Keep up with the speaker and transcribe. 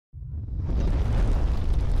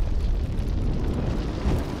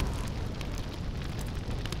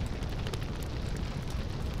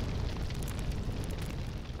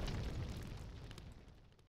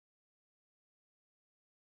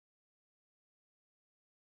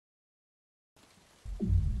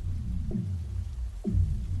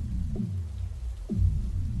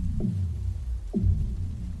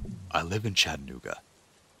I live in Chattanooga,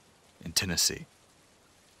 in Tennessee.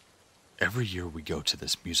 Every year we go to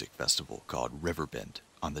this music festival called Riverbend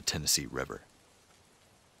on the Tennessee River.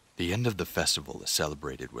 The end of the festival is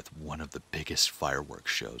celebrated with one of the biggest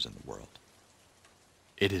fireworks shows in the world.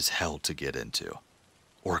 It is hell to get into,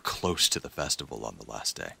 or close to the festival on the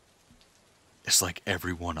last day. It's like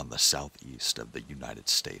everyone on the southeast of the United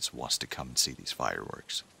States wants to come and see these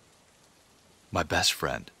fireworks. My best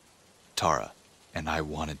friend, Tara, and I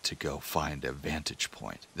wanted to go find a vantage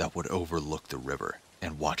point that would overlook the river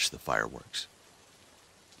and watch the fireworks.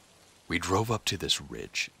 We drove up to this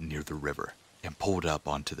ridge near the river and pulled up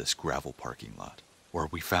onto this gravel parking lot where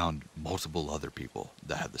we found multiple other people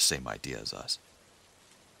that had the same idea as us.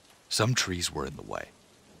 Some trees were in the way,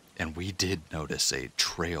 and we did notice a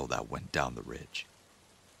trail that went down the ridge.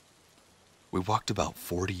 We walked about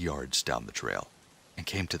 40 yards down the trail and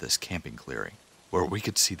came to this camping clearing where we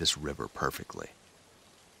could see this river perfectly.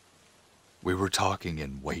 We were talking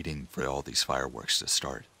and waiting for all these fireworks to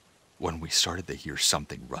start when we started to hear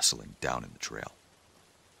something rustling down in the trail.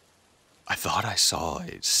 I thought I saw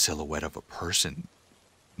a silhouette of a person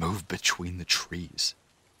move between the trees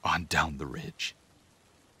on down the ridge.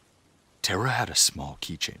 Tara had a small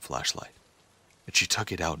keychain flashlight, and she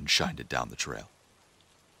took it out and shined it down the trail.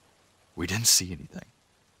 We didn't see anything.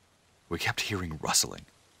 We kept hearing rustling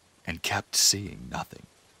and kept seeing nothing.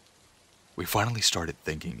 We finally started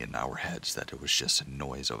thinking in our heads that it was just a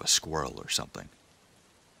noise of a squirrel or something.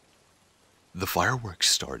 The fireworks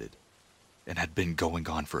started and had been going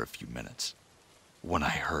on for a few minutes when I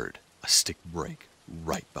heard a stick break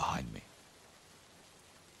right behind me.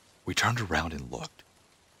 We turned around and looked,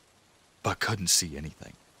 but couldn't see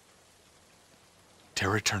anything.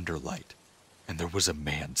 Tara turned her light, and there was a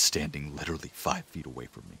man standing literally 5 feet away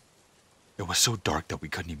from me. It was so dark that we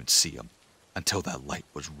couldn't even see him until that light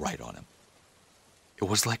was right on him. It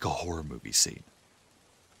was like a horror movie scene.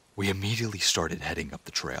 We immediately started heading up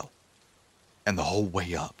the trail, and the whole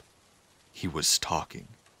way up, he was talking,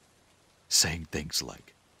 saying things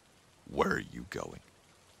like, "Where are you going?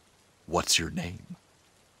 What's your name?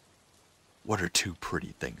 What are two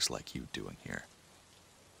pretty things like you doing here?"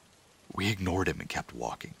 We ignored him and kept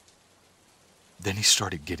walking. Then he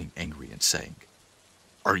started getting angry and saying,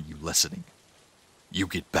 "Are you listening? You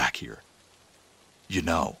get back here. You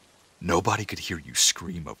know, nobody could hear you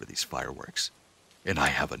scream over these fireworks, and I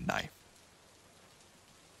have a knife.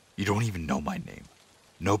 You don't even know my name.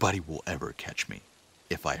 Nobody will ever catch me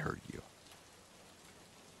if I hurt you."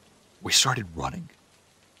 We started running,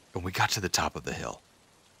 and we got to the top of the hill,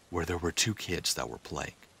 where there were 2 kids that were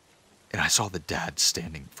playing, and I saw the dad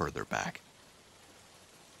standing further back.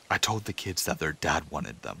 I told the kids that their dad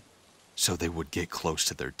wanted them, so they would get close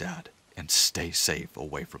to their dad and stay safe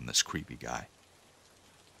away from this creepy guy.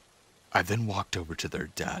 I then walked over to their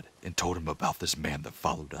dad and told him about this man that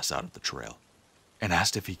followed us out of the trail, and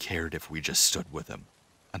asked if he cared if we just stood with him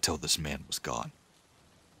until this man was gone.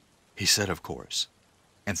 He said of course,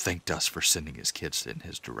 and thanked us for sending his kids in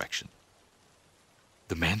his direction.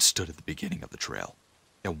 The man stood at the beginning of the trail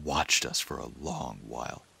and watched us for a long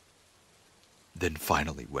while, then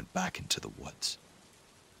finally went back into the woods.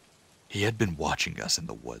 He had been watching us in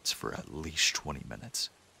the woods for at least 20 minutes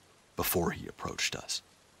before he approached us.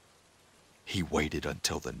 He waited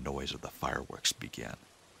until the noise of the fireworks began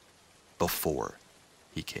before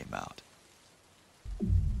he came out.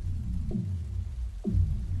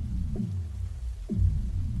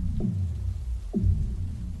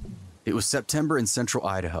 It was September in central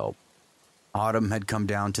Idaho. Autumn had come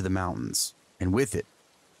down to the mountains, and with it,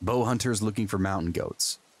 bow hunters looking for mountain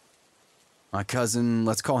goats. My cousin,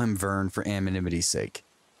 let's call him Vern for anonymity's sake,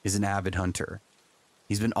 is an avid hunter.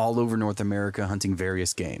 He's been all over North America hunting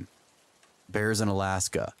various game. Bears in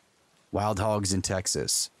Alaska, wild hogs in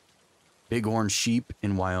Texas, bighorn sheep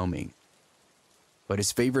in Wyoming. But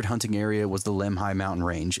his favorite hunting area was the Lemhi Mountain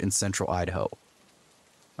Range in central Idaho.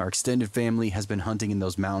 Our extended family has been hunting in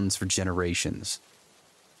those mountains for generations.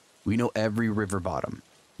 We know every river bottom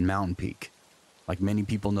and mountain peak, like many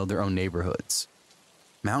people know their own neighborhoods.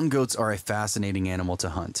 Mountain goats are a fascinating animal to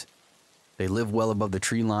hunt. They live well above the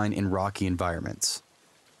tree line in rocky environments.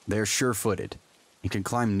 They are sure-footed and can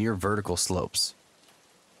climb near vertical slopes.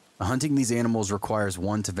 Hunting these animals requires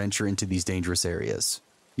one to venture into these dangerous areas.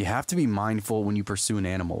 You have to be mindful when you pursue an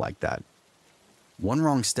animal like that. One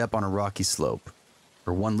wrong step on a rocky slope,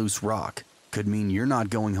 or one loose rock, could mean you're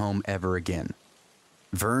not going home ever again.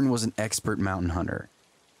 Vern was an expert mountain hunter.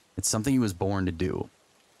 It's something he was born to do.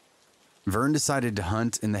 Vern decided to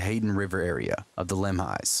hunt in the Hayden River area of the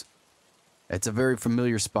Lemhis. It's a very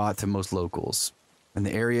familiar spot to most locals, and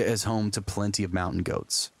the area is home to plenty of mountain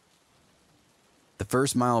goats. The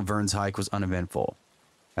first mile of Vern's hike was uneventful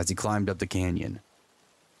as he climbed up the canyon.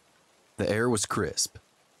 The air was crisp,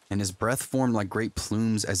 and his breath formed like great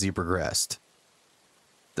plumes as he progressed.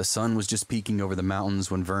 The sun was just peeking over the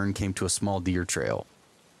mountains when Vern came to a small deer trail.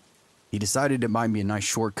 He decided it might be a nice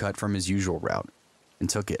shortcut from his usual route, and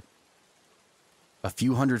took it. A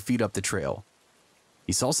few hundred feet up the trail,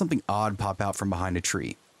 he saw something odd pop out from behind a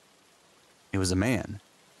tree. It was a man.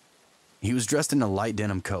 He was dressed in a light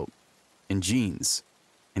denim coat and jeans,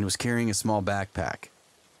 and was carrying a small backpack.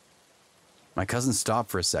 My cousin stopped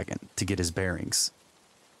for a second to get his bearings,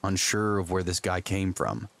 unsure of where this guy came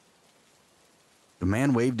from. The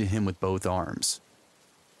man waved to him with both arms.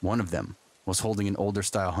 One of them was holding an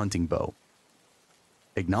older-style hunting bow.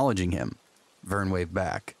 Acknowledging him, Vern waved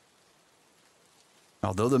back.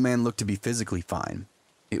 Although the man looked to be physically fine,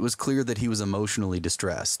 it was clear that he was emotionally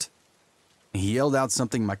distressed. He yelled out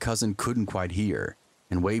something my cousin couldn't quite hear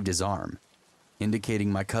and waved his arm,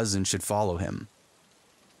 indicating my cousin should follow him.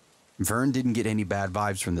 Vern didn't get any bad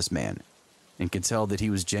vibes from this man and could tell that he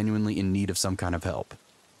was genuinely in need of some kind of help.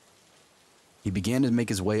 He began to make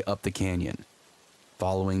his way up the canyon,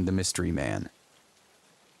 following the mystery man.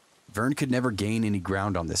 Vern could never gain any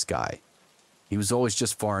ground on this guy. He was always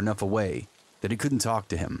just far enough away that he couldn't talk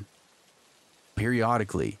to him.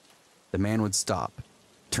 Periodically, the man would stop,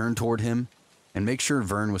 turn toward him, and make sure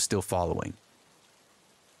Vern was still following.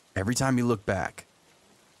 Every time he looked back,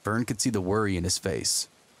 Vern could see the worry in his face.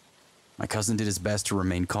 My cousin did his best to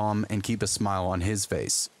remain calm and keep a smile on his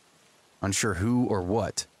face, unsure who or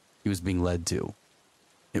what he was being led to.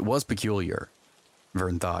 It was peculiar,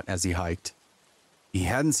 Vern thought as he hiked. He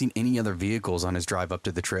hadn't seen any other vehicles on his drive up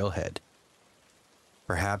to the trailhead.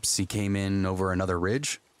 Perhaps he came in over another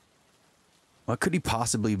ridge? What could he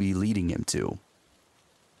possibly be leading him to?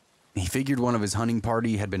 He figured one of his hunting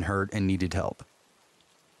party had been hurt and needed help.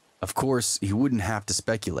 Of course, he wouldn't have to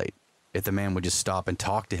speculate if the man would just stop and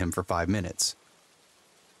talk to him for 5 minutes.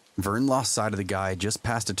 Vern lost sight of the guy just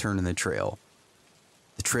past a turn in the trail.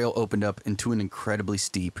 The trail opened up into an incredibly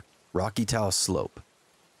steep, rocky talus slope.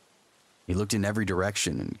 He looked in every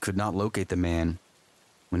direction and could not locate the man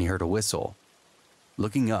when he heard a whistle.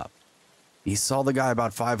 Looking up, he saw the guy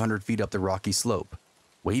about 500 feet up the rocky slope,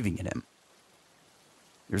 waving at him.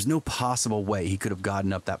 There's no possible way he could have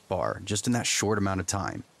gotten up that far just in that short amount of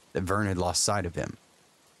time that Vern had lost sight of him.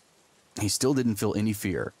 He still didn't feel any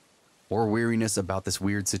fear or weariness about this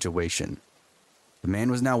weird situation. The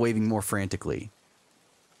man was now waving more frantically,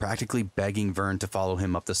 practically begging Vern to follow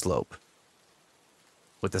him up the slope.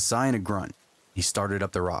 With a sigh and a grunt, he started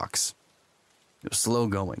up the rocks. It was slow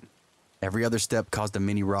going. Every other step caused a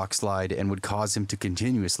mini rock slide and would cause him to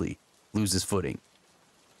continuously lose his footing.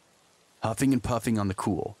 Huffing and puffing on the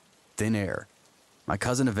cool, thin air, my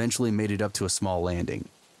cousin eventually made it up to a small landing.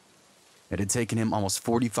 It had taken him almost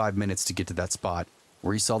 45 minutes to get to that spot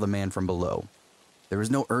where he saw the man from below. There was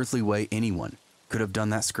no earthly way anyone could have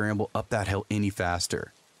done that scramble up that hill any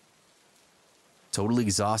faster. Totally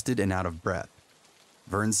exhausted and out of breath,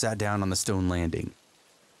 Vern sat down on the stone landing.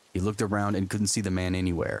 He looked around and couldn't see the man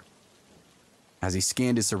anywhere. As he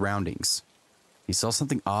scanned his surroundings, he saw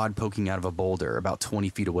something odd poking out of a boulder about 20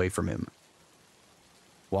 feet away from him.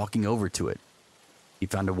 Walking over to it, he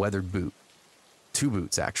found a weathered boot. 2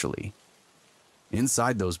 boots, actually.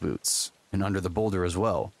 Inside those boots, and under the boulder as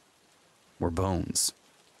well, were bones.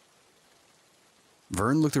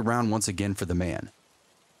 Vern looked around once again for the man,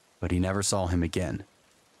 but he never saw him again.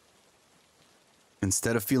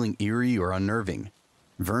 Instead of feeling eerie or unnerving,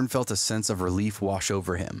 Vern felt a sense of relief wash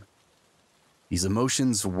over him. These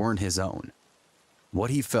emotions weren't his own. What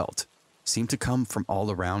he felt seemed to come from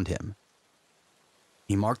all around him.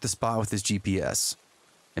 He marked the spot with his GPS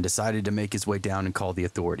and decided to make his way down and call the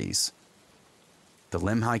authorities. The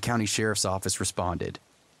Lemhi County Sheriff's Office responded,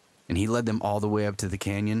 and he led them all the way up to the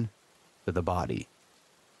canyon to the body.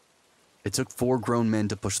 It took 4 grown men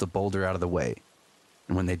to push the boulder out of the way,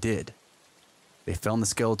 and when they did, they found the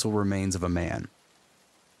skeletal remains of a man.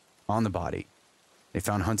 On the body, they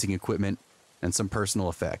found hunting equipment and some personal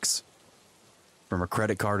effects. From a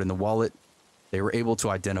credit card in the wallet, they were able to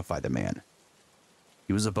identify the man.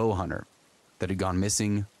 He was a bow hunter that had gone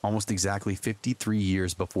missing almost exactly 53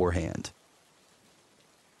 years beforehand.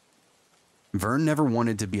 Vern never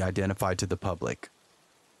wanted to be identified to the public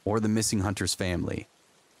or the missing hunter's family.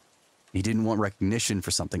 He didn't want recognition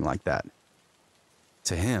for something like that.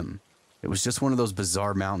 To him, it was just one of those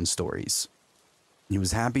bizarre mountain stories. He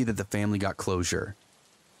was happy that the family got closure,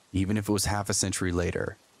 even if it was half a century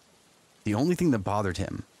later. The only thing that bothered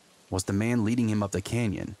him was the man leading him up the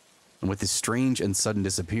canyon, and with his strange and sudden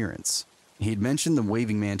disappearance. He had mentioned the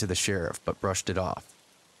waving man to the sheriff, but brushed it off.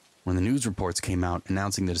 When the news reports came out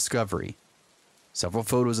announcing the discovery, several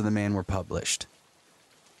photos of the man were published.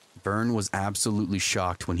 Vern was absolutely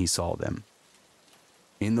shocked when he saw them.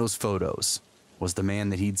 In those photos was the man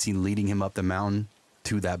that he'd seen leading him up the mountain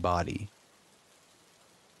to that body.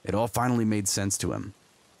 It all finally made sense to him.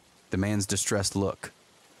 The man's distressed look,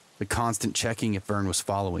 the constant checking if Vern was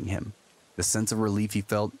following him, the sense of relief he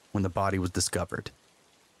felt when the body was discovered.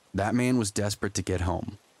 That man was desperate to get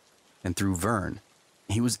home, and through Vern,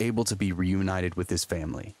 he was able to be reunited with his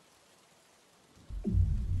family.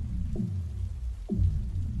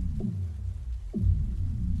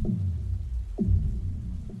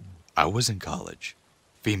 I was in college,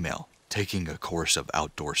 female, taking a course of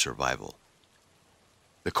outdoor survival.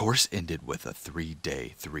 The course ended with a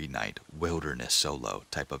 3-day, 3-night wilderness solo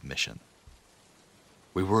type of mission.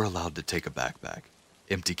 We were allowed to take a backpack,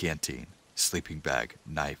 empty canteen, sleeping bag,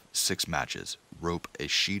 knife, 6 matches, rope, a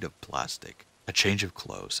sheet of plastic, a change of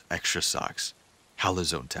clothes, extra socks,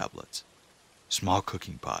 halazone tablets, small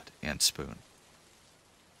cooking pot, and spoon.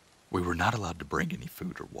 We were not allowed to bring any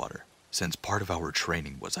food or water, since part of our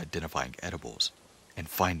training was identifying edibles and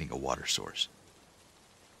finding a water source.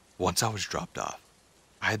 Once I was dropped off,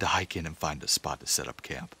 I had to hike in and find a spot to set up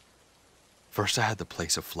camp. First, I had to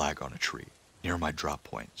place a flag on a tree near my drop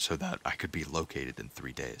point so that I could be located in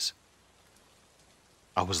 3 days.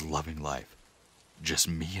 I was loving life, just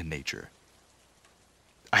me and nature.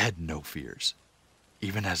 I had no fears,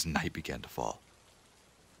 even as night began to fall.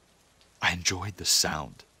 I enjoyed the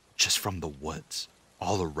sound just from the woods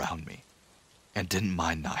all around me and didn't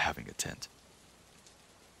mind not having a tent.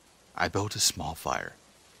 I built a small fire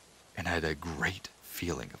and had a great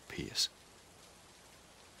feeling of peace.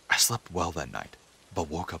 I slept well that night, but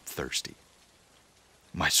woke up thirsty.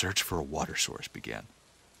 My search for a water source began.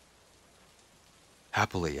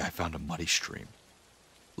 Happily, I found a muddy stream,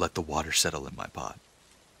 let the water settle in my pot,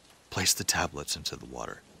 placed the tablets into the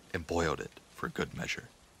water, and boiled it for good measure.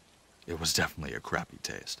 It was definitely a crappy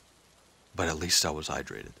taste, but at least I was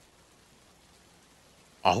hydrated.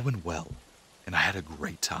 All went well, and I had a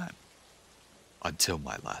great time, until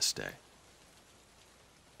my last day.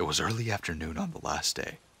 It was early afternoon on the last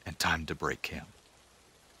day, and time to break camp.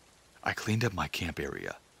 I cleaned up my camp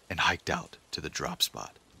area and hiked out to the drop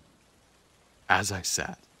spot. As I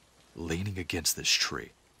sat, leaning against this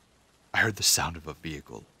tree, I heard the sound of a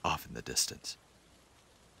vehicle off in the distance.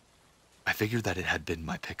 I figured that it had been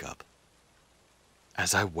my pickup.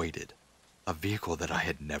 As I waited, a vehicle that I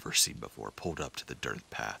had never seen before pulled up to the dirt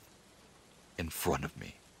path in front of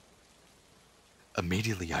me.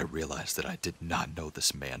 Immediately, I realized that I did not know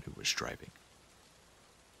this man who was driving.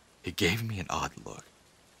 He gave me an odd look,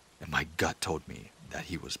 and my gut told me that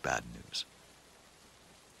he was bad news.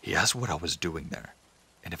 He asked what I was doing there,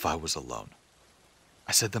 and if I was alone.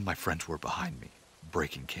 I said that my friends were behind me,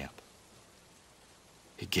 breaking camp.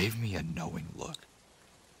 He gave me a knowing look,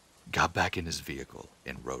 got back in his vehicle,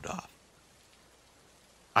 and rode off.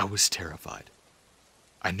 I was terrified.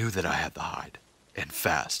 I knew that I had to hide, and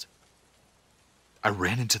fast. I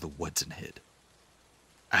ran into the woods and hid.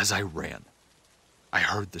 As I ran, I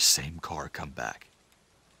heard the same car come back.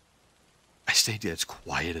 I stayed as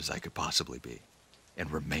quiet as I could possibly be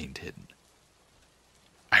and remained hidden.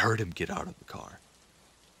 I heard him get out of the car.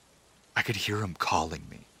 I could hear him calling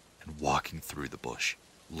me and walking through the bush,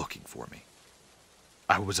 looking for me.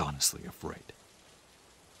 I was honestly afraid.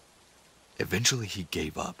 Eventually he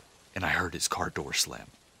gave up, and I heard his car door slam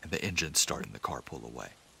and the engine starting the car pull away.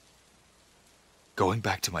 Going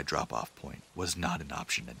back to my drop-off point was not an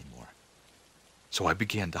option anymore, so I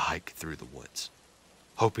began to hike through the woods,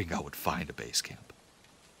 hoping I would find a base camp.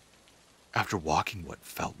 After walking what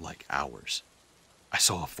felt like hours, I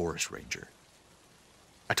saw a forest ranger.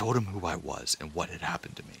 I told him who I was and what had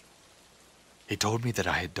happened to me. He told me that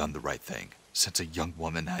I had done the right thing since a young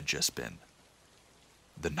woman had just been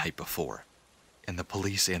the night before, and the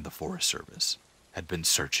police and the Forest Service had been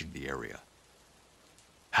searching the area.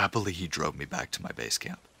 Happily, he drove me back to my base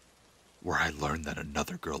camp, where I learned that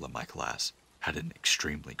another girl in my class had an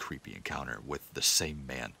extremely creepy encounter with the same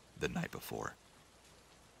man the night before.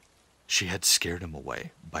 She had scared him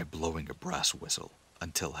away by blowing a brass whistle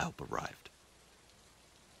until help arrived.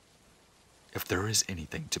 If there is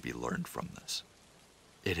anything to be learned from this,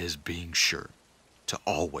 it is being sure to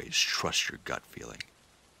always trust your gut feeling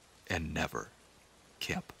and never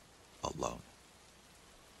camp alone.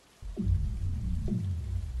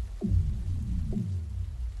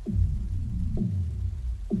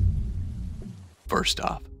 First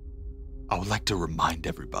off, I would like to remind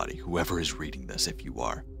everybody, whoever is reading this if you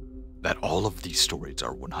are, that all of these stories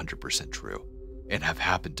are 100% true and have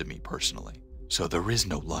happened to me personally, so there is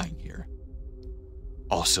no lying here.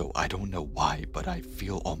 Also, I don't know why, but I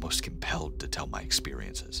feel almost compelled to tell my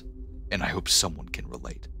experiences, and I hope someone can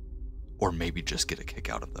relate, or maybe just get a kick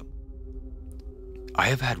out of them. I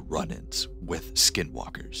have had run-ins with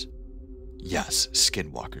skinwalkers. Yes,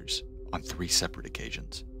 skinwalkers, on 3 separate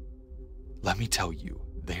occasions. Let me tell you,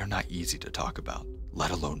 they are not easy to talk about,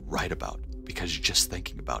 let alone write about, because just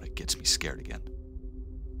thinking about it gets me scared again.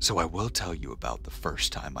 So I will tell you about the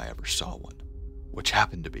first time I ever saw one, which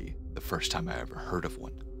happened to be the first time I ever heard of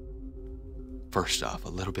one. First off, a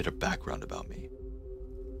little bit of background about me.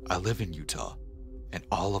 I live in Utah, and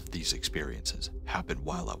all of these experiences happened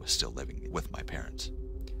while I was still living with my parents.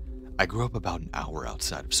 I grew up about an hour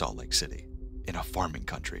outside of Salt Lake City, in a farming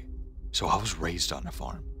country, so I was raised on a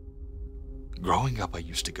farm. Growing up, I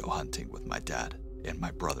used to go hunting with my dad and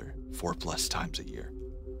my brother 4+ times a year.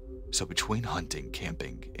 So between hunting,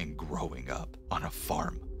 camping, and growing up on a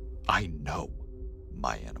farm, I know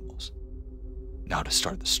my animals. Now to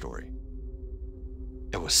start the story.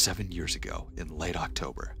 It was 7 years ago in late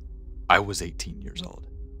October. I was 18 years old,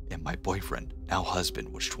 and my boyfriend, now husband,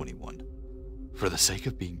 was 21. For the sake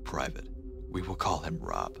of being private, we will call him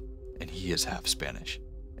Rob, and he is half Spanish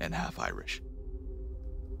and half Irish.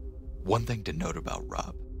 One thing to note about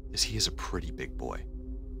Rob is he is a pretty big boy.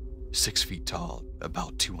 6 feet tall,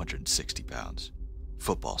 about 260 pounds,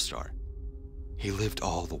 football star. He lived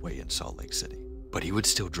all the way in Salt Lake City, but he would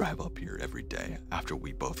still drive up here every day after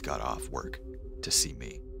we both got off work to see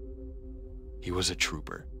me. He was a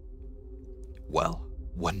trooper. Well,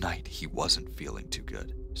 one night he wasn't feeling too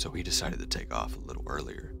good, so he decided to take off a little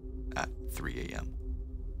earlier at 3 a.m.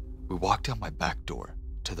 We walked out my back door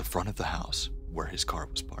to the front of the house where his car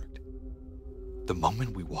was parked. The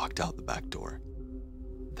moment we walked out the back door,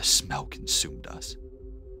 the smell consumed us.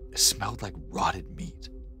 It smelled like rotted meat.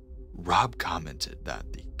 Rob commented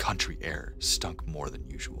that the country air stunk more than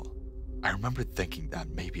usual. I remember thinking that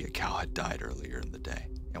maybe a cow had died earlier in the day,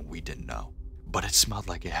 and we didn't know, but it smelled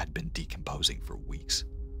like it had been decomposing for weeks.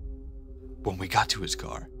 When we got to his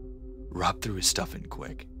car, Rob threw his stuff in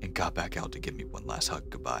quick and got back out to give me one last hug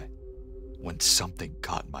goodbye, when something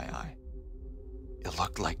caught my eye. It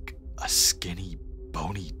looked like a skinny,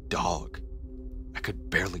 bony dog. I could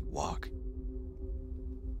barely walk.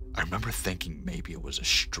 I remember thinking maybe it was a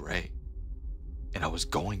stray, and I was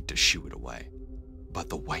going to shoo it away, but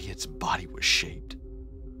the way its body was shaped,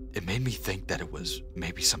 it made me think that it was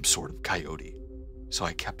maybe some sort of coyote, so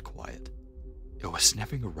I kept quiet. It was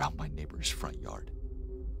sniffing around my neighbor's front yard,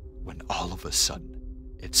 when all of a sudden,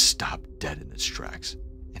 it stopped dead in its tracks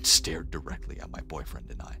and stared directly at my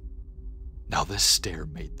boyfriend and I. Now this stare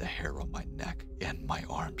made the hair on my neck and my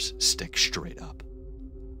arms stick straight up.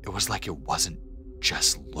 It was like it wasn't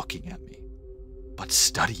just looking at me, but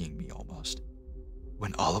studying me almost,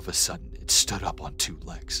 when all of a sudden it stood up on 2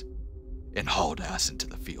 legs and hauled ass into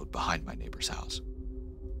the field behind my neighbor's house.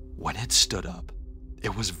 When it stood up,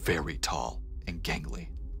 it was very tall and gangly,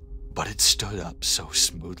 but it stood up so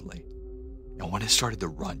smoothly, and when it started to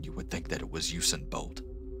run, you would think that it was Usain Bolt.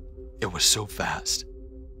 It was so fast,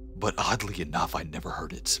 but oddly enough, I never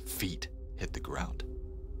heard its feet hit the ground.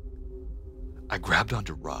 I grabbed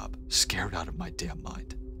onto Rob, scared out of my damn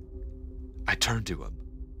mind. I turned to him,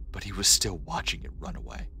 but he was still watching it run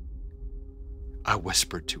away. I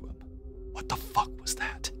whispered to him, "What the fuck was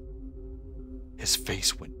that?" His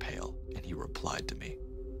face went pale, and he replied to me,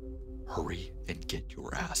 "Hurry and get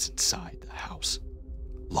your ass inside the house.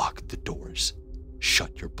 Lock the doors,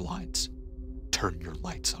 shut your blinds, turn your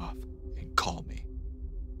lights off, and call me.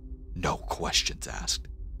 No questions asked."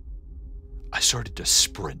 I started to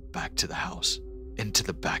sprint back to the house, into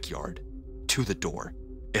the backyard, to the door,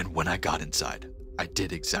 and when I got inside, I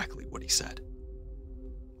did exactly what he said.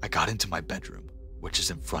 I got into my bedroom, which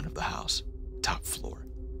is in front of the house, top floor.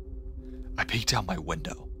 I peeked out my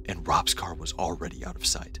window, and Rob's car was already out of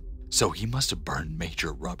sight, so he must have burned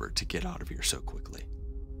major rubber to get out of here so quickly.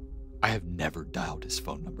 I have never dialed his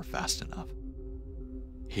phone number fast enough.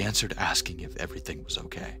 He answered asking if everything was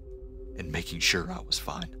okay, and making sure I was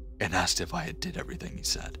fine, and asked if I had did everything he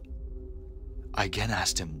said. I again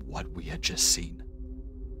asked him what we had just seen.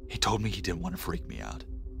 He told me he didn't want to freak me out,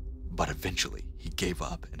 but eventually he gave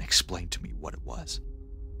up and explained to me what it was.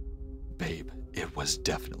 Babe, it was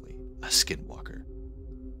definitely a skinwalker.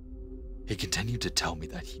 He continued to tell me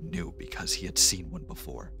that he knew because he had seen one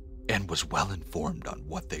before, and was well informed on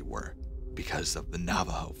what they were because of the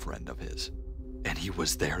Navajo friend of his, and he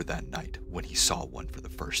was there that night when he saw one for the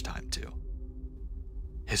first time too.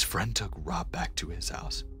 His friend took Rob back to his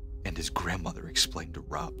house, and his grandmother explained to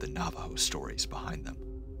Rob the Navajo stories behind them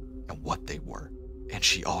and what they were, and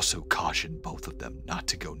she also cautioned both of them not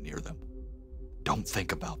to go near them. Don't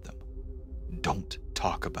think about them. Don't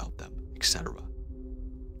talk about them, etc.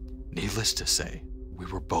 Needless to say, we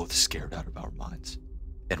were both scared out of our minds,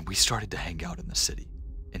 and we started to hang out in the city,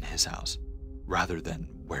 in his house, rather than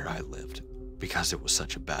where I lived, because it was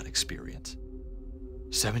such a bad experience.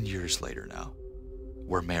 7 years later now,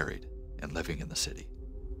 we're married and living in the city.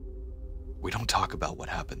 We don't talk about what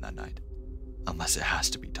happened that night, unless it has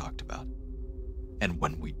to be talked about. And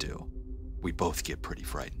when we do, we both get pretty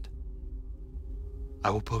frightened. I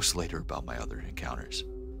will post later about my other encounters,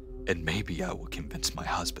 and maybe I will convince my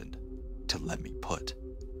husband to let me put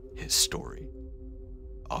his story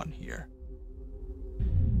on here.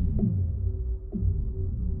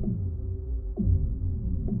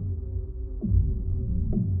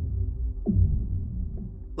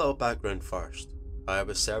 Little background first. I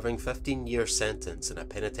was serving 15-year sentence in a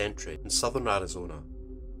penitentiary in southern Arizona.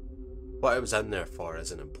 What I was in there for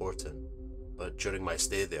isn't important, but during my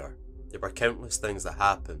stay there were countless things that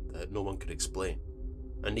happened that no one could explain,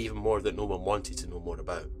 and even more that no one wanted to know more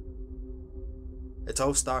about. It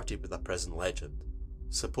all started with a prison legend.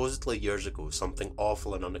 Supposedly years ago, something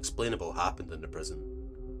awful and unexplainable happened in the prison.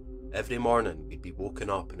 Every morning we'd be woken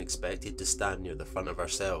up and expected to stand near the front of our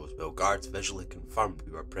cells while guards visually confirmed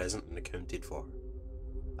we were present and accounted for.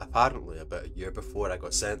 Apparently, about a year before I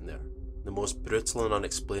got sent there, the most brutal and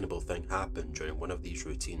unexplainable thing happened during one of these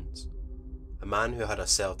routines. A man who had a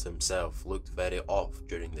cell to himself looked very off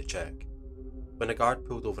during the check. When a guard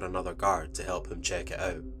pulled over another guard to help him check it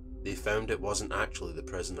out, they found it wasn't actually the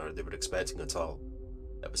prisoner they were expecting at all.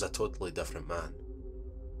 It was a totally different man.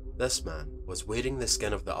 This man was wearing the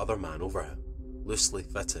skin of the other man over him, loosely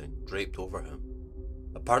fitting, draped over him.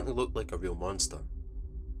 Apparently looked like a real monster.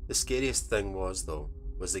 The scariest thing was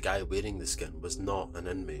the guy wearing the skin was not an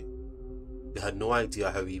inmate. They had no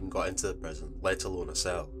idea how he even got into the prison, let alone a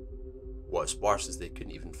cell. What's worse is they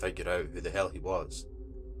couldn't even figure out who the hell he was.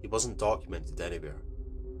 He wasn't documented anywhere.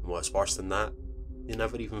 And what's worse than that, they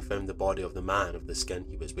never even found the body of the man of the skin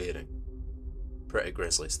he was wearing. Pretty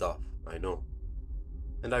grisly stuff, I know.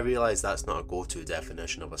 And I realise that's not a go-to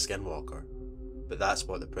definition of a skinwalker, but that's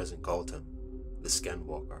what the prison called him, the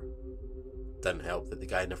skinwalker. Didn't help that the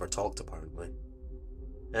guy never talked apparently.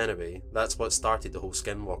 Anyway, that's what started the whole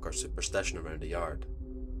skinwalker superstition around the yard.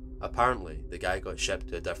 Apparently, the guy got shipped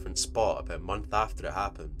to a different spot about a month after it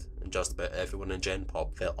happened, and just about everyone in Gen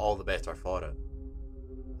Pop felt all the better for it.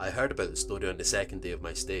 I heard about the story on the second day of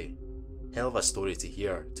my stay. Hell of a story to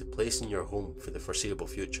hear, to place in your home for the foreseeable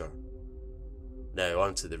future. Now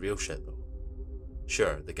on to the real shit though.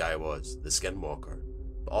 Sure, the guy was the skinwalker,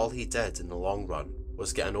 but all he did in the long run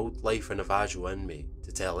was get an old lifer Navajo inmate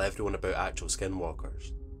to tell everyone about actual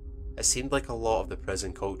skinwalkers. It seemed like a lot of the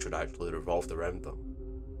prison culture actually revolved around them.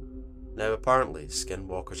 Now apparently,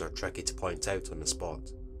 skinwalkers are tricky to point out on the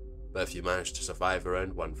spot, but if you manage to survive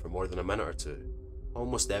around one for more than a minute or two,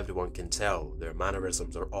 almost everyone can tell their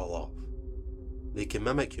mannerisms are all off. They can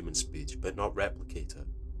mimic human speech but not replicate it.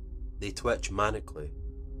 They twitch manically.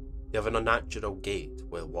 They have an unnatural gait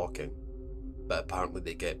while walking, but apparently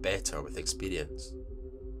they get better with experience.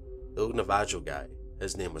 The old Navajo guy,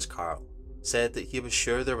 his name was Carl, said that he was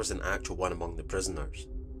sure there was an actual one among the prisoners,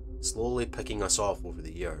 slowly picking us off over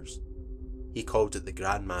the years. He called it the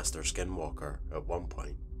Grandmaster Skinwalker at one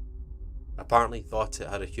point. Apparently thought it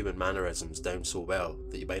had a human mannerisms down so well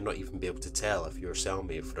that you might not even be able to tell if you were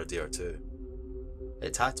cellmate for a day or two.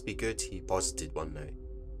 It had to be good, he posited one night.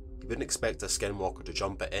 You wouldn't expect a skinwalker to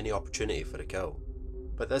jump at any opportunity for a kill,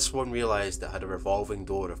 but this one realised it had a revolving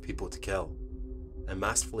door of people to kill, and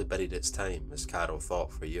masterfully bided its time, as Carol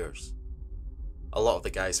thought for years. A lot of the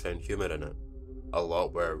guys found humour in it, a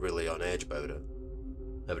lot were really on edge about it.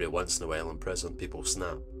 Every once in a while in prison people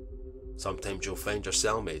snap. Sometimes you'll find your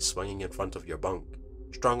cellmate swinging in front of your bunk,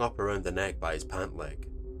 strung up around the neck by his pant leg.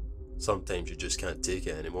 Sometimes you just can't take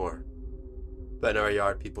it anymore. But in our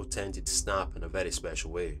yard people tended to snap in a very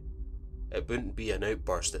special way. It wouldn't be an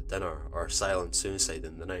outburst at dinner or silent suicide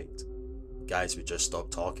in the night. Guys would just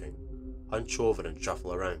stop talking, hunch over and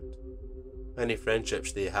shuffle around. Any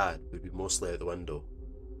friendships they had would be mostly out the window.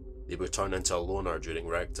 They would turn into a loner during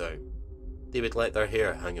rec time. They would let their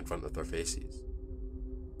hair hang in front of their faces.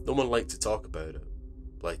 No one liked to talk about it.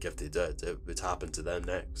 Like if they did, it would happen to them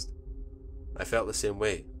next. I felt the same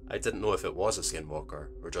way. I didn't know if it was a skinwalker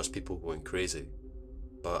or just people going crazy,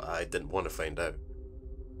 but I didn't want to find out.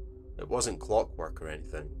 It wasn't clockwork or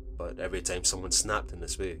anything, but every time someone snapped in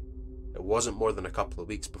this way, it wasn't more than a couple of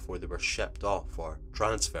weeks before they were shipped off or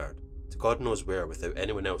transferred to God knows where without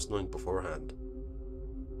anyone else knowing beforehand.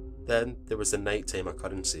 Then there was the nighttime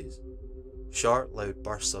occurrences. Short, loud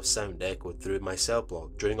bursts of sound echoed through my cell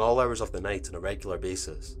block during all hours of the night on a regular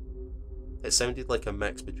basis. It sounded like a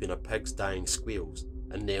mix between a pig's dying squeals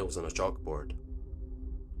and nails on a chalkboard.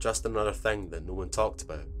 Just another thing that no one talked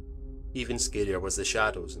about. Even scarier was the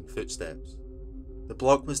shadows and footsteps. The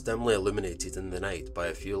block was dimly illuminated in the night by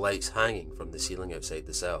a few lights hanging from the ceiling outside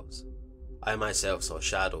the cells. I myself saw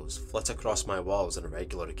shadows flit across my walls on a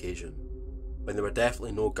regular occasion, when there were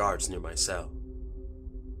definitely no guards near my cell.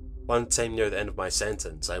 One time near the end of my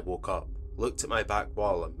sentence, I woke up, looked at my back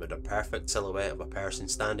wall and made a perfect silhouette of a person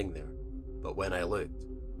standing there, but when I looked,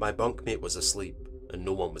 my bunkmate was asleep and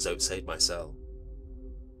no one was outside my cell.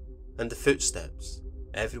 And the footsteps.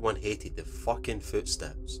 Everyone hated the fucking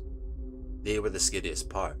footsteps. They were the scariest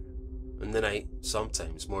part. In the night,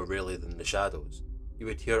 sometimes more rarely than the shadows, you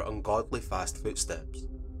would hear ungodly fast footsteps.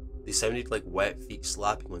 They sounded like wet feet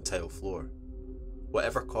slapping on tile floor.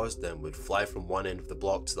 Whatever caused them would fly from one end of the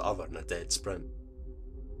block to the other in a dead sprint.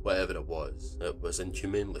 Whatever it was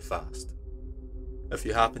inhumanely fast. If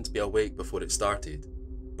you happened to be awake before it started,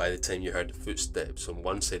 by the time you heard the footsteps on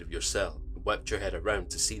one side of your cell and whipped your head around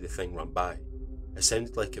to see the thing run by, it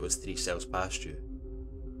sounded like it was 3 cells past you.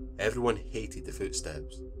 Everyone hated the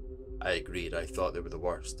footsteps. I agreed, I thought they were the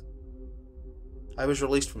worst. I was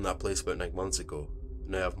released from that place about 9 months ago,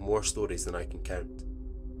 and I have more stories than I can count.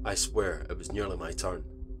 I swear it was nearly my turn.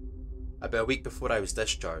 About a week before I was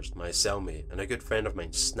discharged, my cellmate and a good friend of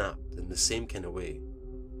mine snapped in the same kind of way.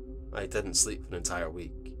 I didn't sleep for an entire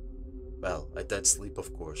week. Well, I did sleep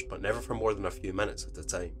of course, but never for more than a few minutes at a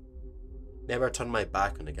time. Never turned my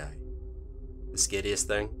back on the guy. The scariest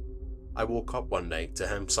thing? I woke up one night to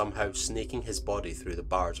him somehow snaking his body through the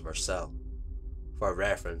bars of our cell. For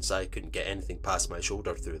reference, I couldn't get anything past my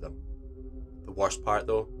shoulder through them. The worst part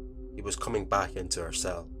though, he was coming back into our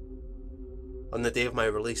cell. On the day of my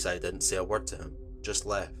release I didn't say a word to him, just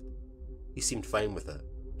left. He seemed fine with it,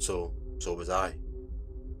 so was I.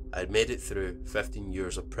 I had made it through 15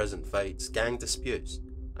 years of prison fights, gang disputes,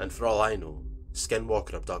 and for all I know,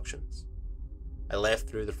 skinwalker abductions. I left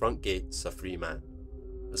through the front gates a free man.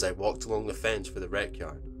 As I walked along the fence for the rec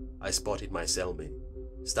yard, I spotted my cellmate,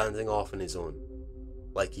 standing off on his own,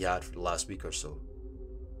 like he had for the last week or so.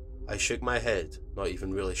 I shook my head, not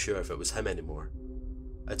even really sure if it was him anymore.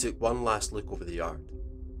 I took one last look over the yard,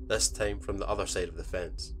 this time from the other side of the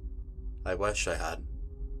fence. I wish I hadn't.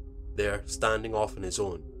 There, standing off on his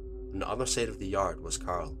own, on the other side of the yard was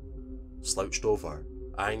Carl, slouched over,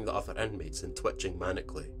 eyeing the other inmates and twitching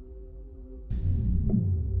manically.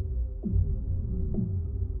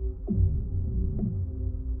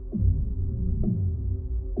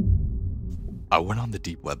 I went on the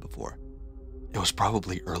deep web before. It was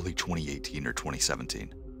probably early 2018 or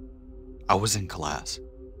 2017. I was in class.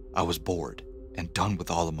 I was bored and done with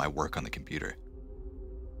all of my work on the computer.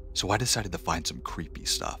 So I decided to find some creepy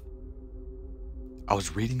stuff. I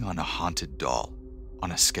was reading on a haunted doll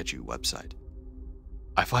on a sketchy website.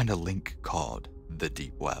 I find a link called the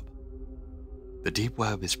deep web. The deep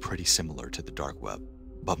web is pretty similar to the dark web,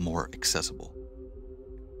 but more accessible.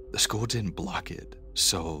 The school didn't block it,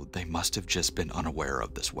 so they must have just been unaware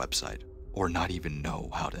of this website or not even know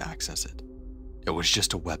how to access it. It was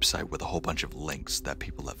just a website with a whole bunch of links that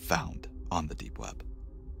people have found on the deep web.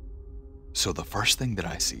 So the first thing that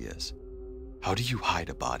I see is, how do you hide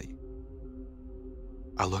a body?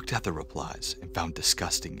 I looked at the replies and found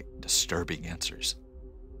disgusting, disturbing answers.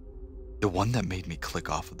 The one that made me click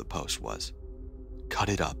off of the post was, cut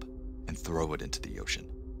it up and throw it into the ocean.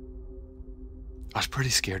 I was pretty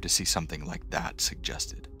scared to see something like that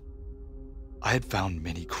suggested. I had found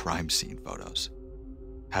many crime scene photos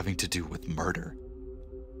having to do with murder.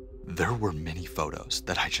 There were many photos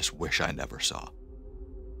that I just wish I never saw.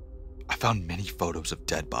 I found many photos of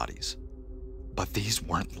dead bodies, but these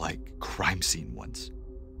weren't like crime scene ones.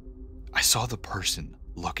 I saw the person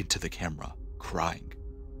look into the camera, crying.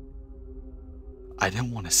 I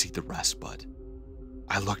didn't want to see the rest, but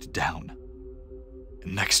I looked down.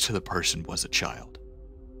 Next to the person was a child.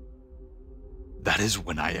 That is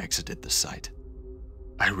when I exited the site.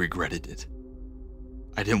 I regretted it.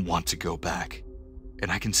 I didn't want to go back,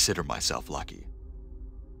 and I consider myself lucky.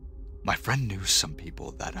 My friend knew some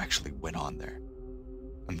people that actually went on there,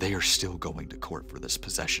 and they are still going to court for this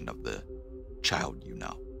possession of the child you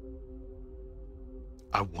know.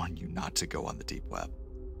 I warn you not to go on the deep web,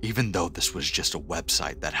 even though this was just a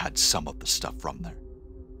website that had some of the stuff from there.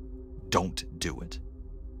 Don't do it.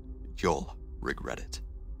 You'll regret it.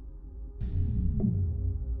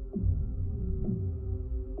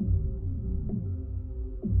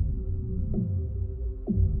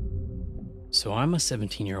 So I'm a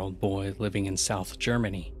 17-year-old boy living in South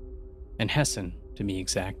Germany, in Hessen to be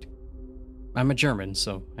exact. I'm a German,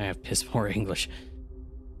 so I have piss poor English.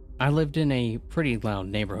 I lived in a pretty loud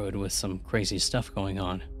neighborhood with some crazy stuff going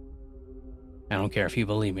on. I don't care if you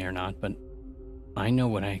believe me or not, but I know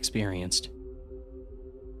what I experienced.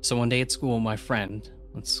 So one day at school, my friend,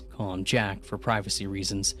 let's call him Jack for privacy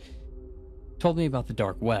reasons, told me about the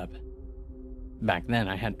dark web. Back then,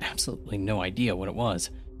 I had absolutely no idea what it was.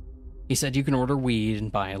 He said you can order weed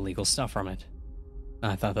and buy illegal stuff from it.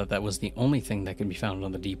 I thought that that was the only thing that could be found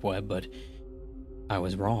on the deep web, but I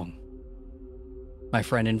was wrong. My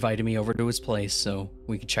friend invited me over to his place so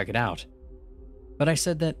we could check it out. But I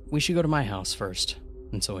said that we should go to my house first,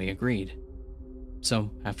 and so he agreed.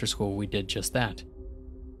 So after school, we did just that.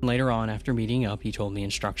 Later on, after meeting up, he told me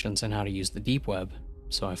instructions on how to use the deep web,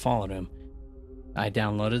 so I followed him. I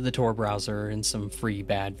downloaded the Tor browser and some free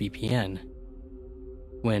bad VPN.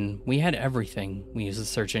 When we had everything, we used the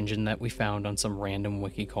search engine that we found on some random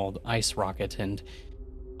wiki called Ice Rocket, and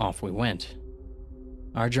off we went.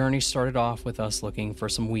 Our journey started off with us looking for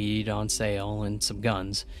some weed on sale and some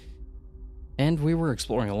guns, and we were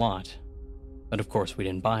exploring a lot, but of course we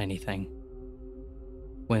didn't buy anything.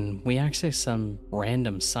 When we accessed some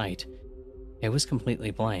random site, it was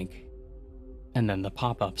completely blank, and then the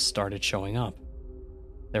pop-ups started showing up.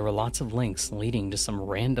 There were lots of links leading to some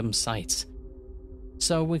random sites.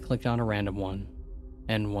 So we clicked on a random one,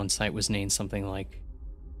 and one site was named something like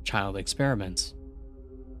Child Experiments.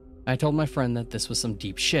 I told my friend that this was some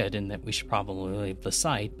deep shit and that we should probably leave the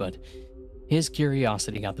site, but his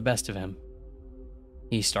curiosity got the best of him.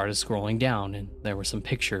 He started scrolling down, and there were some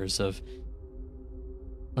pictures of,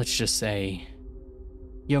 let's just say,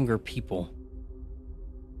 younger people,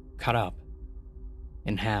 cut up,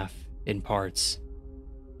 in half, in parts,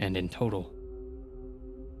 and in total.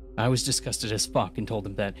 I was disgusted as fuck and told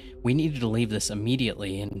him that we needed to leave this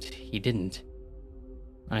immediately, and he didn't.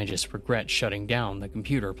 I just regret shutting down the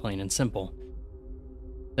computer, plain and simple.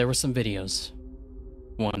 There were some videos.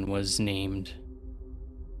 One was named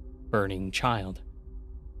Burning Child,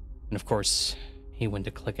 and of course, he went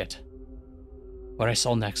to click it. What I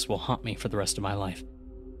saw next will haunt me for the rest of my life.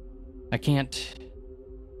 I can't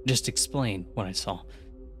just explain what I saw.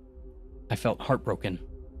 I felt heartbroken.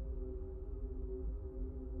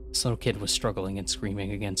 This little kid was struggling and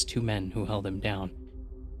screaming against two men who held him down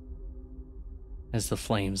as the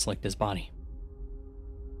flames licked his body.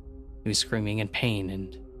 He was screaming in pain,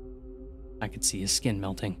 and I could see his skin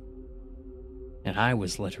melting. And I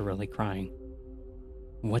was literally crying.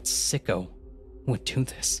 What sicko would do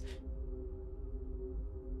this?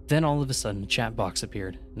 Then all of a sudden, a chat box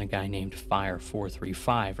appeared, and a guy named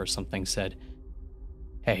Fire435 or something said,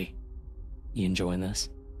 "Hey, you enjoying this?"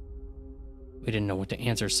 We didn't know what to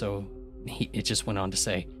answer, so it just went on to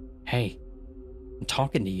say, "Hey, I'm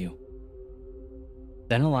talking to you."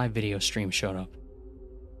 Then a live video stream showed up,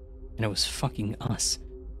 and it was fucking us.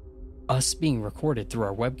 Us being recorded through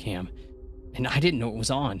our webcam, and I didn't know it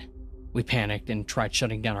was on. We panicked and tried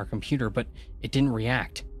shutting down our computer, but it didn't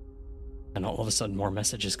react. And all of a sudden, more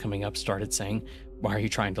messages coming up started saying, "Why are you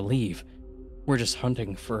trying to leave? We're just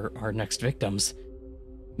hunting for our next victims."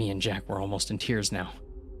 Me and Jack were almost in tears now.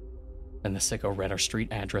 Then the sicko read our street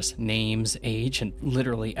address, names, age, and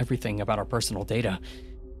literally everything about our personal data.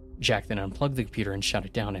 Jack then unplugged the computer and shut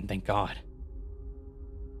it down, and thank God.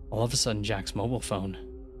 All of a sudden, Jack's mobile phone,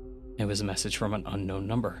 it was a message from an unknown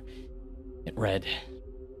number. It read,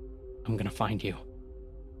 "I'm gonna find you."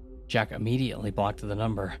 Jack immediately blocked the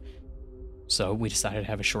number, so we decided to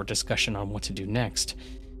have a short discussion on what to do next.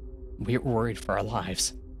 We were worried for our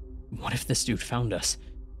lives. What if this dude found us?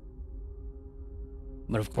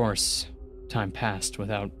 But of course, time passed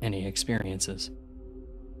without any experiences,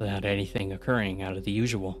 without anything occurring out of the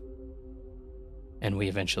usual. And we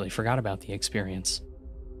eventually forgot about the experience.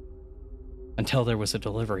 Until there was a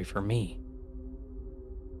delivery for me.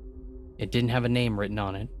 It didn't have a name written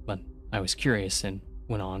on it, but I was curious and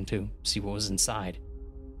went on to see what was inside.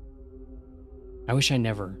 I wish I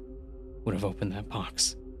never would have opened that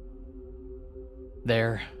box.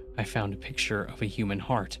 There, I found a picture of a human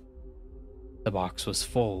heart. The box was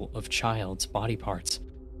full of child's body parts.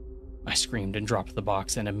 I screamed and dropped the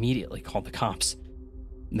box and immediately called the cops.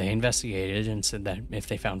 They investigated and said that if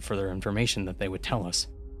they found further information that they would tell us.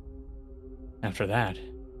 After that,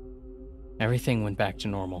 everything went back to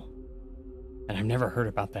normal, and I've never heard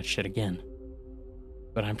about that shit again.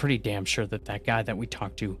 But I'm pretty damn sure that that guy that we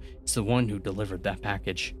talked to is the one who delivered that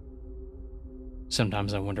package.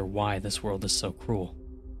 Sometimes I wonder why this world is so cruel.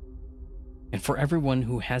 And for everyone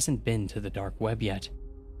who hasn't been to the dark web yet,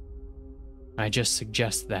 I just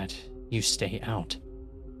suggest that you stay out,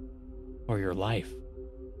 or your life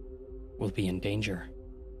will be in danger.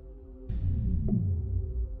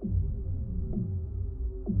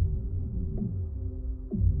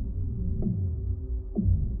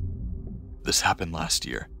 This happened last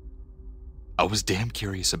year. I was damn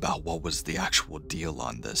curious about what was the actual deal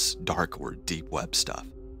on this dark or deep web stuff.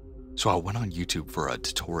 So I went on YouTube for a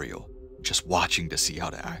tutorial, just watching to see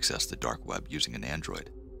how to access the dark web using an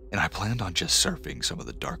Android. And I planned on just surfing some of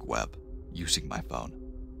the dark web using my phone.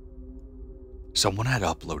 Someone had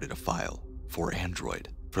uploaded a file for Android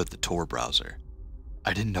for the Tor browser.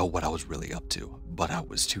 I didn't know what I was really up to, but I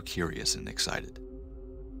was too curious and excited.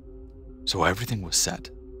 So everything was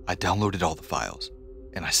set. I downloaded all the files,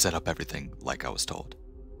 and I set up everything like I was told.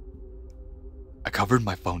 I covered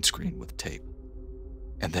my phone screen with tape,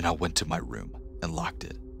 and then I went to my room and locked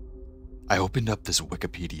it. I opened up this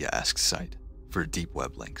Wikipedia-esque site for deep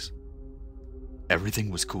web links. Everything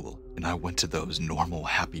was cool, and I went to those normal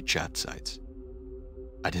happy chat sites.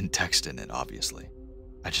 I didn't text in it, obviously.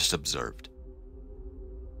 I just observed.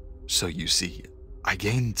 So you see, I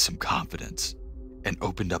gained some confidence and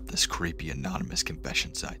opened up this creepy anonymous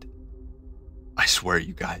confession site. I swear,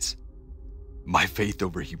 you guys, my faith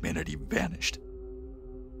over humanity vanished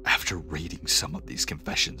after reading some of these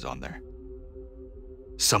confessions on there.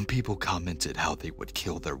 Some people commented how they would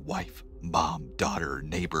kill their wife, mom, daughter,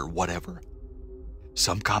 neighbor, whatever.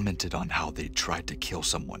 Some commented on how they tried to kill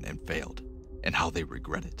someone and failed, and how they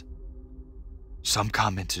regret it. Some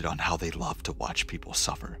commented on how they love to watch people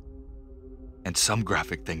suffer. And some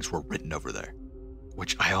graphic things were written over there,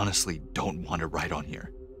 which I honestly don't want to write on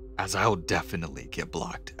here, as I'll definitely get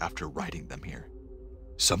blocked after writing them here.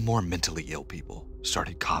 Some more mentally ill people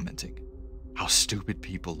started commenting how stupid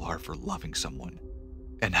people are for loving someone,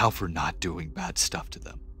 and how for not doing bad stuff to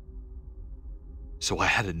them. So I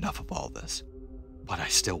had enough of all this, but I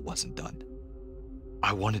still wasn't done.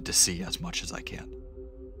 I wanted to see as much as I can.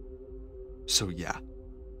 So yeah,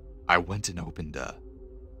 I went and opened a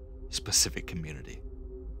specific community.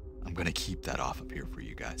 I'm gonna keep that off of here for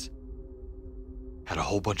you guys. Had a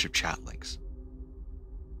whole bunch of chat links.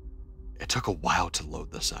 It took a while to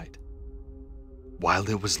load the site. While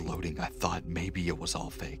it was loading, I thought maybe it was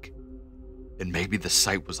all fake. And maybe the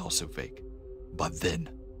site was also fake. But then,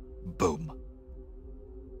 boom.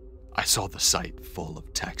 I saw the site full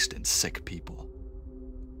of text and sick people.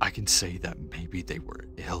 I can say that maybe they were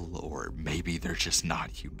ill, or maybe they're just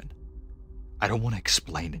not human. I don't want to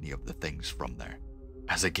explain any of the things from there,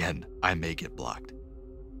 as again, I may get blocked.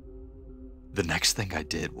 The next thing I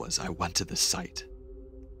did was I went to the site.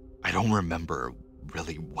 I don't remember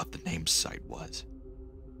really what the name site was,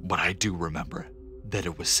 but I do remember that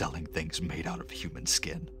it was selling things made out of human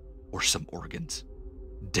skin or some organs.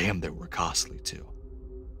 Damn, they were costly too.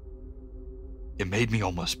 It made me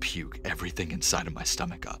almost puke everything inside of my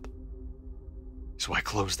stomach up. So I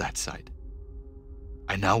closed that site.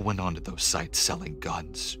 I now went onto those sites selling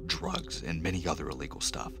guns, drugs, and many other illegal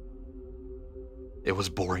stuff. It was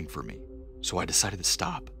boring for me, so I decided to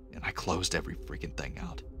stop, and I closed every freaking thing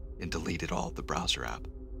out and deleted all of the browser app.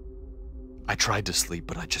 I tried to sleep,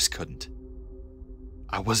 but I just couldn't.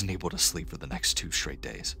 I wasn't able to sleep for the next 2 straight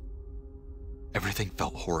days. Everything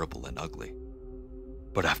felt horrible and ugly.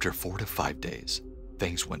 But after 4 to 5 days,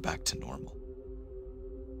 things went back to normal.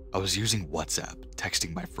 I was using WhatsApp,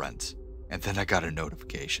 texting my friends, and then I got a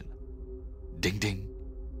notification. Ding ding.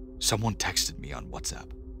 Someone texted me on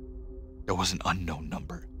WhatsApp. It was an unknown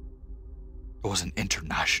number. It was an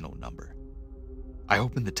international number. I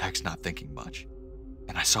opened the text not thinking much,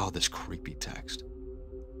 and I saw this creepy text.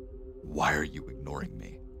 Why are you ignoring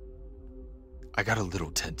me? I got a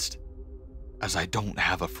little tensed, as I don't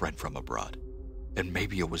have a friend from abroad, and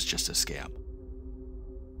maybe it was just a scam.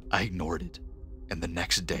 I ignored it, and the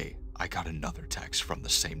next day I got another text from the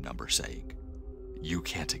same number saying, "You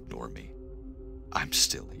can't ignore me. I'm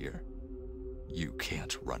still here. You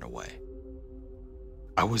can't run away."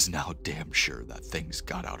 I was now damn sure that things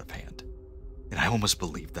got out of hand, and I almost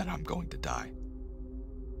believed that I'm going to die.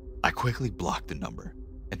 I quickly blocked the number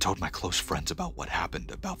and told my close friends about what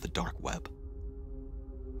happened about the dark web.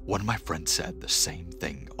 One of my friends said the same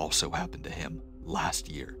thing also happened to him last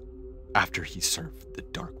year after he surfed the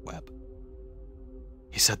dark web.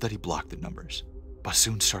 He said that he blocked the numbers, but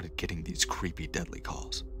soon started getting these creepy, deadly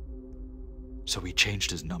calls. So he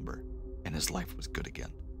changed his number, and his life was good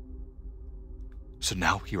again. So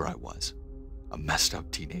now here I was, a messed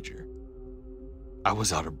up teenager. I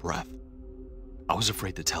was out of breath. I was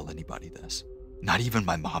afraid to tell anybody this, not even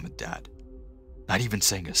my mom and dad, not even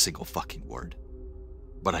saying a single fucking word,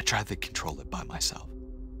 but I tried to control it by myself.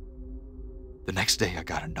 The next day I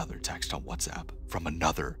got another text on WhatsApp from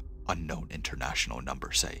another unknown international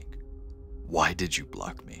number saying, "Why did you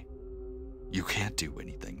block me? You can't do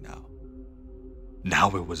anything now."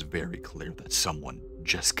 Now it was very clear that someone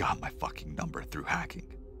just got my fucking number through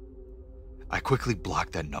hacking. I quickly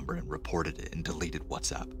blocked that number and reported it and deleted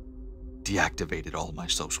WhatsApp. deactivated all my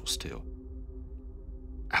socials too.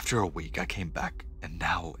 After a week, I came back and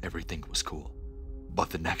now everything was cool. But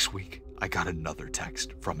the next week, I got another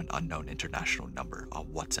text from an unknown international number on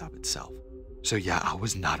WhatsApp itself. So yeah, I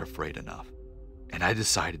was not afraid enough, and I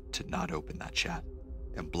decided to not open that chat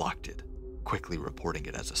and blocked it, quickly reporting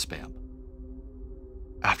it as a spam.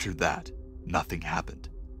 After that, nothing happened,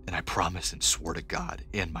 and I promised and swore to God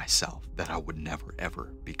and myself that I would never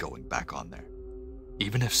ever be going back on there,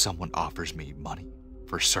 even if someone offers me money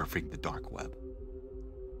for surfing the dark web.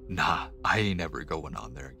 Nah, I ain't ever going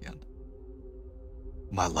on there again.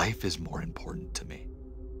 My life is more important to me.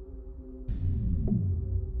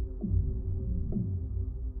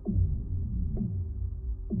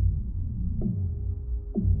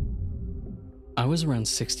 I was around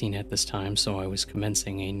 16 at this time, so I was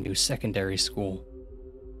commencing a new secondary school.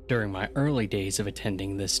 During my early days of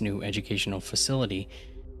attending this new educational facility,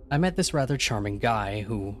 I met this rather charming guy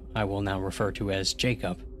who I will now refer to as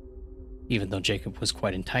Jacob. Even though Jacob was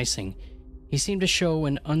quite enticing, he seemed to show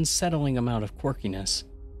an unsettling amount of quirkiness.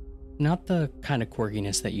 Not the kind of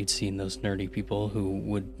quirkiness that you'd see in those nerdy people who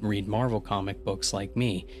would read Marvel comic books like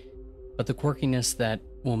me, but the quirkiness that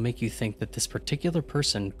will make you think that this particular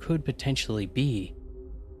person could potentially be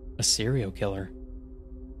a serial killer.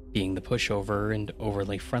 Being the pushover and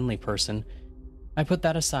overly friendly person, I put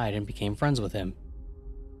that aside and became friends with him.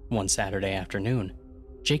 One Saturday afternoon,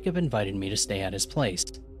 Jacob invited me to stay at his place.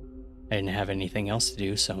 I didn't have anything else to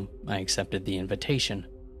do, so I accepted the invitation.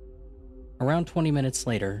 Around 20 minutes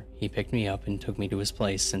later, he picked me up and took me to his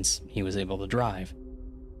place since he was able to drive.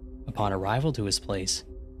 Upon arrival to his place,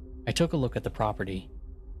 I took a look at the property.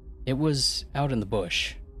 It was out in the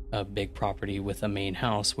bush, a big property with a main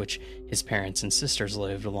house which his parents and sisters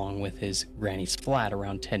lived, along with his granny's flat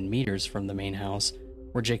around 10 meters from the main house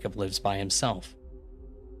where Jacob lives by himself.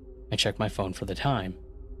 I checked my phone for the time.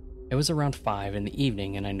 It was around 5 in the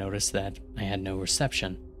evening and I noticed that I had no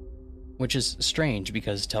reception, which is strange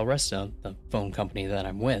because Telresta, the phone company that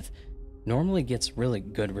I'm with, normally gets really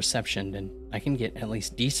good reception and I can get at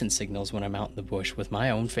least decent signals when I'm out in the bush with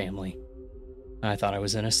my own family. I thought I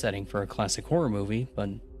was in a setting for a classic horror movie, but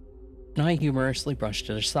I humorously brushed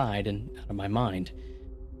it aside and out of my mind.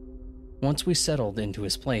 Once we settled into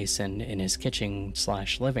his place and in his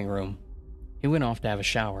kitchen/living room, he went off to have a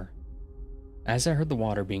shower. As I heard the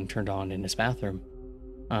water being turned on in his bathroom,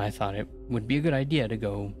 I thought it would be a good idea to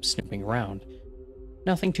go snooping around.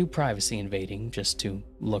 Nothing too privacy invading, just to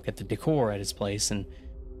look at the decor at his place and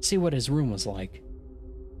see what his room was like.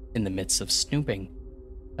 In the midst of snooping,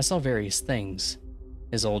 I saw various things.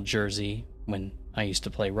 His old jersey, when I used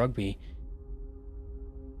to play rugby,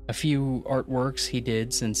 a few artworks he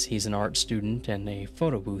did since he's an art student, and a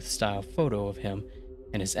photo booth style photo of him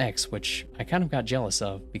and his ex, which I kind of got jealous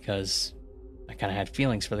of because I kind of had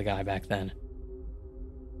feelings for the guy back then.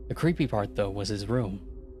 The creepy part, though, was his room.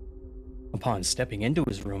 Upon stepping into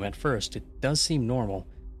his room at first, it does seem normal.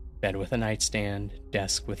 Bed with a nightstand,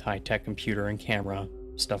 desk with high-tech computer and camera,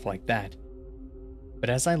 stuff like that. But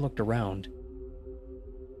as I looked around,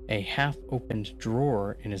 a half-opened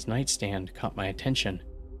drawer in his nightstand caught my attention.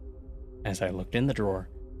 As I looked in the drawer,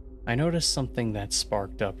 I noticed something that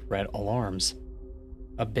sparked up red alarms.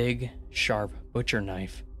 A big, sharp butcher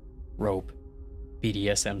knife, rope,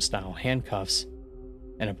 BDSM-style handcuffs,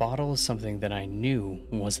 and a bottle of something that I knew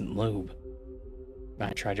wasn't lube.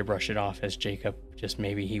 I tried to brush it off as Jacob, just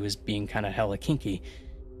maybe he was being kind of hella kinky,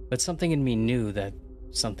 but something in me knew that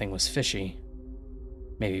something was fishy.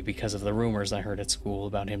 Maybe because of the rumors I heard at school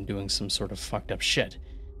about him doing some sort of fucked up shit.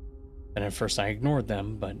 And at first I ignored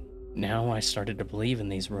them, but now I started to believe in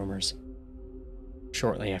these rumors.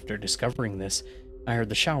 Shortly after discovering this, I heard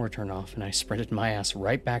the shower turn off and I sprinted my ass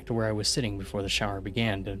right back to where I was sitting before the shower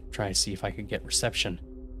began to try to see if I could get reception.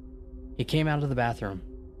 He came out of the bathroom,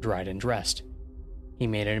 dried and dressed. He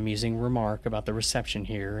made an amusing remark about the reception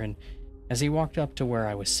here, and as he walked up to where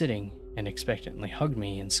I was sitting and expectantly hugged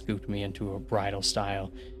me and scooped me into a bridal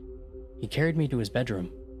style, he carried me to his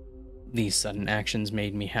bedroom. These sudden actions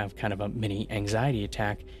made me have kind of a mini anxiety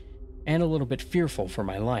attack and a little bit fearful for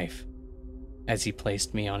my life. As he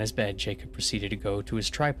placed me on his bed, Jacob proceeded to go to his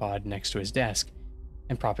tripod next to his desk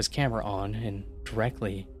and prop his camera on and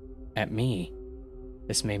directly at me.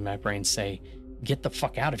 This made my brain say, "Get the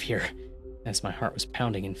fuck out of here," as my heart was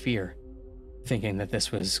pounding in fear, thinking that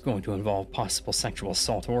this was going to involve possible sexual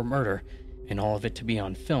assault or murder, and all of it to be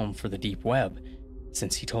on film for the deep web,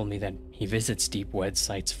 since he told me that he visits deep web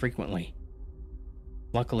sites frequently.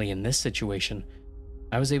 Luckily, in this situation,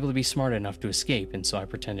 I was able to be smart enough to escape, and so I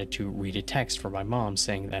pretended to read a text from my mom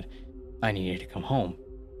saying that I needed to come home.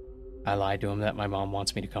 I lied to him that my mom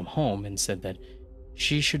wants me to come home and said that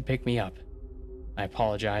she should pick me up. I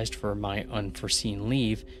apologized for my unforeseen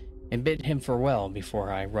leave and bid him farewell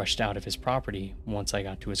before I rushed out of his property once I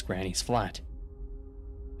got to his granny's flat.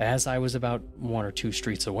 As I was about 1 or 2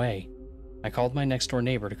 streets away, I called my next door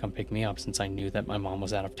neighbor to come pick me up since I knew that my mom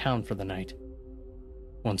was out of town for the night.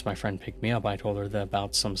 Once my friend picked me up, I told her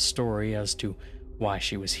about some story as to why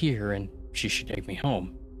she was here and she should take me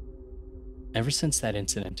home. Ever since that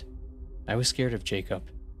incident, I was scared of Jacob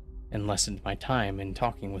and lessened my time in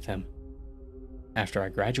talking with him. After I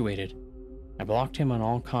graduated, I blocked him on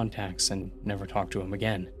all contacts and never talked to him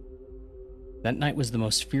again. That night was the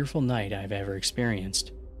most fearful night I've ever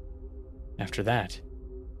experienced. After that,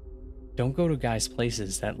 don't go to guys'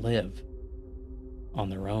 places that live on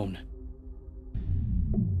their own.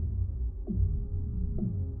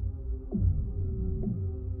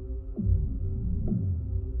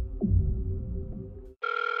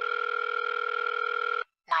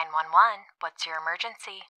 What's your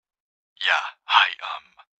emergency? Yeah, hi,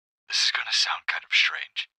 this is gonna sound kind of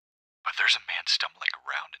strange, but there's a man stumbling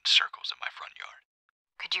around in circles in my front yard.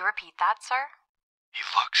 Could you repeat that, sir? He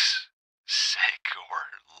looks sick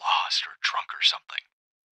or lost or drunk or something.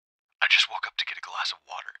 I just woke up to get a glass of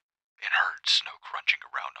water and heard snow crunching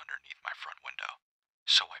around underneath my front window,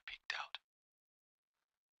 so I peeked out.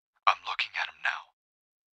 I'm looking at him now.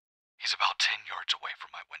 He's about 10 yards away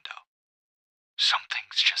from my window.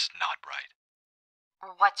 Something's just not right.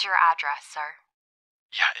 What's your address, sir?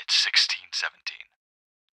 Yeah, it's 1617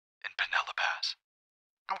 in Pinella Pass.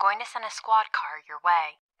 I'm going to send a squad car your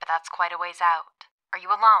way, but that's quite a ways out. Are you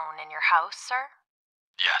alone in your house, sir?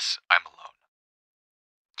 Yes, I'm alone.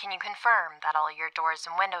 Can you confirm that all your doors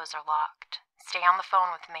and windows are locked? Stay on the phone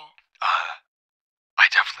with me. I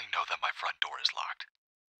definitely know that my front door is locked,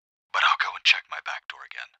 but I'll go and check my back door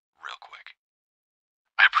again, real quick.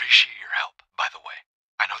 I appreciate your help, by the way.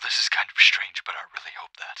 I know this is kind of strange, but I really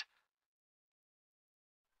hope that.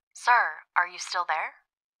 Sir, are you still there?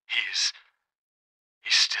 He's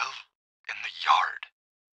still in the yard,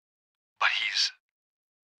 but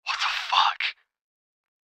what the fuck?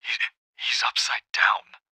 He's upside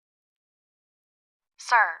down.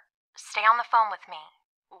 Sir, stay on the phone with me.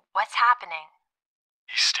 What's happening?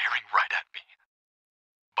 He's staring right at me,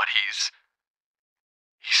 but he's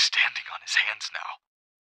standing on his hands now.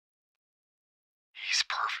 He's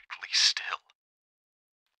perfectly still,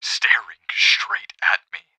 staring straight at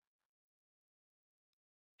me.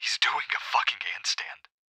 He's doing a fucking handstand,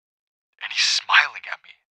 and he's smiling at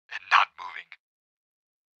me and not moving.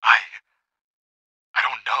 I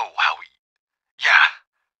don't know how yeah,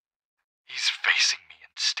 he's facing me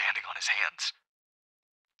and standing on his hands,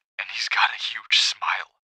 and he's got a huge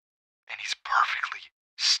smile, and he's perfectly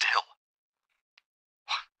still.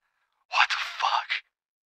 What the fuck?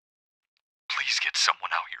 Please get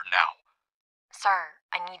someone out here now. Sir,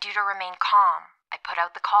 I need you to remain calm. I put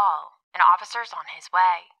out the call. An officer's on his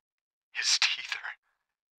way. His teeth are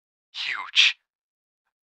huge.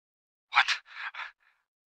 What?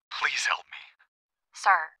 Please help me.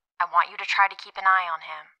 Sir, I want you to try to keep an eye on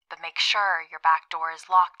him, but make sure your back door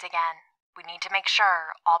is locked again. We need to make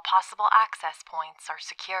sure all possible access points are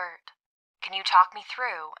secured. Can you talk me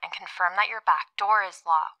through and confirm that your back door is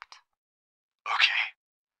locked? Okay.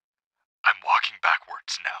 I'm walking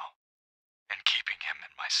backwards now, and keeping him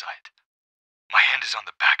in my sight. My hand is on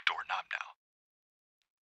the back door knob now.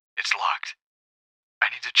 It's locked.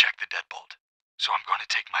 I need to check the deadbolt, so I'm going to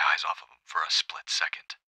take my eyes off of him for a split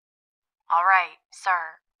second. All right,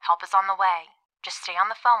 sir. Help is on the way. Just stay on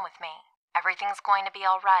the phone with me. Everything's going to be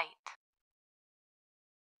all right.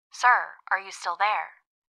 Sir, are you still there?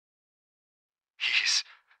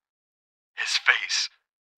 His face.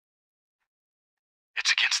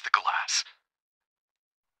 It's against the glass.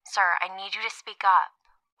 Sir, I need you to speak up.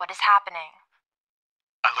 What is happening?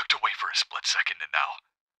 I looked away for a split second and now,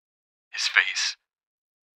 his face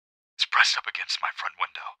is pressed up against my front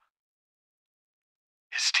window.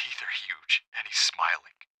 His teeth are huge and he's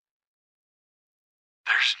smiling.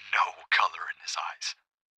 There's no color in his eyes.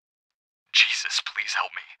 Jesus, please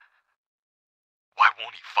help me. Why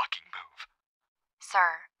won't he fucking move?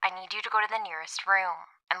 Sir, I need you to go to the nearest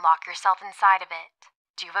room and lock yourself inside of it.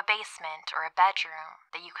 Do you have a basement or a bedroom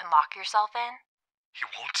that you can lock yourself in? He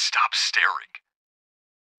won't stop staring.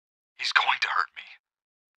 He's going to hurt me.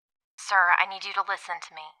 Sir, I need you to listen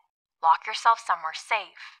to me. Lock yourself somewhere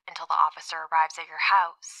safe until the officer arrives at your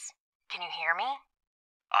house. Can you hear me?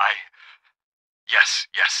 Yes.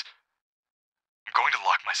 I'm going to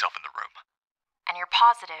lock myself in the room. And you're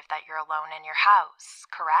positive that you're alone in your house,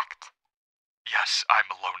 correct? Yes, I'm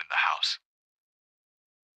alone in the house.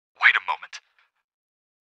 Wait a moment.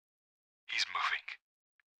 He's moving.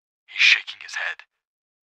 He's shaking his head.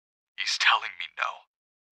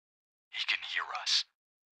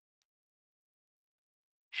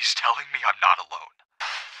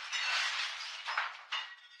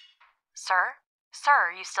 Sir? Sir,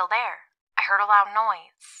 are you still there? I heard a loud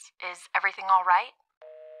noise. Is everything all right?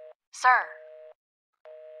 Sir?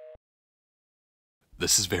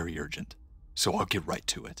 This is very urgent, so I'll get right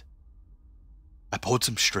to it. I pulled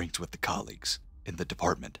some strings with the colleagues in the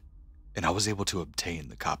department, and I was able to obtain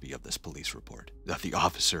the copy of this police report that the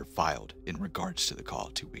officer filed in regards to the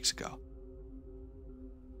call 2 weeks ago.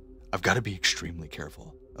 I've got to be extremely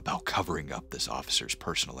careful about covering up this officer's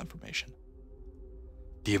personal information.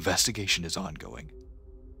 The investigation is ongoing,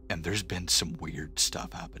 and there's been some weird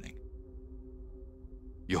stuff happening.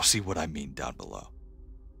 You'll see what I mean down below.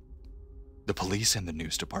 The police and the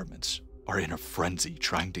news departments are in a frenzy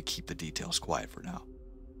trying to keep the details quiet for now,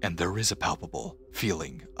 and there is a palpable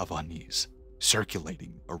feeling of unease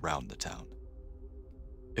circulating around the town.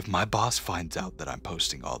 If my boss finds out that I'm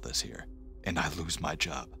posting all this here, and I lose my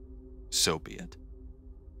job, so be it.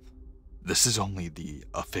 This is only the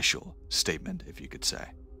official statement, if you could say,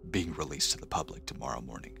 being released to the public tomorrow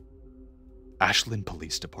morning. Ashland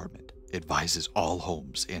Police Department advises all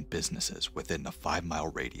homes and businesses within a 5-mile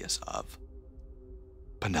radius of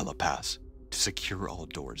Pinella Pass to secure all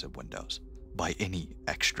doors and windows by any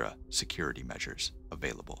extra security measures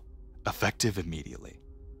available, effective immediately.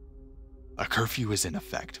 A curfew is in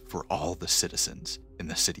effect for all the citizens in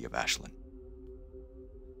the city of Ashland.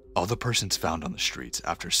 All the persons found on the streets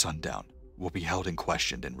after sundown will be held and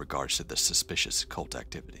questioned in regards to this suspicious cult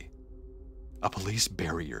activity. A police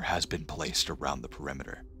barrier has been placed around the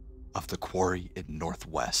perimeter of the quarry in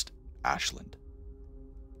northwest Ashland.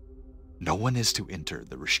 No one is to enter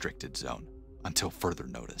the restricted zone until further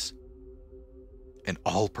notice, and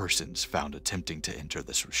all persons found attempting to enter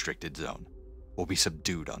this restricted zone will be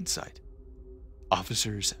subdued on sight.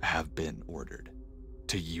 Officers have been ordered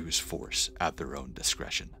to use force at their own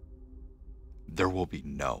discretion. There will be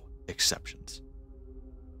no exceptions.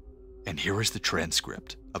 And here is the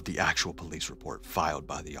transcript of the actual police report filed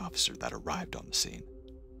by the officer that arrived on the scene.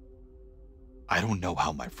 I don't know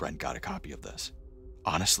how my friend got a copy of this.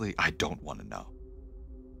 Honestly, I don't want to know.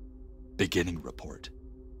 Beginning report.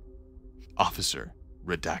 Officer,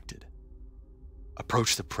 redacted,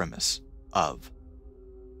 approached the premise of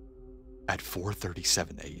at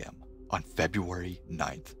 4:37 a.m. on February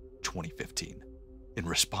 9th, 2015, in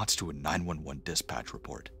response to a 911 dispatch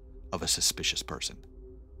report of a suspicious person.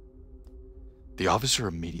 The officer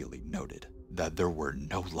immediately noted that there were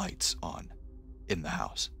no lights on in the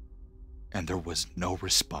house, and there was no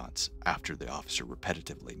response after the officer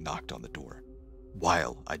repetitively knocked on the door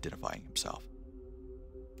while identifying himself.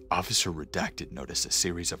 Officer redacted noticed a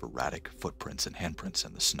series of erratic footprints and handprints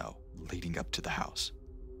in the snow leading up to the house.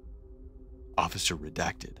 Officer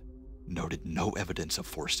redacted noted no evidence of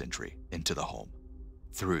forced entry into the home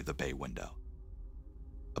through the bay window.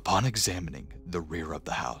 Upon examining the rear of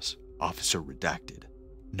the house, Officer redacted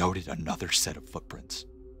noted another set of footprints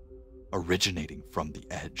originating from the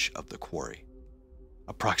edge of the quarry,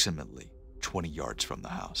 approximately 20 yards from the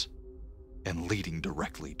house, and leading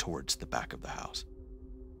directly towards the back of the house.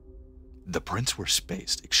 The prints were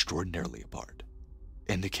spaced extraordinarily apart,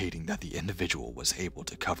 indicating that the individual was able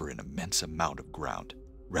to cover an immense amount of ground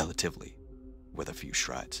relatively with a few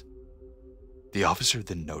strides. The officer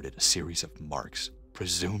then noted a series of marks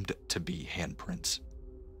presumed to be handprints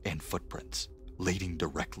and footprints leading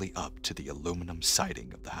directly up to the aluminum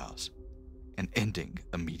siding of the house and ending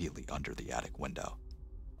immediately under the attic window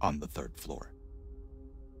on the 3rd floor.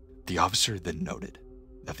 The officer then noted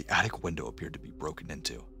that the attic window appeared to be broken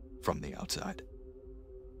into from the outside.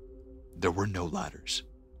 There were no ladders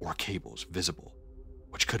or cables visible,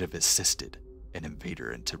 which could have assisted an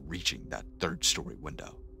invader into reaching that 3rd-story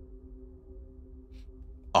window.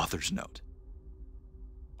 Author's note.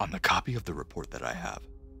 On the copy of the report that I have,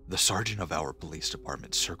 the sergeant of our police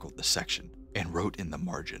department circled the section and wrote in the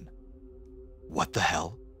margin, "What the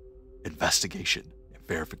hell? Investigation and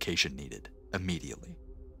verification needed immediately."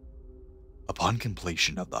 Upon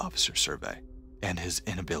completion of the officer's survey and his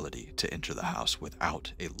inability to enter the house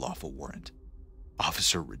without a lawful warrant,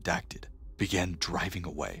 Officer redacted began driving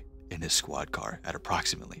away in his squad car at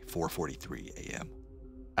approximately 4:43 a.m.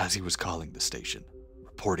 As he was calling the station,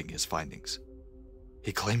 reporting his findings,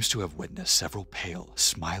 he claims to have witnessed several pale,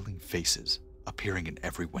 smiling faces appearing in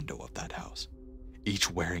every window of that house, each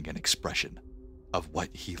wearing an expression of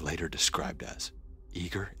what he later described as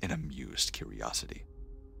eager and amused curiosity.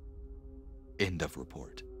 End of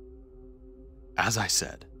report. As I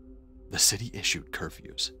said, the city issued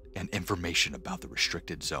curfews and information about the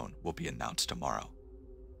restricted zone will be announced tomorrow.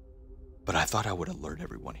 But I thought I would alert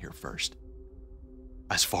everyone here first.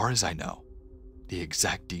 As far as I know, the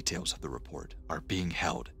exact details of the report are being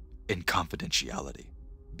held in confidentiality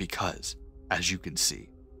because, as you can see,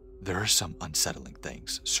 there are some unsettling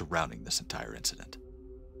things surrounding this entire incident.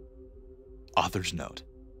 Author's note: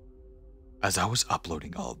 as I was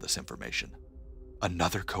uploading all of this information,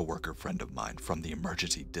 another coworker friend of mine from the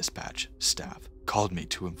emergency dispatch staff called me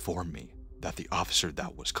to inform me that the officer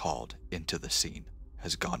that was called into the scene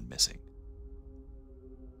has gone missing.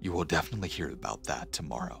 You will definitely hear about that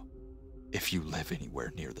tomorrow if you live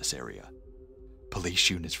anywhere near this area. Police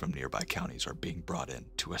units from nearby counties are being brought in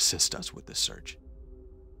to assist us with this search.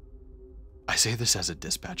 I say this as a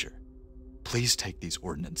dispatcher. Please take these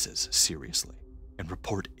ordinances seriously and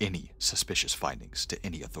report any suspicious findings to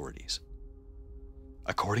any authorities.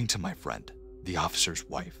 According to my friend, the officer's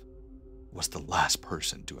wife was the last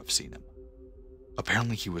person to have seen him.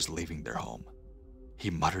 Apparently he was leaving their home. He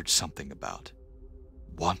muttered something about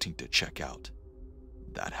wanting to check out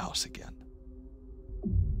that house again.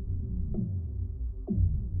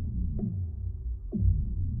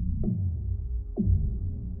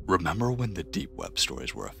 Remember when the deep web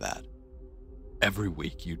stories were a fad? Every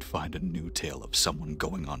week you'd find a new tale of someone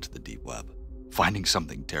going onto the deep web, finding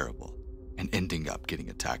something terrible, and ending up getting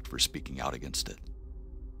attacked for speaking out against it.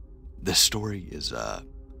 This story is,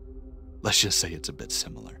 let's just say it's a bit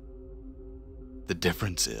similar. The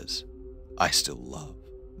difference is, I still love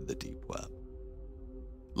the deep web.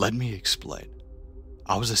 Let me explain.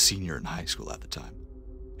 I was a senior in high school at the time,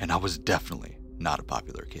 and I was definitely not a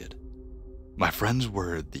popular kid. My friends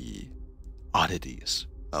were the oddities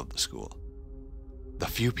of the school, the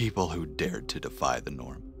few people who dared to defy the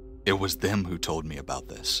norm. It was them who told me about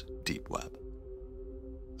this deep web,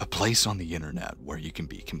 a place on the internet where you can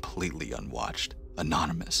be completely unwatched,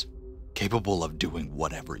 anonymous, capable of doing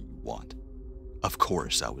whatever you want. Of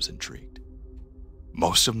course, I was intrigued.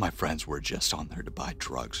 Most of my friends were just on there to buy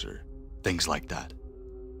drugs or things like that.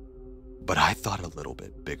 But I thought a little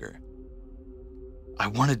bit bigger. I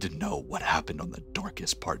wanted to know what happened on the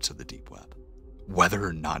darkest parts of the deep web. Whether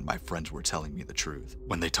or not my friends were telling me the truth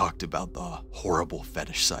when they talked about the horrible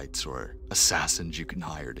fetish sites or assassins you can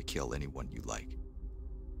hire to kill anyone you like.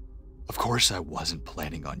 Of course, I wasn't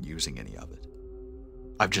planning on using any of it.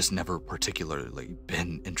 I've just never particularly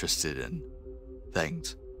been interested in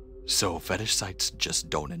things, so fetish sites just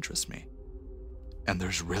don't interest me. And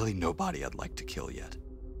there's really nobody I'd like to kill yet.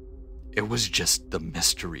 It was just the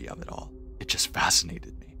mystery of it all. It just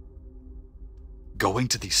fascinated me. Going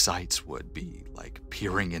to these sites would be like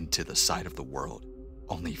peering into the side of the world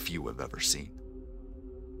only few have ever seen.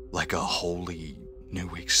 Like a wholly new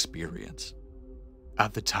experience.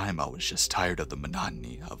 At the time, I was just tired of the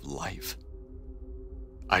monotony of life.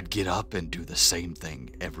 I'd get up and do the same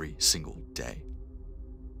thing every single day.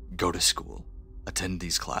 Go to school, attend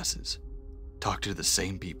these classes, talk to the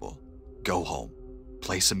same people, go home,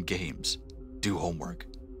 play some games, do homework,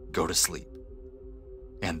 go to sleep.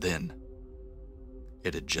 And then,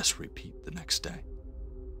 it'd just repeat the next day.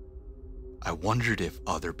 I wondered if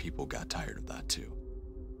other people got tired of that too.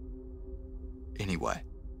 Anyway,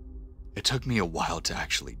 it took me a while to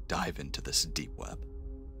actually dive into this deep web.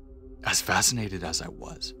 As fascinated as I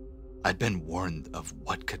was, I'd been warned of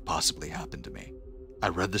what could possibly happen to me. I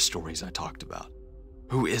read the stories I talked about.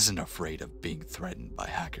 Who isn't afraid of being threatened by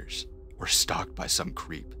hackers or stalked by some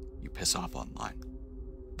creep you piss off online?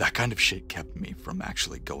 That kind of shit kept me from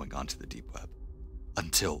actually going onto the deep web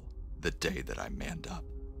until the day that I manned up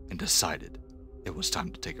and decided it was time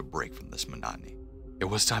to take a break from this monotony. It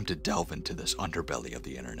was time to delve into this underbelly of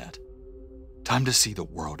the internet. Time to see the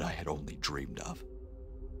world I had only dreamed of.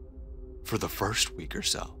 For the first week or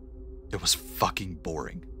so, it was fucking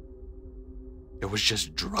boring. It was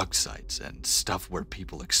just drug sites and stuff where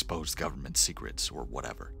people exposed government secrets or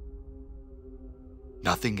whatever.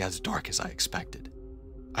 Nothing as dark as I expected.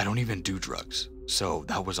 I don't even do drugs, so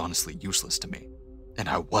that was honestly useless to me, and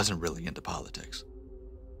I wasn't really into politics.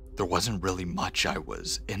 There wasn't really much I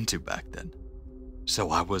was into back then, so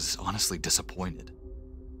I was honestly disappointed.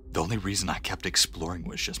 The only reason I kept exploring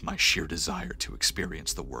was just my sheer desire to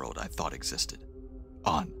experience the world I thought existed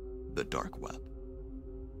on the dark web.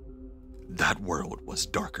 That world was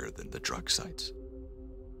darker than the drug sites.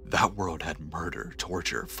 That world had murder,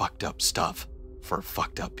 torture, fucked up stuff for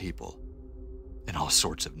fucked up people, and all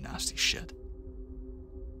sorts of nasty shit.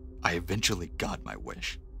 I eventually got my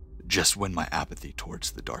wish, just when my apathy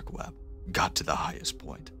towards the dark web got to the highest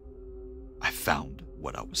point. I found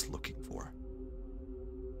what I was looking for.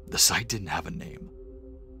 The site didn't have a name.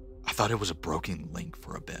 I thought it was a broken link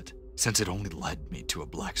for a bit, since it only led me to a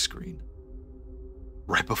black screen.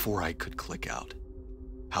 Right before I could click out,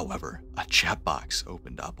 however, a chat box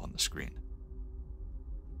opened up on the screen.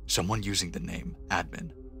 Someone using the name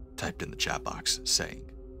admin typed in the chat box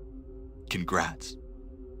saying, "Congrats,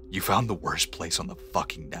 You found the worst place on the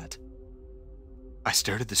fucking net. I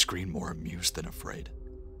stared at the screen more amused than afraid.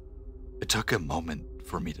 It took a moment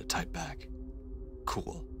for me to type back,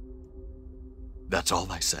 "Cool." That's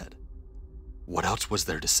all I said. What else was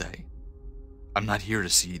there to say? I'm not here to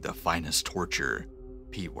see the finest torture,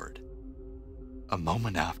 P-word. A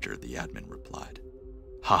moment after, the admin replied,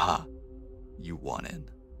 "Haha, you want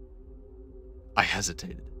in." I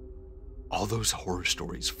hesitated, all those horror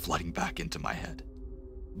stories flooding back into my head.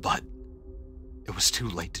 But it was too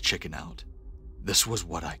late to chicken out. This was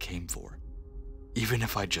what I came for. Even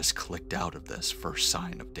if I just clicked out of this first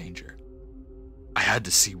sign of danger, I had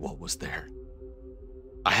to see what was there.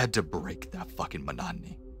 I had to break that fucking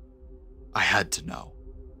monotony. I had to know.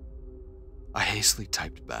 I hastily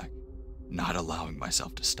typed back, not allowing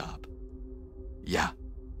myself to stop. "Yeah,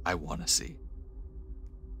 I want to see."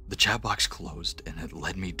 The chat box closed and it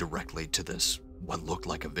led me directly to this, what looked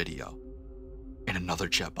like a video, and another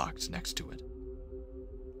chat box next to it.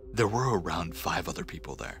 There were around 5 other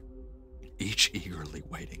people there, each eagerly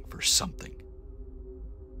waiting for something.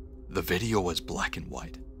 The video was black and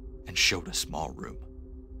white and showed a small room.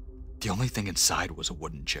 The only thing inside was a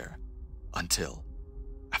wooden chair, until,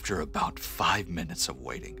 after about 5 minutes of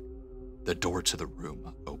waiting, the door to the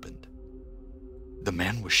room opened. The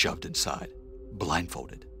man was shoved inside,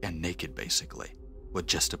 blindfolded and naked basically, with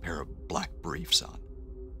just a pair of black briefs on.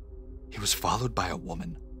 He was followed by a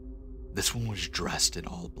woman. This one was dressed in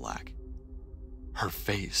all black. Her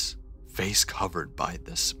face covered by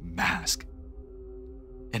this mask.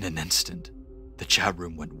 In an instant, the chat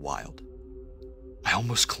room went wild. I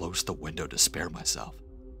almost closed the window to spare myself,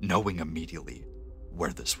 knowing immediately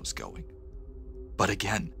where this was going. But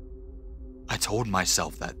again, I told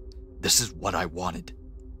myself that this is what I wanted.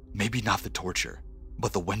 Maybe not the torture,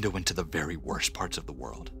 but the window into the very worst parts of the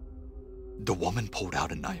world. The woman pulled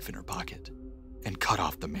out a knife in her pocket and cut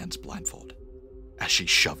off the man's blindfold as she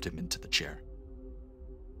shoved him into the chair.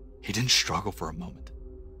 He didn't struggle for a moment,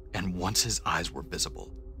 and once his eyes were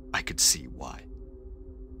visible, I could see why.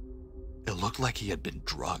 It looked like he had been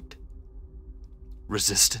drugged.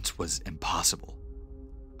 Resistance was impossible.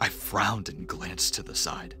 I frowned and glanced to the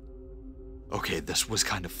side. Okay, this was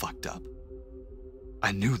kind of fucked up.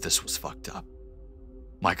 I knew this was fucked up.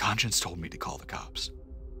 My conscience told me to call the cops,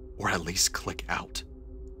 or at least click out,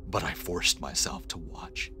 but I forced myself to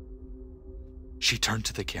watch. She turned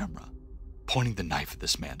to the camera, pointing the knife at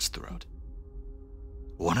this man's throat.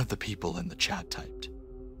 One of the people in the chat typed,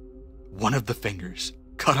 "One of the fingers,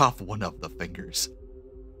 cut off one of the fingers."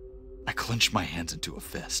 I clenched my hands into a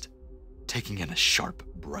fist, taking in a sharp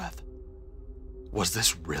breath. Was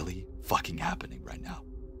this really fucking happening right now?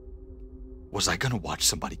 Was I gonna watch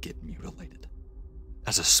somebody get mutilated?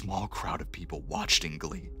 As a small crowd of people watched in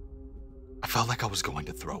glee, I felt like I was going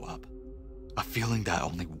to throw up. A feeling that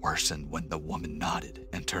only worsened when the woman nodded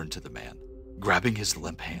and turned to the man, grabbing his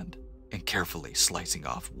limp hand and carefully slicing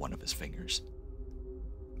off one of his fingers.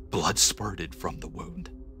 Blood spurted from the wound.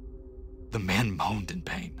 The man moaned in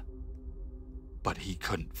pain, but he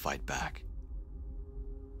couldn't fight back.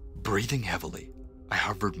 Breathing heavily, I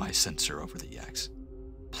hovered my sensor over the X,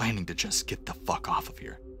 planning to just get the fuck off of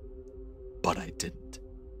here. But I didn't.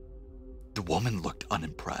 The woman looked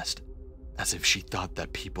unimpressed, as if she thought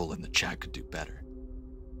that people in the chat could do better.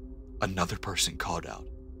 Another person called out,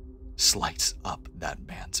 "Slice up that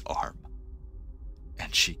man's arm,"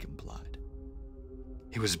 and she complied.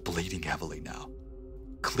 He was bleeding heavily now,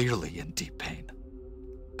 clearly in deep pain.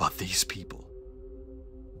 But these people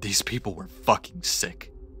were fucking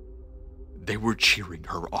sick. They were cheering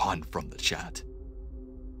her on from the chat,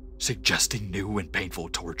 suggesting new and painful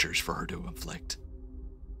tortures for her to inflict.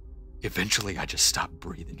 Eventually, I just stopped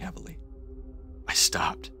breathing heavily. I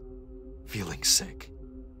stopped feeling sick.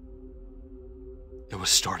 It was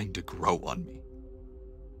starting to grow on me.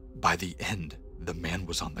 By the end, the man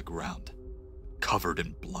was on the ground, covered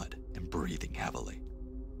in blood and breathing heavily.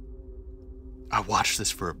 I watched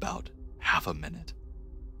this for about half a minute.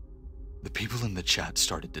 The people in the chat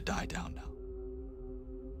started to die down now.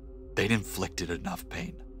 They'd inflicted enough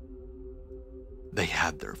pain. They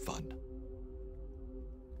had their fun.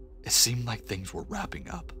 It seemed like things were wrapping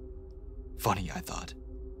up. Funny, I thought.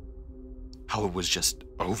 How it was just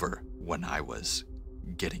over when I was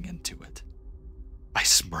getting into it. I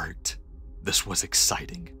smirked. This was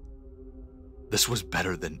exciting. This was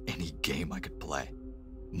better than any game I could play.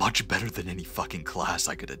 Much better than any fucking class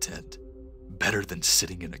I could attend. Better than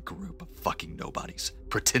sitting in a group of fucking nobodies,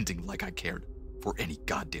 pretending like I cared for any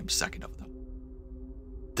goddamn second of them.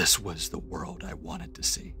 This was the world I wanted to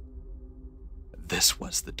see. This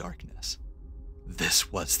was the darkness.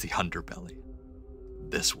 This was the underbelly.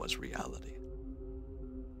 This was reality.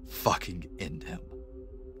 fucking end him.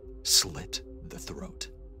 Slit the throat.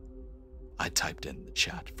 I typed in the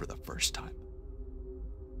chat for the first time.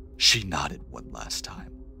 She nodded one last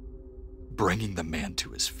time, bringing the man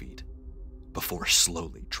to his feet before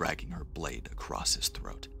slowly dragging her blade across his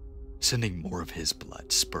throat, sending more of his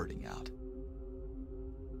blood spurting out.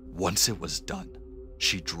 Once it was done,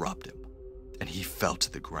 she dropped him, and he fell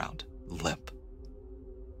to the ground, limp.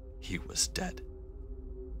 He was dead.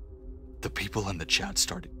 The people in the chat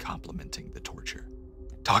started complimenting the torture,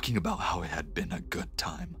 talking about how it had been a good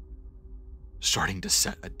time, starting to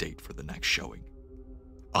set a date for the next showing.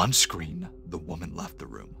 On screen, the woman left the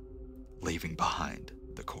room, leaving behind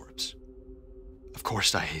the corpse. Of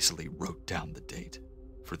course, I hastily wrote down the date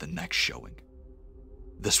for the next showing.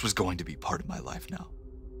 This was going to be part of my life now.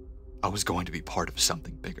 I was going to be part of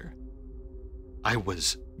something bigger. I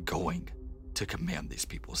was going to command these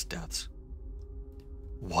people's deaths.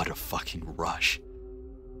 What a fucking rush.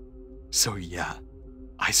 So yeah,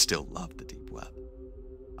 I still love the deep web.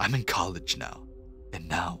 I'm in college now, and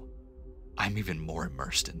now I'm even more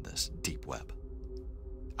immersed in this deep web.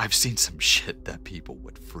 I've seen some shit that people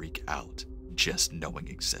would freak out just knowing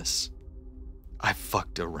exists. I've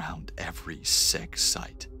fucked around every sick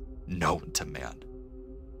site known to man.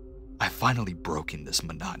 I've finally broken this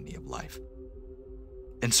monotony of life.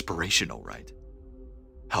 Inspirational, right?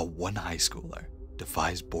 How one high schooler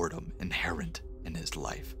defies boredom inherent in his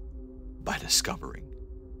life by discovering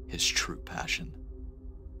his true passion.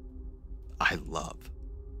 I love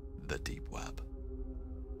the deep web.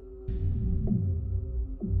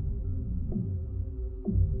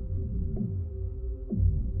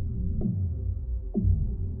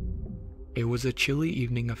 It was a chilly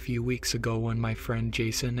evening a few weeks ago when my friend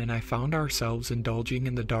Jason and I found ourselves indulging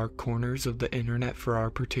in the dark corners of the internet for our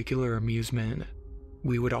particular amusement.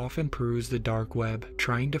 We would often peruse the dark web,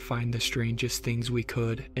 trying to find the strangest things we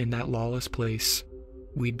could in that lawless place.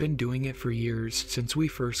 We'd been doing it for years, since we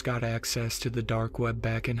first got access to the dark web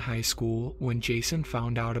back in high school when Jason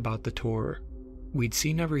found out about the Tor. We'd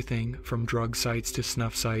seen everything from drug sites to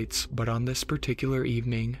snuff sites, but on this particular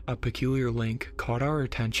evening, a peculiar link caught our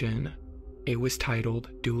attention. It was titled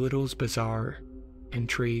Doolittle's Bazaar.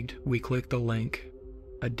 Intrigued, we clicked the link.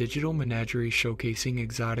 A digital menagerie showcasing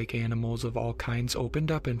exotic animals of all kinds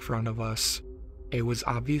opened up in front of us. It was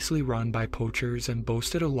obviously run by poachers and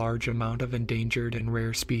boasted a large amount of endangered and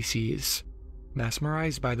rare species.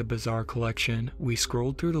 Mesmerized by the bizarre collection, we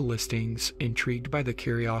scrolled through the listings, intrigued by the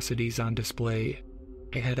curiosities on display.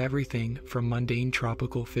 It had everything from mundane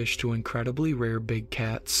tropical fish to incredibly rare big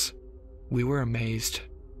cats. We were amazed.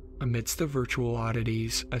 Amidst the virtual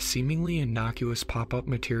oddities, a seemingly innocuous pop-up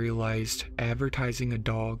materialized, advertising a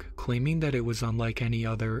dog, claiming that it was unlike any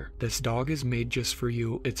other. This dog is made just for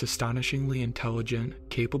you. It's astonishingly intelligent,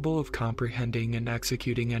 capable of comprehending and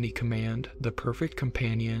executing any command, the perfect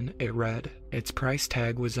companion, it read. Its price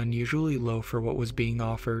tag was unusually low for what was being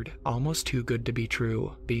offered, almost too good to be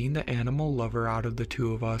true. Being the animal lover out of the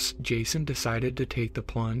two of us, Jason decided to take the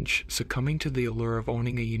plunge, succumbing to the allure of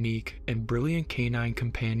owning a unique and brilliant canine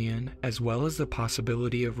companion, as well as the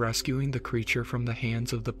possibility of rescuing the creature from the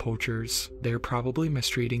hands of the poachers. They're probably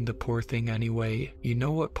mistreating the poor thing anyway. You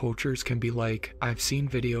know what poachers can be like. I've seen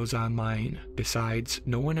videos online. Besides,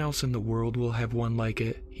 no one else in the world will have one like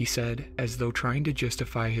it, he said, as though trying to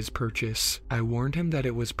justify his purchase. I warned him that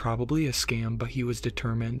it was probably a scam, but he was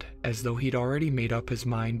determined, as though he'd already made up his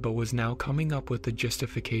mind but was now coming up with the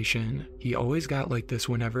justification. He always got like this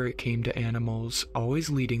whenever it came to animals, always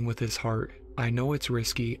leading with his heart. I know it's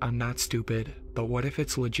risky, I'm not stupid, but what if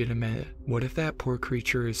it's legitimate? What if that poor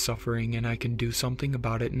creature is suffering and I can do something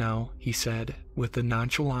about it now, he said. With the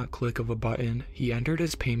nonchalant click of a button, he entered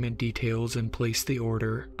his payment details and placed the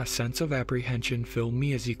order. A sense of apprehension filled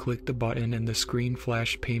me as he clicked the button and the screen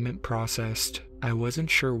flashed payment processed. I wasn't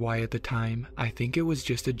sure why at the time. I think it was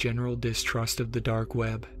just a general distrust of the dark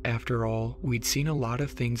web. After all, we'd seen a lot of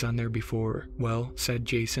things on there before. Well, said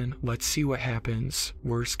Jason, let's see what happens.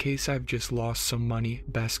 Worst case, I've just lost some money.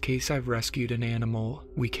 Best case, I've rescued an animal.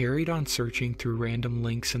 We carried on searching through random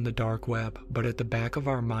links in the dark web, but at the back of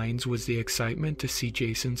our minds was the excitement to see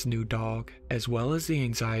Jason's new dog, as well as the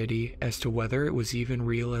anxiety as to whether it was even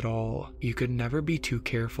real at all. You could never be too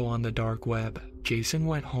careful on the dark web. Jason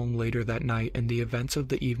went home later that night and the events of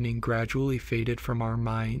the evening gradually faded from our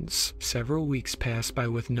minds. Several weeks passed by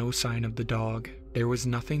with no sign of the dog. There was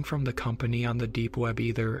nothing from the company on the deep web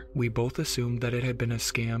either. We both assumed that it had been a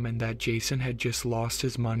scam and that Jason had just lost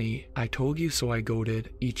his money. I told you so, I goaded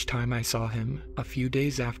each time I saw him. A few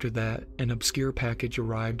days after that, an obscure package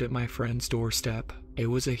arrived at my friend's doorstep. It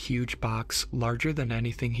was a huge box, larger than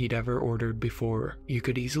anything he'd ever ordered before. You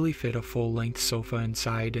could easily fit a full-length sofa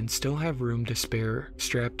inside and still have room to spare.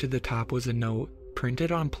 Strapped to the top was a note,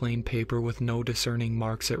 printed on plain paper with no discerning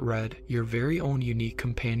marks. It read, "Your very own unique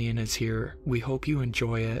companion is here. We hope you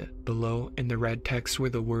enjoy it." Below, in the red text, were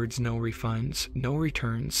the words, "No refunds, no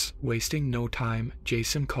returns." Wasting no time,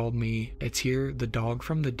 Jason called me. "It's here, the dog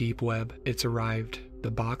from the deep web. It's arrived."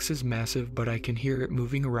 The box is massive, but I can hear it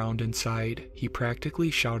moving around inside. He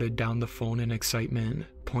practically shouted down the phone in excitement.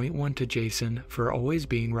 Point one to Jason for always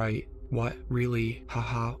being right. "What? Really?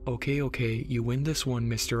 Haha, okay, you win this one,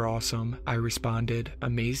 Mr. Awesome," I responded,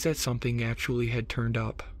 amazed that something actually had turned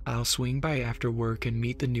up. "I'll swing by after work and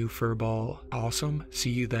meet the new furball." "Awesome, see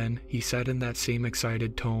you then," he said in that same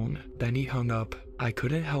excited tone. Then he hung up. I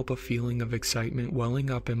couldn't help a feeling of excitement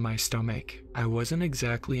welling up in my stomach. I wasn't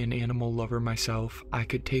exactly an animal lover myself. I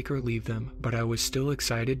could take or leave them, but I was still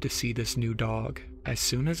excited to see this new dog. As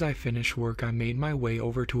soon as I finished work, I made my way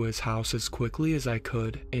over to his house as quickly as I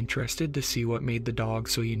could, interested to see what made the dog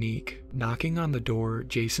so unique. Knocking on the door,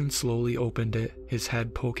 Jason slowly opened it, his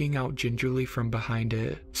head poking out gingerly from behind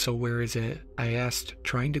it. "So where is it?" I asked,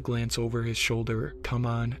 trying to glance over his shoulder. "Come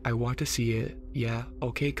on, I want to see it." "Yeah,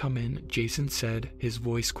 okay, come in," Jason said, his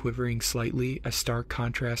voice quivering slightly, a stark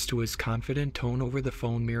contrast to his confident tone over the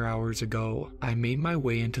phone mere hours ago. I made my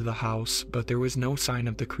way into the house, but there was no sign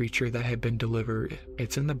of the creature that had been delivered.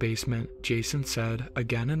 "It's in the basement," Jason said,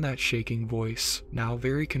 again in that shaking voice. Now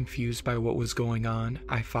very confused by what was going on,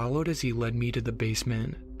 I followed as he led me to the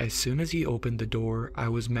basement. As soon as he opened the door, I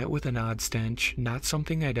was met with an odd stench, not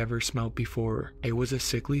something I'd ever smelt before. It was a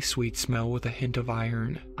sickly sweet smell with a hint of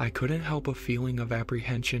iron. I couldn't help a feeling of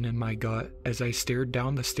apprehension in my gut as I stared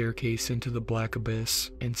down the staircase into the black abyss.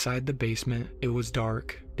 Inside the basement, it was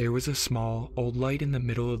dark. There was a small, old light in the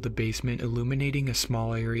middle of the basement illuminating a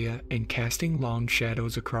small area and casting long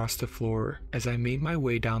shadows across the floor. As I made my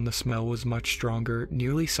way down, the smell was much stronger,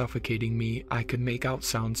 nearly suffocating me. I could make out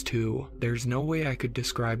sounds too. There's no way I could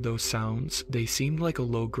describe those sounds. They seemed like a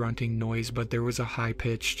low grunting noise, but there was a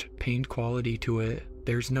high-pitched, pained quality to it.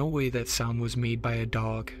 There's no way that sound was made by a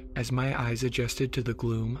dog. As my eyes adjusted to the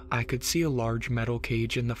gloom, I could see a large metal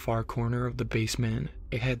cage in the far corner of the basement.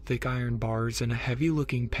 It had thick iron bars and a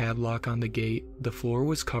heavy-looking padlock on the gate. The floor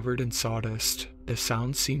was covered in sawdust. The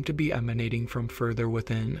sounds seemed to be emanating from further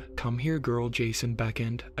within. "Come here, girl," Jason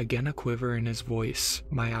beckoned, again a quiver in his voice.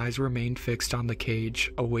 My eyes remained fixed on the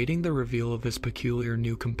cage, awaiting the reveal of his peculiar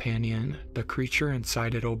new companion. The creature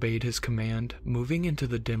inside it obeyed his command, moving into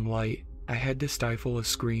the dim light. I had to stifle a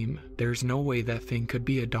scream. There's no way that thing could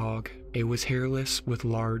be a dog. It was hairless, with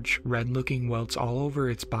large, red-looking welts all over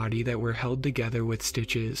its body that were held together with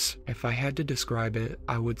stitches. If I had to describe it,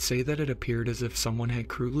 I would say that it appeared as if someone had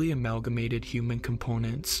crudely amalgamated human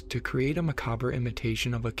components to create a macabre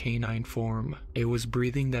imitation of a canine form. It was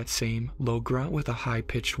breathing that same low grunt with a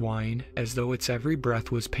high-pitched whine, as though its every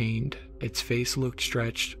breath was pained. Its face looked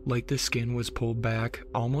stretched, like the skin was pulled back,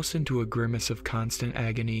 almost into a grimace of constant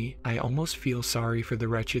agony. I almost feel sorry for the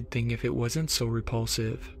wretched thing if it wasn't so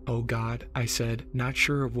repulsive. "Oh God," I said, not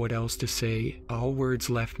sure of what else to say. All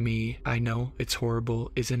words left me. "I know, it's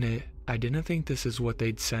horrible, isn't it? I didn't think this is what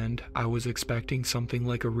they'd send. I was expecting something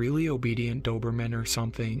like a really obedient Doberman or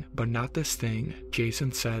something, but not this thing,"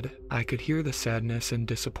 Jason said. I could hear the sadness and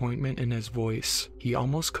disappointment in his voice. He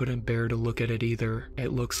almost couldn't bear to look at it either.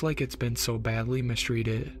 "It looks like it's been so badly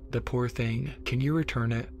mistreated. The poor thing. Can you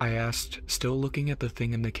return it?" I asked, still looking at the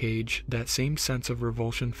thing in the cage, that same sense of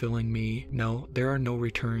revulsion filling me. "No, there are no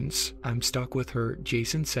returns. I'm stuck with her,"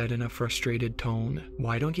 Jason said in a frustrated tone.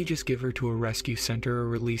 "Why don't you just give her to a rescue center or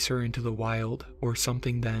release her into the wild, or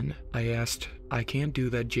something then?" I asked. "I can't do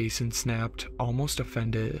that," Jason snapped, almost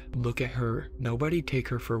offended. "Look at her. Nobody'd take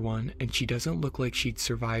her for one, and she doesn't look like she'd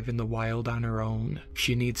survive in the wild on her own.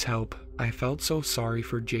 She needs help." I felt so sorry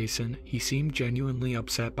for Jason. He seemed genuinely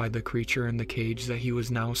upset by the creature in the cage that he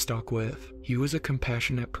was now stuck with. He was a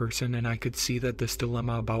compassionate person, and I could see that this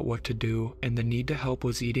dilemma about what to do and the need to help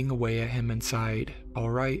was eating away at him inside.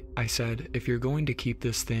 "Alright," I said, "if you're going to keep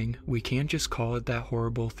this thing, we can't just call it that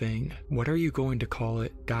horrible thing. What are you going to call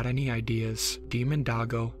it? Got any ideas?" "Demon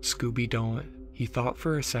Doggo, Scooby Don't." He thought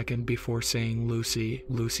for a second before saying Lucy.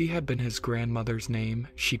 Lucy had been his grandmother's name.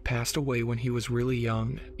 She'd passed away when he was really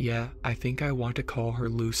young. "Yeah, I think I want to call her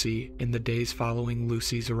Lucy." In the days following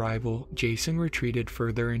Lucy's arrival, Jason retreated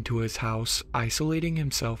further into his house, isolating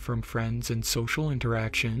himself from friends and social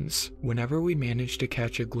interactions. Whenever we managed to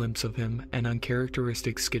catch a glimpse of him, an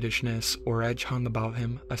uncharacteristic skittishness or edge hung about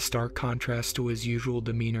him, a stark contrast to his usual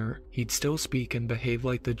demeanor. He'd still speak and behave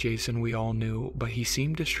like the Jason we all knew, but he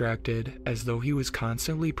seemed distracted, as though he he was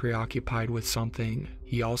constantly preoccupied with something.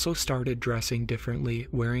 He also started dressing differently,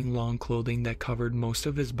 wearing long clothing that covered most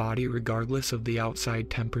of his body regardless of the outside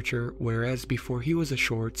temperature, whereas before he was a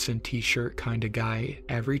shorts and t-shirt kinda guy.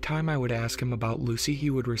 Every time I would ask him about Lucy, he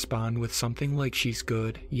would respond with something like she's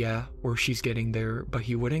good, yeah, or she's getting there, but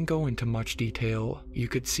he wouldn't go into much detail. You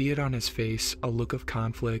could see it on his face, a look of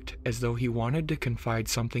conflict, as though he wanted to confide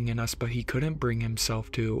something in us but he couldn't bring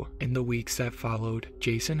himself to. In the weeks that followed,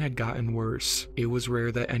 Jason had gotten worse. It was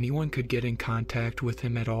rare that anyone could get in contact with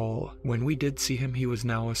him at all. When we did see him, he was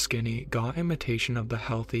now a skinny, gaunt imitation of the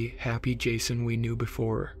healthy, happy Jason we knew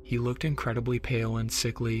before. He looked incredibly pale and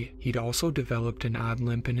sickly. He'd also developed an odd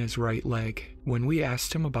limp in his right leg. When we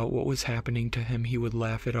asked him about what was happening to him, he would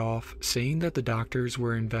laugh it off, saying that the doctors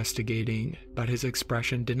were investigating, but his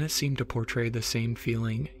expression didn't seem to portray the same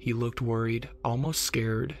feeling. He looked worried, almost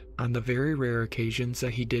scared. On the very rare occasions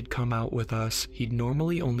that he did come out with us, he'd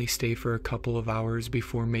normally only stay for a couple of hours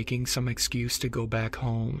before making some excuse to go back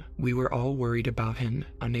home. We were all worried about him.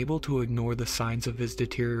 Unable to ignore the signs of his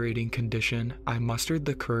deteriorating condition, I mustered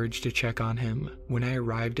the courage to check on him. When I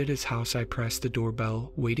arrived at his house, I pressed the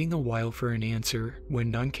doorbell, waiting a while for an answer.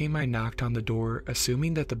 When none came, I knocked on the door,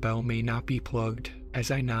 assuming that the bell may not be plugged.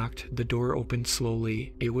 As I knocked, the door opened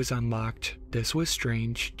slowly. It was unlocked. This was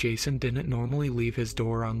strange. Jason didn't normally leave his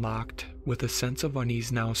door unlocked. With a sense of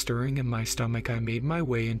unease now stirring in my stomach, I made my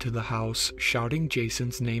way into the house, shouting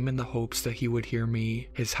Jason's name in the hopes that he would hear me.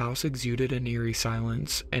 His house exuded an eerie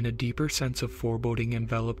silence, and a deeper sense of foreboding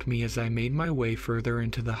enveloped me as I made my way further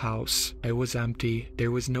into the house. It was empty.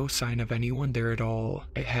 There was no sign of anyone there at all.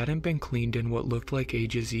 It hadn't been cleaned in what looked like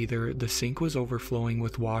ages either. The sink was overflowing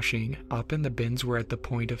with washing. Up and the bins were at the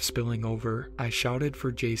point of spilling over. I shouted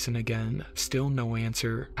for Jason again. Still no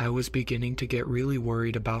answer. I was beginning to get really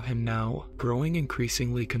worried about him now. Growing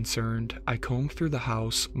increasingly concerned, I combed through the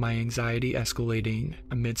house, my anxiety escalating.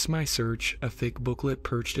 Amidst my search, a thick booklet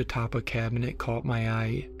perched atop a cabinet caught my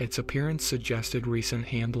eye. Its appearance suggested recent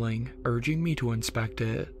handling, urging me to inspect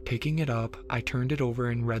it. Picking it up, I turned it over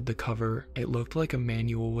and read the cover. It looked like a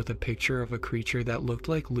manual with a picture of a creature that looked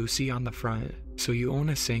like Lucy on the front. "So you own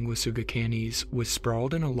a sanguisuga canis," was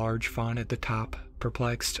sprawled in a large font at the top.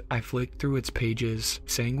 Perplexed, I flicked through its pages.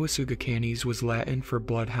 Sanguisuga canis was Latin for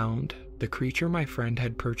bloodhound. The creature my friend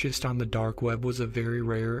had purchased on the dark web was a very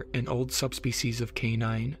rare and old subspecies of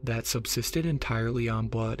canine that subsisted entirely on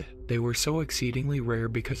blood. They were so exceedingly rare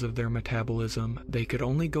because of their metabolism. They could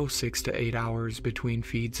only go 6 to 8 hours between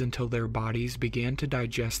feeds until their bodies began to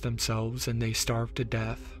digest themselves and they starved to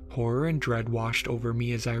death. Horror and dread washed over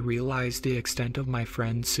me as I realized the extent of my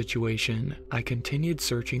friend's situation. I continued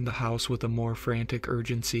searching the house with a more frantic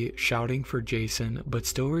urgency, shouting for Jason, but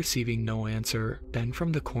still receiving no answer. Then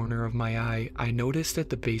from the corner of my eye, I noticed that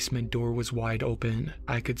the basement door was wide open.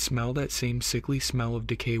 I could smell that same sickly smell of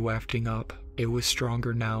decay wafting up. It was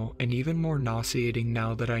stronger now, and even more nauseating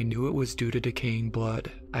now that I knew it was due to decaying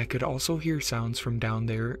blood. I could also hear sounds from down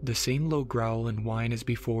there, the same low growl and whine as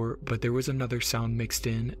before, but there was another sound mixed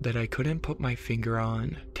in that I couldn't put my finger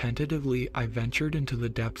on. Tentatively, I ventured into the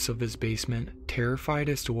depths of his basement, terrified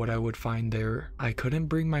as to what I would find there. I couldn't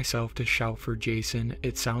bring myself to shout for Jason.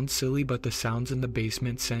 It sounds silly, but the sounds in the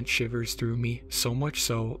basement sent shivers through me, so much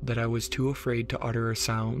so that I was too afraid to utter a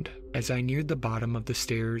sound. As I neared the bottom of the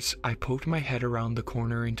stairs, I poked my head around the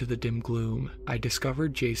corner into the dim gloom. I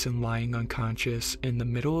discovered Jason lying unconscious in the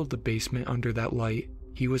middle of the basement under that light.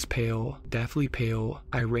 He was pale, deathly pale.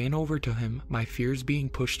 I ran over to him, my fears being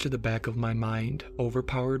pushed to the back of my mind,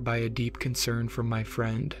 overpowered by a deep concern for my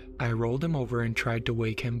friend. I rolled him over and tried to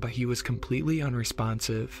wake him, but he was completely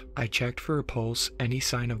unresponsive. I checked for a pulse, any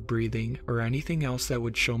sign of breathing, or anything else that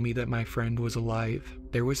would show me that my friend was alive.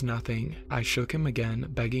 There was nothing. I shook him again,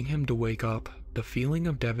 begging him to wake up. The feeling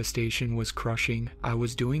of devastation was crushing. I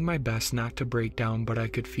was doing my best not to break down, but I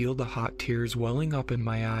could feel the hot tears welling up in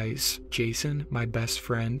my eyes. Jason, my best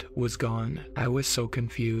friend, was gone. I was so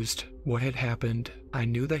confused. What had happened? I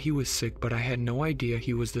knew that he was sick, but I had no idea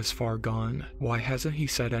he was this far gone. Why hasn't he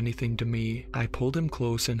said anything to me? I pulled him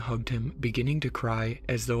close and hugged him, beginning to cry,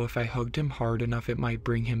 as though if I hugged him hard enough it might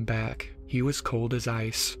bring him back. He was cold as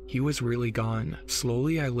ice. He was really gone.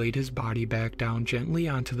 Slowly I laid his body back down gently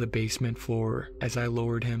onto the basement floor. As I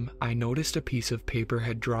lowered him, I noticed a piece of paper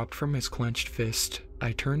had dropped from his clenched fist.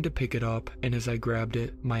 I turned to pick it up, and as I grabbed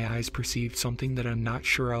it, my eyes perceived something that I'm not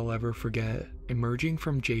sure I'll ever forget. Emerging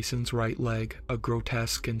from Jason's right leg, a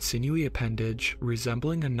grotesque and sinewy appendage,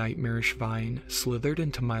 resembling a nightmarish vine, slithered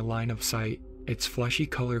into my line of sight. Its fleshy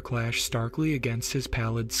color clashed starkly against his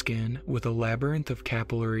pallid skin, with a labyrinth of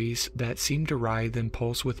capillaries that seemed to writhe and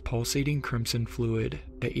pulse with pulsating crimson fluid.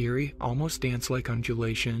 The eerie, almost dance-like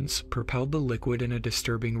undulations propelled the liquid in a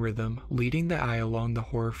disturbing rhythm, leading the eye along the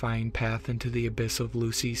horrifying path into the abyss of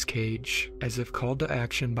Lucy's cage. As if called to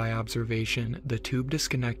action by observation, the tube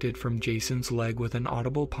disconnected from Jason's leg with an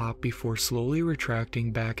audible pop before slowly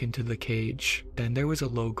retracting back into the cage. Then there was a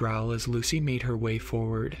low growl as Lucy made her way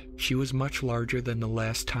forward. She was much larger than the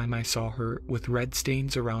last time I saw her, with red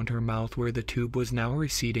stains around her mouth where the tube was now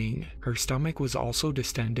receding. Her stomach was also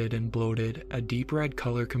distended and bloated, a deep red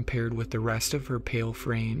color compared with the rest of her pale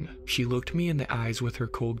frame. She looked me in the eyes with her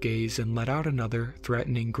cold gaze and let out another,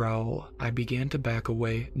 threatening growl. I began to back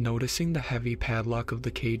away, noticing the heavy padlock of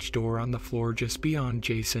the cage door on the floor just beyond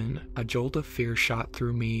Jason. A jolt of fear shot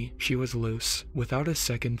through me. She was loose. Without a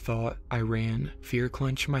second thought, I ran. Fear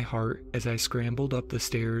clenched my heart as I scrambled up the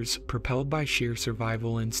stairs, propelled by sheer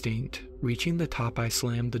survival instinct. Reaching the top, I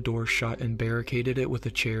slammed the door shut and barricaded it with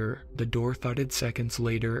a chair. The door thudded seconds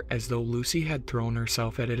later, as though Lucy had thrown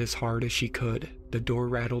herself at it as hard as she could. The door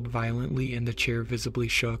rattled violently and the chair visibly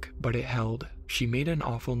shook, but it held. She made an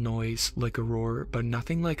awful noise, like a roar, but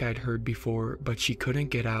nothing like I'd heard before, but she couldn't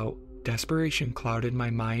get out. Desperation clouded my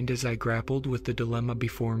mind as I grappled with the dilemma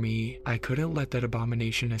before me. I couldn't let that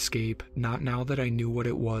abomination escape, not now that I knew what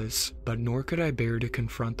it was, but nor could I bear to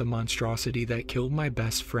confront the monstrosity that killed my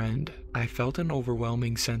best friend. I felt an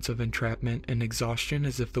overwhelming sense of entrapment and exhaustion,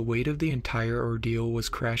 as if the weight of the entire ordeal was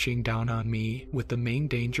crashing down on me. With the main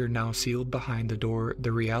danger now sealed behind the door,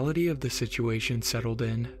 the reality of the situation settled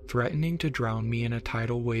in, threatening to drown me in a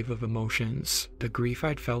tidal wave of emotions. The grief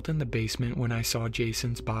I'd felt in the basement when I saw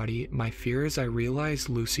Jason's body, my fear as I realized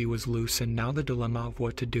Lucy was loose, and now the dilemma of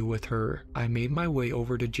what to do with her. I made my way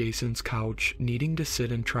over to Jason's couch, needing to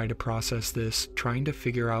sit and try to process this, trying to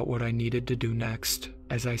figure out what I needed to do next.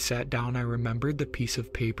 As I sat down, I remembered the piece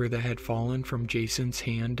of paper that had fallen from Jason's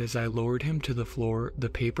hand as I lowered him to the floor, the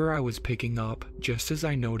paper I was picking up, just as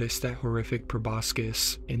I noticed that horrific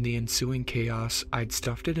proboscis. In the ensuing chaos, I'd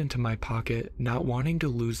stuffed it into my pocket, not wanting to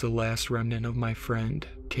lose the last remnant of my friend.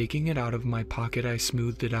 Taking it out of my pocket, I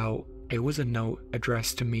smoothed it out. It was a note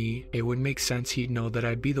addressed to me. It would make sense he'd know that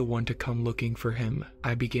I'd be the one to come looking for him.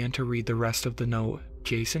 I began to read the rest of the note.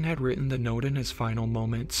 Jason had written the note in his final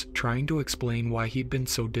moments, trying to explain why he'd been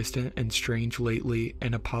so distant and strange lately,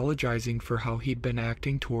 and apologizing for how he'd been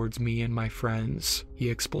acting towards me and my friends. He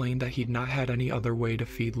explained that he'd not had any other way to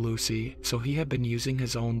feed Lucy, so he had been using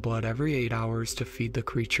his own blood every 8 hours to feed the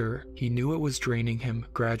creature. He knew it was draining him,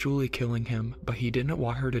 gradually killing him, but he didn't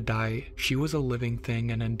want her to die. She was a living thing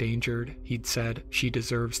and endangered. He'd said, she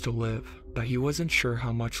deserves to live, but he wasn't sure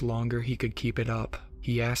how much longer he could keep it up.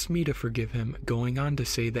 He asked me to forgive him, going on to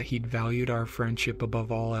say that he'd valued our friendship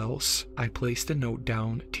above all else. I placed the note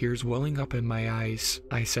down, tears welling up in my eyes.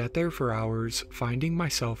 I sat there for hours, finding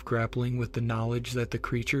myself grappling with the knowledge that the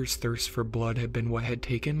creature's thirst for blood had been what had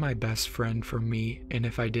taken my best friend from me, and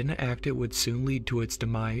if I didn't act it would soon lead to its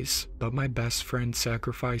demise. But my best friend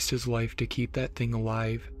sacrificed his life to keep that thing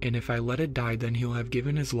alive, and if I let it die then he'll have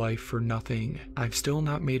given his life for nothing. I've still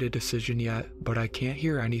not made a decision yet, but I can't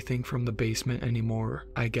hear anything from the basement anymore.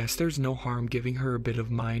 I guess there's no harm giving her a bit of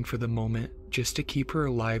mine for the moment, just to keep her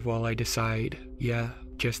alive while I decide. Yeah,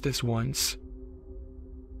 just this once.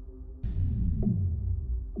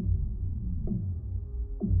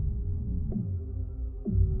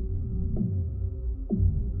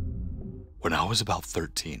 When I was about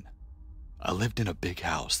 13, I lived in a big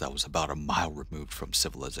house that was about a mile removed from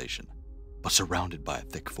civilization, but surrounded by a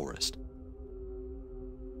thick forest.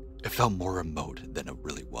 It felt more remote than it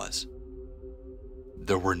really was.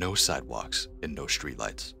 There were no sidewalks and no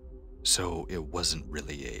streetlights, so it wasn't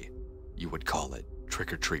really you would call it,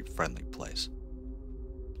 trick-or-treat friendly place.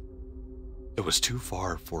 It was too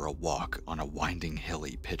far for a walk on a winding,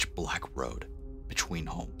 hilly, pitch-black road between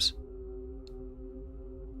homes.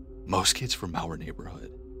 Most kids from our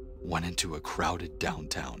neighborhood went into a crowded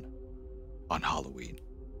downtown on Halloween,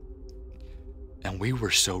 and we were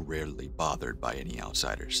so rarely bothered by any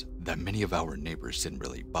outsiders that many of our neighbors didn't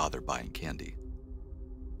really bother buying candy.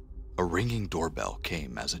 A ringing doorbell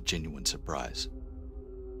came as a genuine surprise.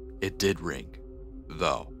 It did ring,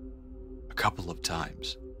 though, a couple of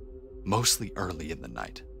times, mostly early in the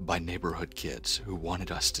night, by neighborhood kids who wanted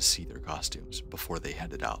us to see their costumes before they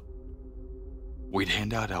headed out. We'd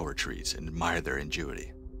hand out our treats and admire their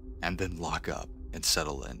ingenuity, and then lock up and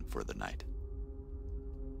settle in for the night.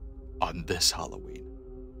 On this Halloween,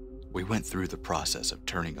 we went through the process of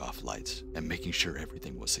turning off lights and making sure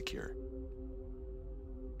everything was secure.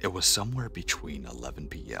 It was somewhere between 11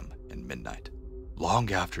 p.m. and midnight,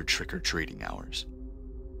 long after trick-or-treating hours.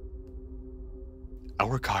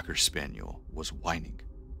 Our Cocker Spaniel was whining,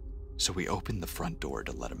 so we opened the front door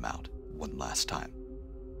to let him out one last time.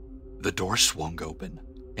 The door swung open,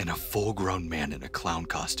 and a full-grown man in a clown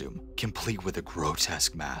costume, complete with a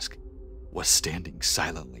grotesque mask, was standing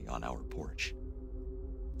silently on our porch.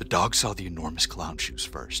 The dog saw the enormous clown shoes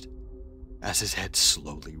first, as his head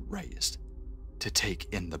slowly raised to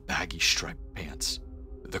take in the baggy striped pants,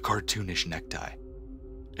 the cartoonish necktie,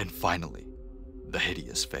 and finally, the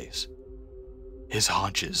hideous face. His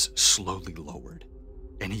haunches slowly lowered,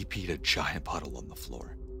 and he peed a giant puddle on the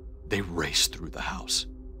floor. They raced through the house,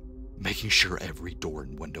 making sure every door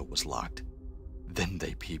and window was locked. Then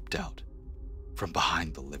they peeped out from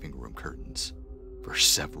behind the living room curtains for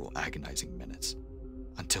several agonizing minutes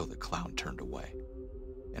until the clown turned away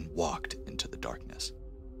and walked into the darkness.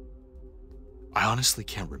 I honestly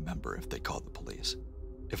can't remember if they called the police.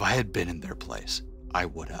 If I had been in their place, I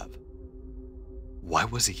would have. Why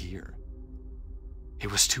was he here? He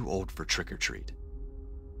was too old for trick-or-treat.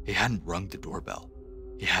 He hadn't rung the doorbell.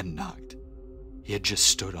 He hadn't knocked. He had just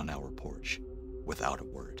stood on our porch, without a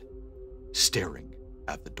word, staring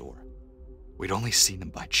at the door. We'd only seen him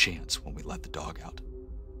by chance when we let the dog out.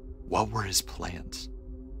 What were his plans?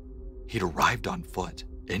 He'd arrived on foot,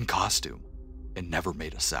 in costume, and never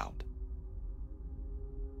made a sound.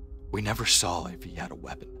 We never saw if he had a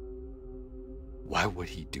weapon. Why would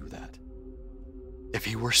he do that? If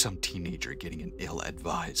he were some teenager getting an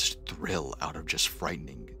ill-advised thrill out of just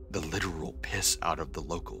frightening the literal piss out of the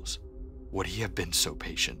locals, would he have been so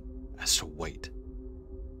patient as to wait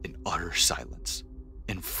in utter silence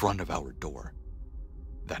in front of our door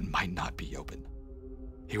that might not be open?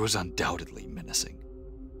 He was undoubtedly menacing,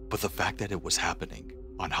 but the fact that it was happening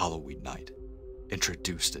on Halloween night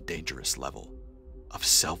introduced a dangerous level of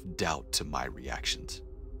self-doubt to my reactions.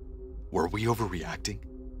 Were we overreacting?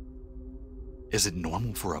 Is it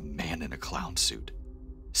normal for a man in a clown suit,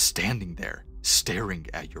 standing there, staring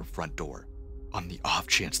at your front door, on the off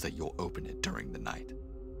chance that you'll open it during the night?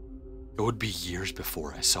 It would be years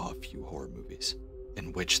before I saw a few horror movies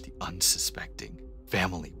in which the unsuspecting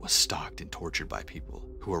family was stalked and tortured by people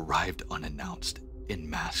who arrived unannounced in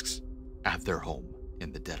masks at their home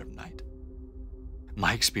in the dead of night.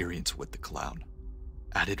 My experience with the clown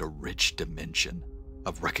added a rich dimension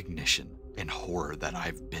of recognition and horror that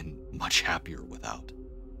I've been much happier without.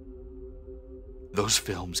 Those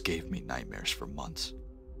films gave me nightmares for months.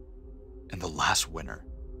 And the last winter,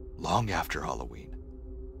 long after Halloween,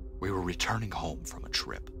 we were returning home from a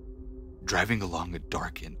trip, driving along a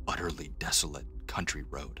dark and utterly desolate country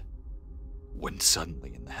road, when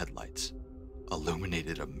suddenly in the headlights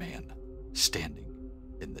illuminated a man standing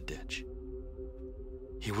in the ditch.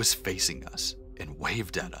 He was facing us and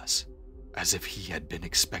waved at us as if he had been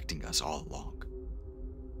expecting us all along.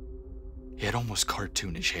 He had almost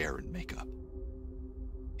cartoonish hair and makeup.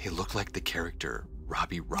 He looked like the character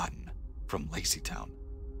Robbie Rotten from Lazytown.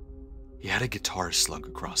 He had a guitar slung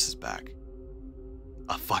across his back.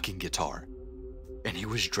 A fucking guitar. And he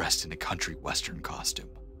was dressed in a country western costume.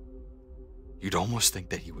 You'd almost think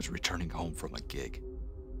that he was returning home from a gig,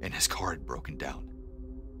 and his car had broken down.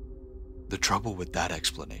 The trouble with that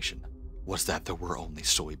explanation was that there were only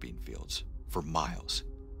soybean fields for miles.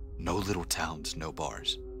 No little towns, no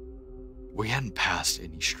bars. We hadn't passed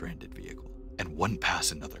any stranded vehicle, and wouldn't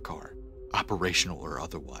pass another car, operational or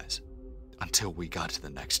otherwise, until we got to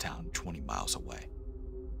the next town 20 miles away.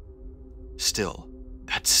 Still,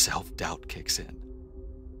 that self-doubt kicks in.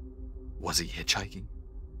 Was he hitchhiking?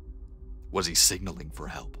 Was he signaling for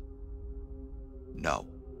help? No,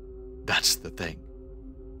 that's the thing.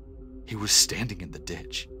 He was standing in the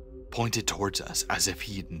ditch, pointed towards us as if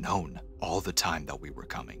he had known all the time that we were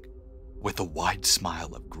coming, with a wide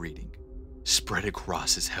smile of greeting spread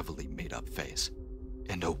across his heavily made-up face,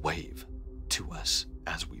 and a wave to us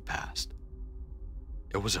as we passed.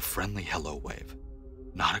 It was a friendly hello wave,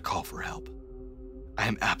 not a call for help. I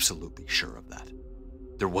am absolutely sure of that.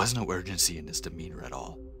 There was no urgency in his demeanor at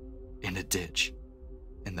all. In a ditch,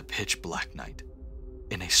 in the pitch black night,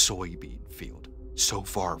 in a soybean field so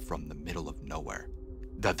far from the middle of nowhere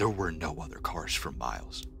that there were no other cars for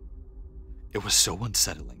miles. It was so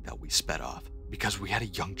unsettling that we sped off because we had a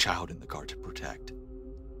young child in the car to protect.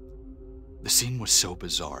 The scene was so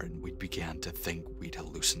bizarre and we began to think we'd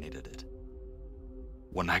hallucinated it.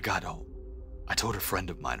 When I got home, I told a friend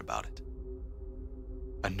of mine about it.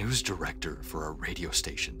 A news director for a radio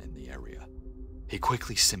station in the area. He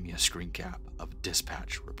quickly sent me a screen cap of a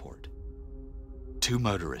dispatch report. 2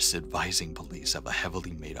 motorists advising police of a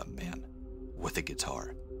heavily made-up man with a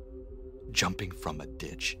guitar, jumping from a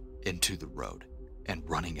ditch into the road and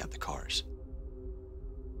running at the cars.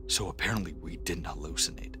 So apparently we didn't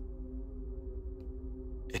hallucinate.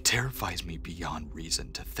 It terrifies me beyond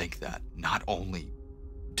reason to think that not only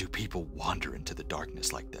do people wander into the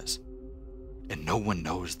darkness like this, and no one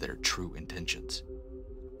knows their true intentions,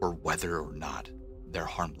 or whether or not they're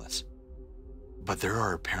harmless. But there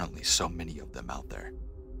are apparently so many of them out there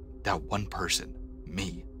that one person,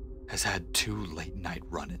 me, has had 2 late-night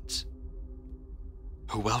run-ins.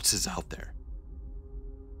 Who else is out there?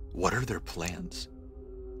 What are their plans?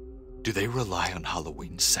 Do they rely on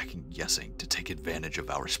Halloween's second-guessing to take advantage of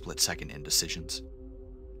our split-second indecisions?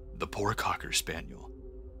 The poor Cocker Spaniel,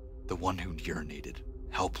 the one who urinated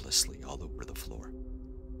helplessly all over the floor,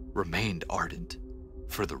 remained ardent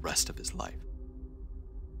for the rest of his life.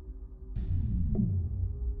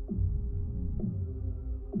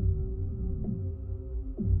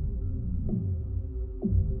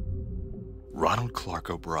 Ronald Clark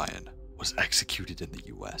O'Brien was executed in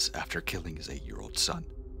the US after killing his 8-year-old son,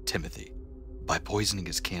 Timothy, by poisoning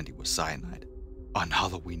his candy with cyanide on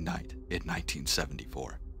Halloween night in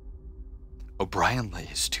 1974. O'Brien let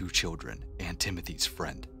his 2 children and Timothy's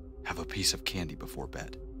friend have a piece of candy before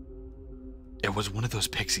bed. It was one of those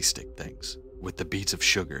pixie stick things with the beads of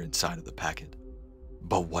sugar inside of the packet.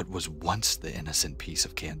 But what was once the innocent piece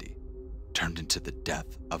of candy turned into the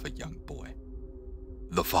death of a young boy.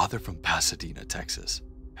 The father from Pasadena, Texas,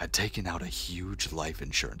 had taken out a huge life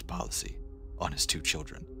insurance policy on his 2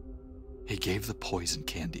 children. He gave the poison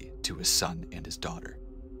candy to his son and his daughter,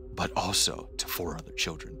 but also to 4 other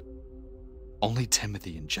children. Only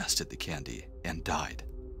Timothy ingested the candy and died.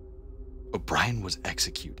 O'Brien was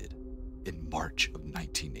executed in March of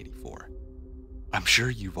 1984. I'm sure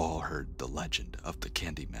you've all heard the legend of the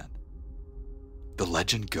Candyman. The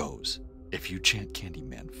legend goes, if you chant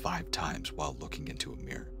Candyman 5 times while looking into a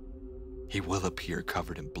mirror, he will appear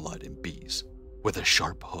covered in blood and bees with a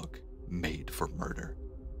sharp hook made for murder.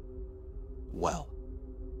 Well,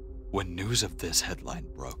 when news of this headline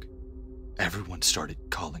broke, everyone started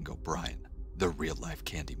calling O'Brien the real-life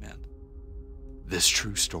Candyman. This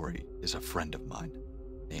true story is a friend of mine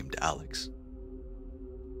named Alex.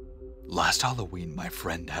 Last Halloween, my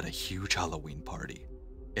friend had a huge Halloween party,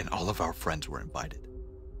 and all of our friends were invited.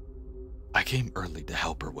 I came early to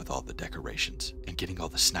help her with all the decorations and getting all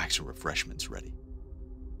the snacks and refreshments ready.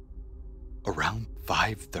 Around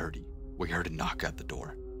 5:30, we heard a knock at the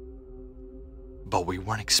door. But we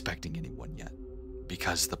weren't expecting anyone yet,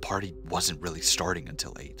 because the party wasn't really starting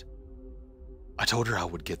until 8. I told her I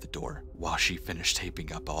would get the door while she finished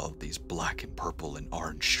taping up all of these black and purple and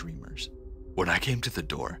orange streamers. When I came to the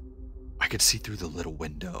door, I could see through the little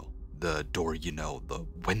window, the door, the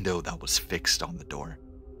window that was fixed on the door.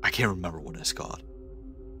 I can't remember what it's called.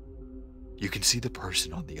 You can see the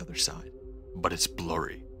person on the other side, but it's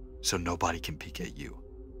blurry, so nobody can peek at you.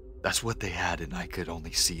 That's what they had, and I could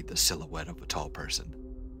only see the silhouette of a tall person.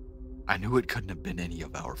 I knew it couldn't have been any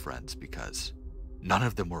of our friends because none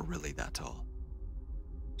of them were really that tall.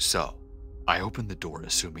 So, I opened the door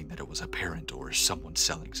assuming that it was a parent or someone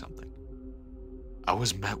selling something. I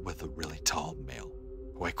was met with a really tall male,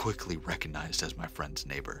 who I quickly recognized as my friend's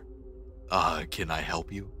neighbor. Can I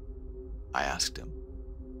help you?" I asked him.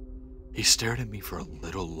 He stared at me for a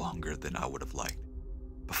little longer than I would have liked,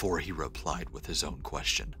 before he replied with his own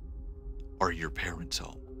question. "Are your parents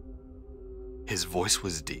home?" His voice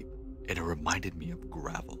was deep, and it reminded me of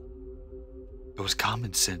gravel. It was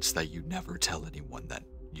common sense that you never tell anyone that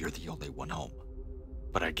you're the only one home,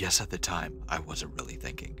 but I guess at the time I wasn't really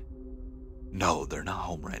thinking. "No, they're not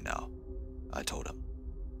home right now," I told him.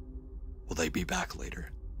 "Will they be back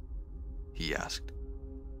later?" he asked.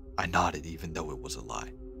 I nodded even though it was a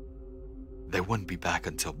lie. They wouldn't be back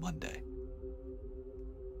until Monday.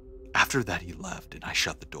 After that he left and I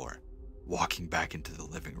shut the door, walking back into the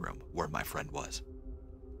living room where my friend was.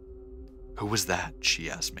 "Who was that?" she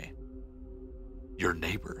asked me. "Your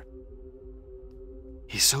neighbor.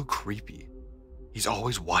 He's so creepy. He's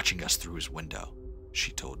always watching us through his window,"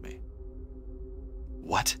 she told me.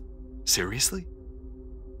 "What? Seriously?"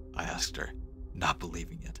 I asked her, not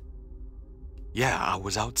believing it. "Yeah, I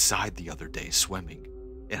was outside the other day swimming,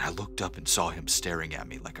 and I looked up and saw him staring at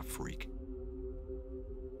me like a freak."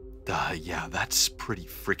 Yeah, that's pretty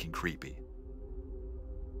freaking creepy."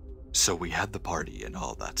 So we had the party and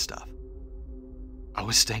all that stuff. I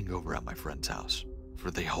was staying over at my friend's house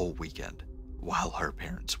for the whole weekend while her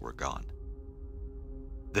parents were gone.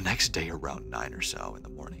 The next day around 9 or so in the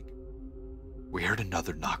morning, we heard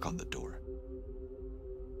another knock on the door.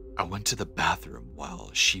 I went to the bathroom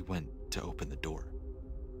while she went to open the door.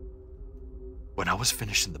 When I was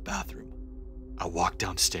finished in the bathroom, I walked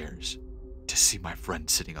downstairs to see my friend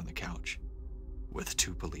sitting on the couch with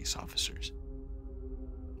 2 police officers.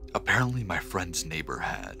 Apparently my friend's neighbor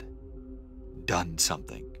had done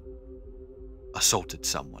something, assaulted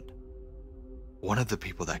someone, one of the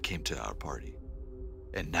people that came to our party.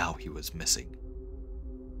 and now he was missing.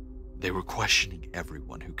 They were questioning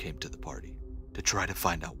everyone who came to the party to try to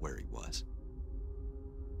find out where he was.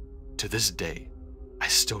 To this day, I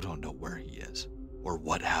still don't know where he is or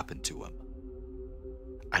what happened to him.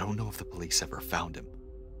 I don't know if the police ever found him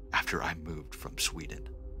after I moved from Sweden,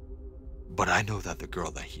 but I know that the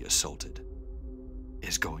girl that he assaulted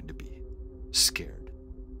is going to be scared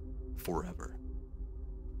forever.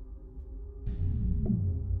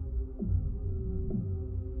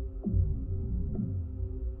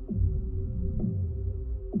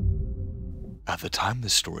 At the time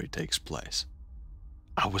this story takes place,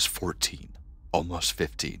 I was 14, almost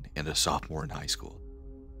 15, and a sophomore in high school.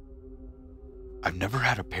 I've never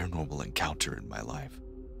had a paranormal encounter in my life,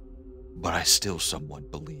 but I still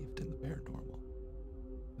somewhat believed in the paranormal.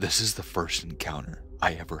 This is the first encounter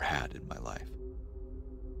I ever had in my life.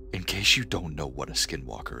 In case you don't know what a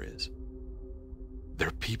skinwalker is,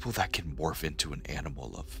 they're people that can morph into an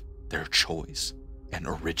animal of their choice and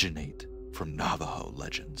originate from Navajo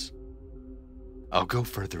legends. I'll go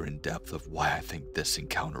further in depth of why I think this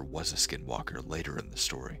encounter was a skinwalker later in the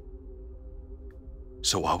story.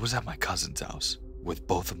 So I was at my cousin's house with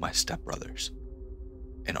both of my stepbrothers,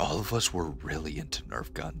 and all of us were really into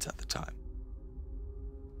Nerf guns at the time.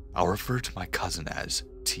 I'll refer to my cousin as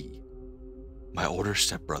T, my older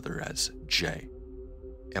stepbrother as J,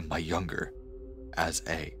 and my younger as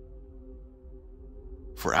A.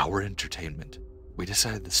 For our entertainment, we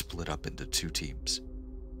decided to split up into 2 teams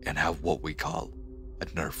and have what we call a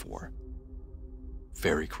Nerf war.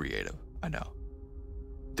 Very creative, I know.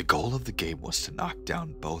 The goal of the game was to knock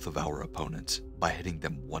down both of our opponents by hitting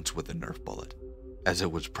them once with a Nerf bullet, as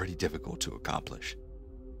it was pretty difficult to accomplish.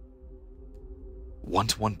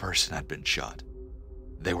 Once one person had been shot,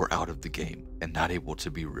 they were out of the game and not able to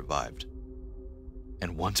be revived.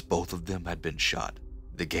 And once both of them had been shot,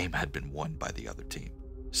 the game had been won by the other team.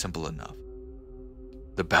 Simple enough.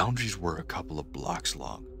 The boundaries were a couple of blocks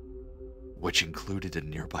long, which included a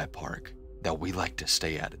nearby park that we liked to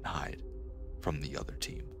stay at and hide from the other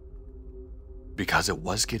team. Because it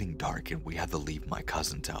was getting dark and we had to leave my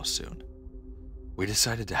cousin's house soon, we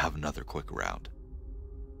decided to have another quick round.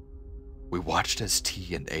 We watched as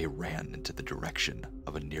T and A ran into the direction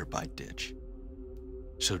of a nearby ditch.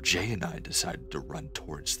 So Jay and I decided to run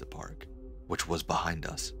towards the park, which was behind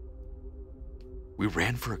us. We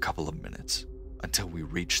ran for a couple of minutes until we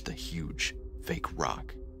reached the huge, fake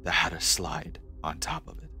rock that had a slide on top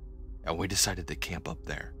of it, and we decided to camp up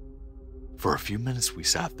there. For a few minutes we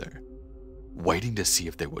sat there, waiting to see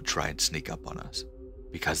if they would try and sneak up on us,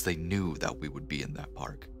 because they knew that we would be in that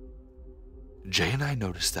park. Jay and I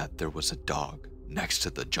noticed that there was a dog next to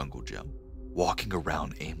the jungle gym, walking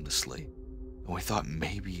around aimlessly, and we thought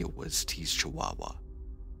maybe it was T's Chihuahua.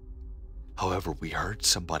 However, we heard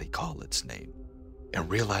somebody call its name, and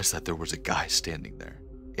realized that there was a guy standing there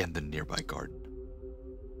in the nearby garden.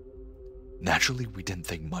 Naturally, we didn't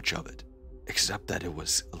think much of it, except that it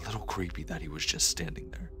was a little creepy that he was just standing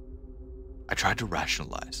there. I tried to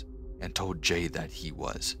rationalize and told Jay that he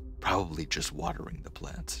was probably just watering the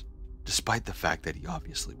plants, despite the fact that he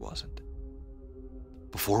obviously wasn't.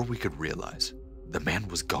 Before we could realize, the man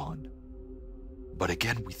was gone, but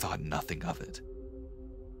again we thought nothing of it.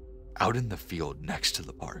 Out in the field next to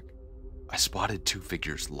the park, I spotted 2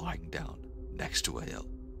 figures lying down next to a hill,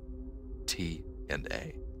 T and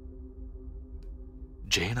A.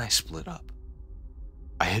 Jay and I split up.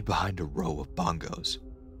 I hid behind a row of bongos,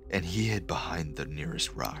 and he hid behind the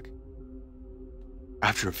nearest rock.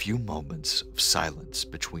 After a few moments of silence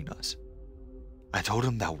between us, I told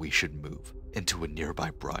him that we should move into a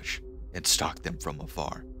nearby brush and stalk them from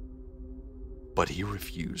afar. But he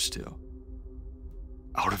refused to.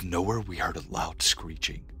 Out of nowhere, we heard a loud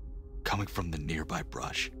screeching coming from the nearby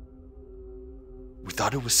brush. We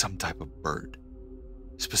thought it was some type of bird,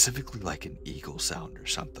 specifically like an eagle sound or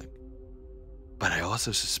something. But I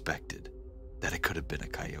also suspected that it could have been a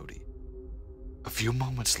coyote. A few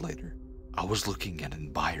moments later, I was looking and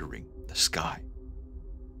admiring the sky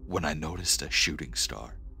when I noticed a shooting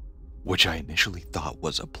star, which I initially thought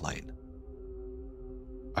was a plane.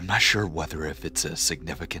 I'm not sure whether if it's a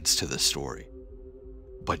significance to the story,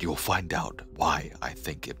 but you'll find out why I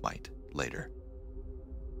think it might later.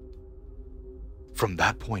 From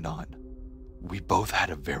that point on, we both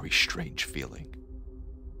had a very strange feeling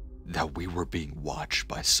that we were being watched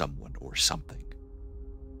by someone or something.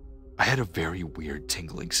 I had a very weird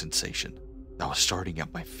tingling sensation that was starting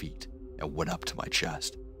at my feet and went up to my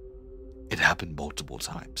chest. It happened multiple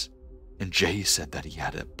times, and Jay said that he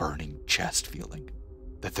had a burning chest feeling,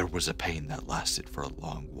 that there was a pain that lasted for a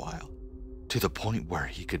long while, to the point where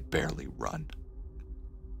he could barely run.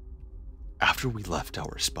 After we left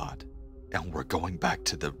our spot and were going back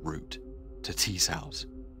to the route to T's house,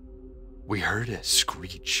 we heard a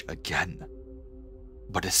screech again,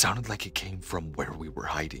 but it sounded like it came from where we were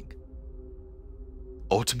hiding.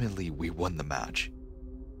 Ultimately, we won the match,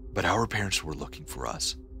 but our parents were looking for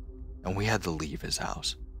us, and we had to leave his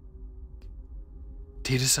house.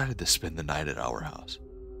 T decided to spend the night at our house,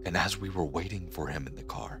 and as we were waiting for him in the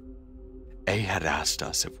car, A had asked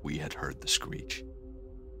us if we had heard the screech.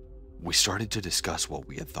 We started to discuss what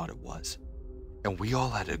we had thought it was, and we all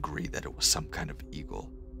had agreed that it was some kind of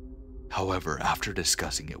eagle. However, after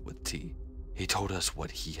discussing it with T, he told us what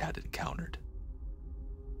he had encountered.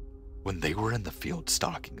 When they were in the field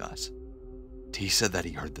stalking us, T said that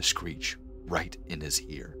he heard the screech right in his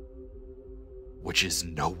ear, which is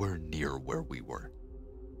nowhere near where we were.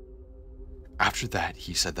 After that,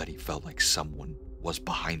 he said that he felt like someone was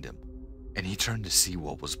behind him, and he turned to see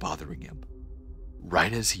what was bothering him.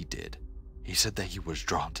 Right as he did, he said that he was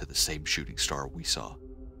drawn to the same shooting star we saw.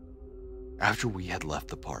 After we had left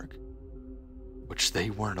the park, which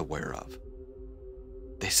they weren't aware of,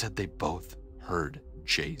 they said they both heard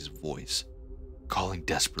Jay's voice calling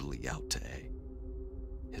desperately out to A,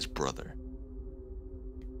 his brother.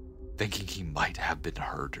 Thinking he might have been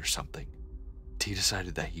hurt or something, T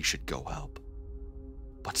decided that he should go help,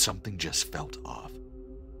 but something just felt off.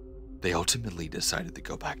 They ultimately decided to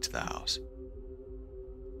go back to the house.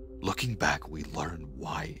 Looking back, we learned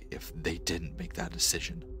why, if they didn't make that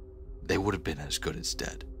decision, they would have been as good as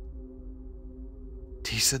dead.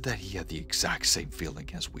 T said that he had the exact same feeling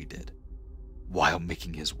as we did while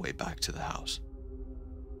making his way back to the house.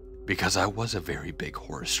 Because I was a very big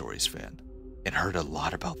horror stories fan and heard a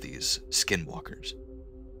lot about these skinwalkers,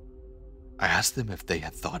 I asked them if they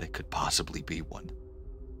had thought it could possibly be one,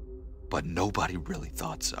 but nobody really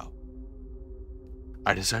thought so.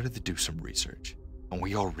 I decided to do some research, and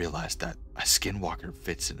we all realized that a skinwalker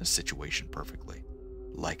fits in a situation perfectly,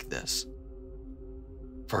 like this.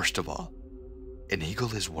 First of all, an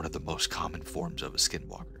eagle is one of the most common forms of a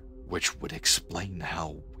skinwalker, which would explain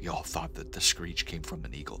how we all thought that the screech came from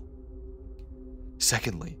an eagle.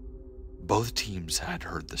 Secondly, both teams had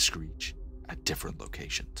heard the screech at different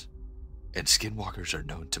locations, and skinwalkers are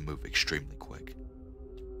known to move extremely quick.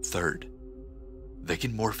 Third, they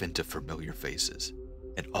can morph into familiar faces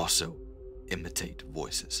and also imitate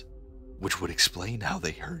voices, which would explain how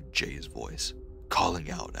they heard Jay's voice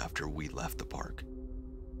calling out after we left the park.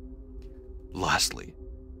 Lastly,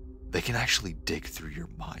 they can actually dig through your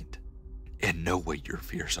mind and know what your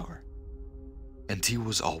fears are. And T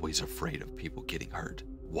was always afraid of people getting hurt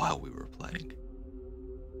while we were playing.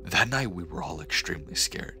 That night we were all extremely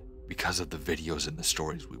scared because of the videos and the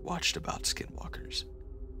stories we watched about skinwalkers.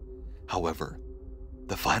 However,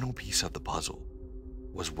 the final piece of the puzzle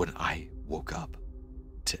was when I woke up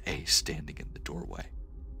to A standing in the doorway,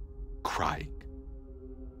 crying.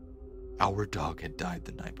 Our dog had died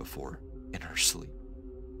the night before in her sleep.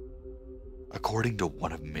 According to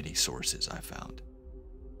one of many sources I found,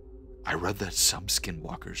 I read that some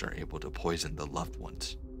skinwalkers are able to poison the loved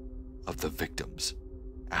ones of the victims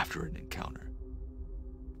after an encounter.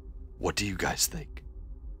 What do you guys think?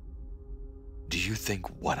 Do you think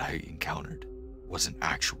what I encountered was an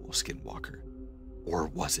actual skinwalker, or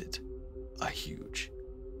was it a huge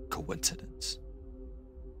coincidence?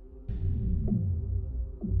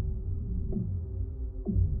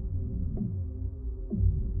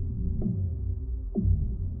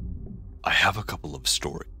 I have a couple of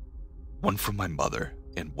stories, one from my mother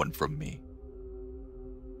and one from me.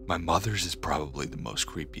 My mother's is probably the most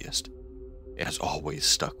creepiest and has always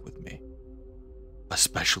stuck with me,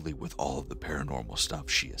 especially with all of the paranormal stuff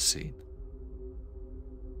she has seen.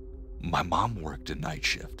 My mom worked a night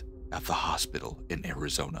shift at the hospital in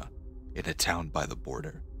Arizona, in a town by the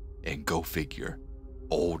border, and go figure,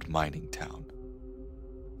 old mining town.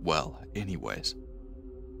 Well, anyways,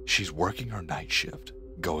 she's working her night shift,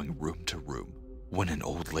 going room to room, when an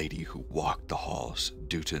old lady who walked the halls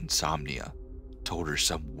due to insomnia told her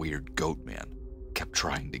some weird goat man kept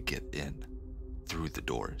trying to get in through the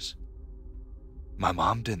doors. My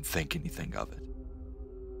mom didn't think anything of it,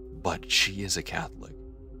 but she is a Catholic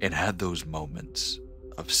and had those moments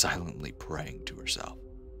of silently praying to herself.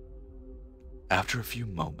 After a few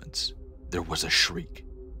moments, there was a shriek.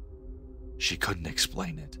 She couldn't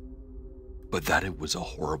explain it, but that it was a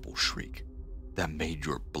horrible shriek that made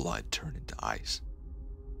your blood turn into ice.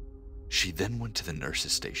 She then went to the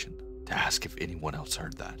nurse's station to ask if anyone else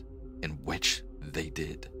heard that, in which they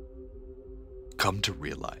did. Come to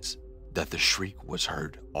realize that the shriek was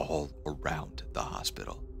heard all around the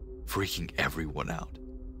hospital, freaking everyone out,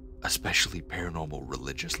 especially paranormal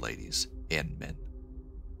religious ladies and men.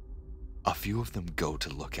 A few of them go to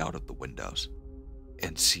look out of the windows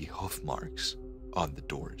and see hoof marks on the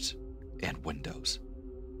doors and windows,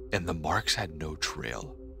 and the marks had no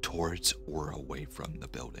trail towards or away from the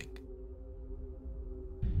building.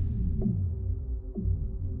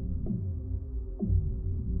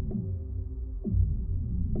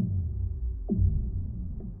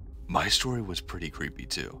 My story was pretty creepy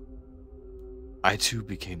too. I too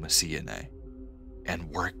became a CNA and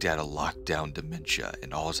worked at a lockdown dementia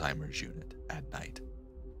and Alzheimer's unit at night.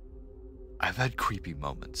 I've had creepy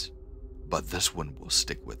moments, but this one will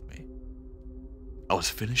stick with me. I was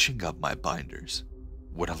finishing up my binders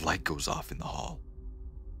when a light goes off in the hall.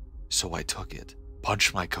 So I took it,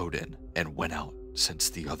 punched my code in, and went out since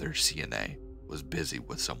the other CNA was busy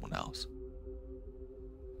with someone else.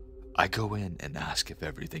 I go in and ask if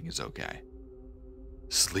everything is okay.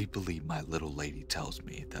 Sleepily, my little lady tells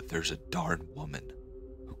me that there's a darn woman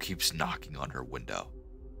who keeps knocking on her window,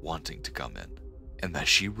 wanting to come in, and that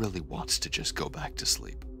she really wants to just go back to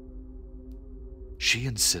sleep. She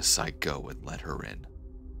insists I go and let her in,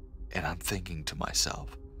 and I'm thinking to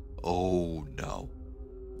myself, oh no,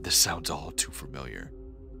 this sounds all too familiar.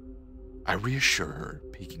 I reassure her,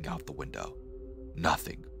 peeking out the window.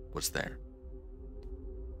 Nothing was there.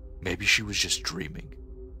 Maybe she was just dreaming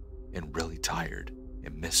and really tired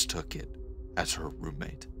and mistook it as her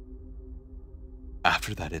roommate.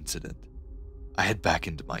 After that incident, I head back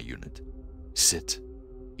into my unit, sit,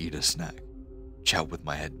 eat a snack, chat with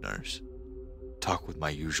my head nurse, talk with my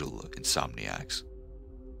usual insomniacs.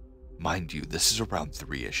 Mind you, this is around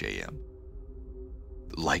 3-ish a.m.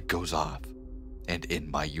 The light goes off, and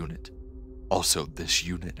in my unit. Also, this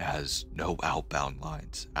unit has no outbound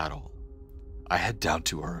lines at all. I head down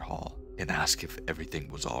to her hall and ask if everything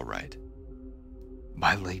was alright.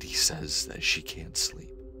 My lady says that she can't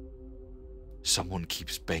sleep. Someone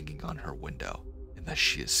keeps banging on her window and that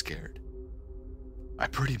she is scared. I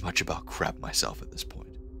pretty much about crap myself at this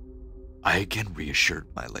point. I again reassured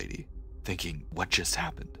my lady, thinking, what just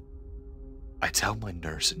happened? I tell my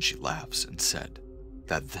nurse and she laughs and said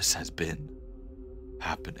that this has been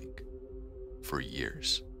happening for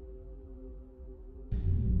years.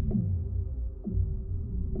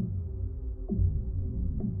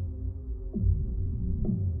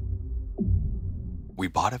 We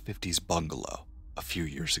bought a 50s bungalow a few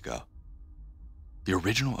years ago. The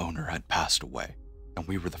original owner had passed away, and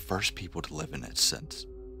we were the first people to live in it since.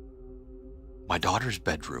 My daughter's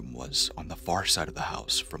bedroom was on the far side of the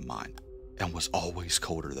house from mine, and was always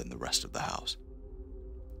colder than the rest of the house.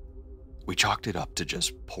 We chalked it up to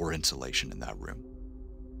just poor insulation in that room.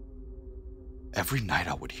 Every night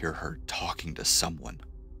I would hear her talking to someone.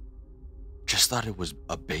 Just thought it was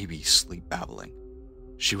a baby sleep babbling.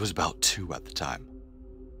 She was about 2 at the time.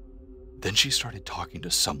 Then she started talking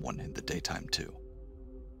to someone in the daytime too.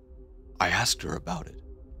 I asked her about it.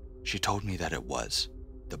 She told me that it was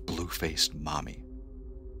the blue-faced mommy.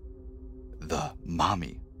 The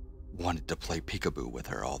mommy wanted to play peekaboo with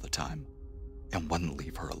her all the time and wouldn't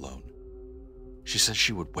leave her alone. She said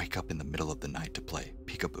she would wake up in the middle of the night to play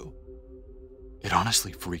peekaboo. It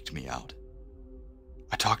honestly freaked me out.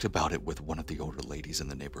 I talked about it with one of the older ladies in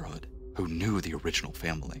the neighborhood who knew the original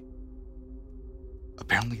family.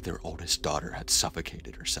 Apparently their oldest daughter had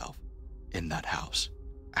suffocated herself in that house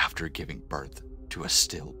after giving birth to a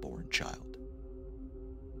stillborn child.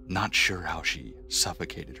 Not sure how she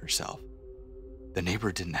suffocated herself. The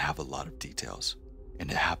neighbor didn't have a lot of details, and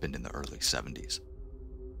it happened in the early 70s.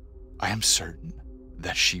 I am certain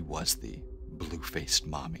that she was the blue-faced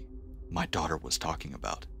mommy my daughter was talking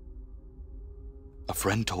about. A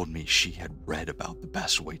friend told me she had read about the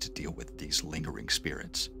best way to deal with these lingering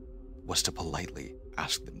spirits was to politely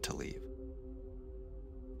ask them to leave.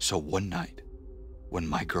 So one night, when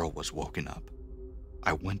my girl was woken up,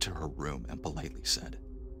 I went to her room and politely said,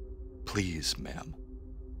 "Please, ma'am,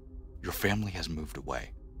 your family has moved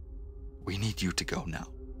away. We need you to go now."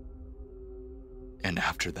 And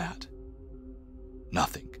after that,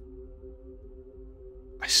 nothing.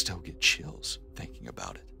 I still get chills thinking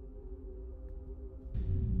about it.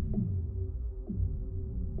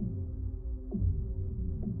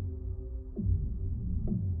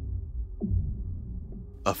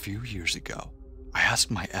 A few years ago, I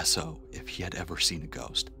asked my SO if he had ever seen a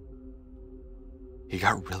ghost. He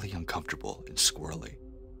got really uncomfortable and squirrely.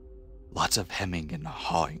 Lots of hemming and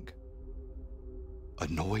hawing.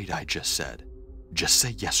 Annoyed, I just said, "Just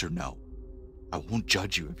say yes or no. I won't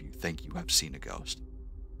judge you if you think you have seen a ghost."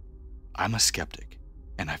 I'm a skeptic,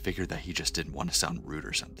 and I figured that he just didn't want to sound rude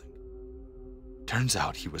or something. Turns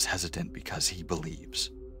out he was hesitant because he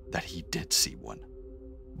believes that he did see one,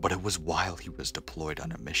 but it was while he was deployed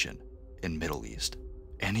on a mission in Middle East,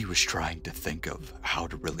 and he was trying to think of how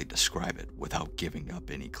to really describe it without giving up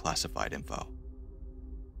any classified info.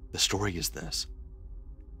 The story is this.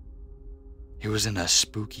 He was in a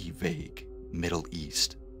spooky, vague Middle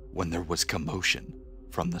East when there was commotion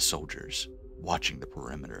from the soldiers watching the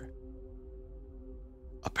perimeter.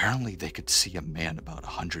 Apparently, they could see a man about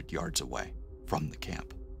 100 yards away from the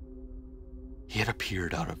camp. He had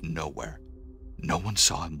appeared out of nowhere. No one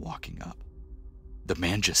saw him walking up. The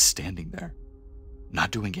man just standing there,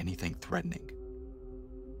 not doing anything threatening.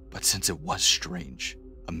 But since it was strange,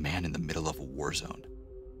 a man in the middle of a war zone,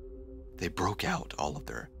 they broke out all of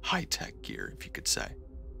their high-tech gear, if you could say,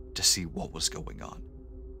 to see what was going on.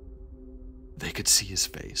 They could see his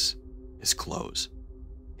face, his clothes,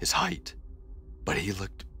 his height, but he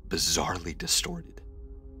looked bizarrely distorted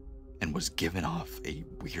and was giving off a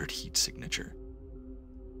weird heat signature.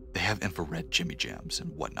 They have infrared jimmy jams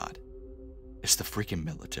and whatnot. It's the freaking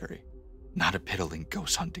military, not a piddling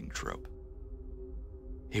ghost hunting trope.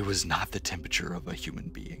 He was not the temperature of a human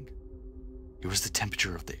being. It was the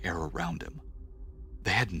temperature of the air around him.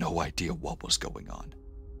 They had no idea what was going on,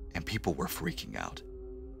 and people were freaking out.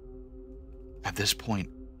 At this point,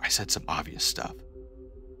 I said some obvious stuff.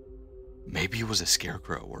 Maybe it was a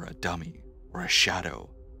scarecrow or a dummy or a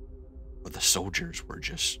shadow, or the soldiers were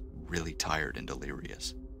just really tired and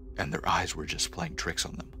delirious, and their eyes were just playing tricks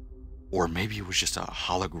on them. Or maybe it was just a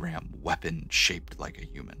hologram weapon shaped like a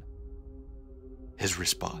human. His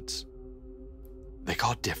response: they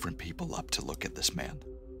called different people up to look at this man.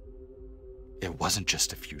 It wasn't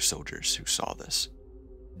just a few soldiers who saw this.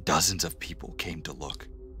 Dozens of people came to look,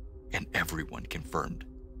 and everyone confirmed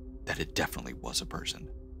that it definitely was a person.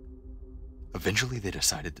 Eventually, they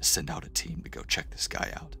decided to send out a team to go check this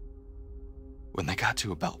guy out. When they got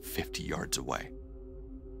to about 50 yards away,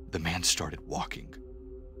 the man started walking.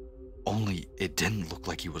 Only it didn't look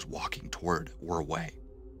like he was walking toward or away,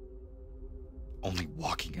 only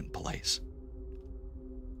walking in place.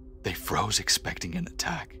 They froze expecting an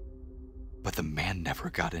attack, but the man never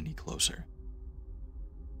got any closer.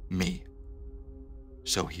 Me.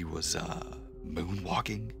 So he was,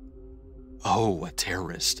 moonwalking? Oh, a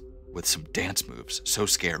terrorist with some dance moves, so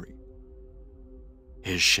scary.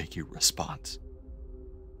 His shaky response.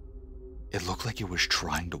 It looked like it was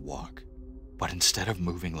trying to walk, but instead of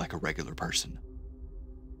moving like a regular person,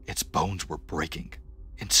 its bones were breaking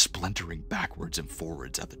and splintering backwards and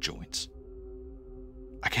forwards at the joints.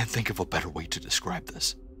 I can't think of a better way to describe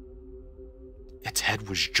this. Its head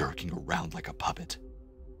was jerking around like a puppet.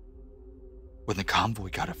 When the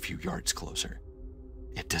convoy got a few yards closer,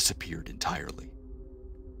 it disappeared entirely.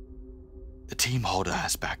 The team hauled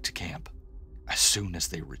ass back to camp. As soon as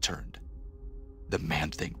they returned, the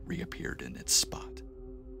man-thing reappeared in its spot.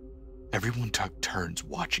 Everyone took turns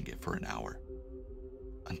watching it for an hour,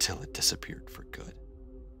 until it disappeared for good.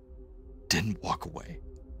 Didn't walk away,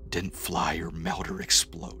 didn't fly or melt or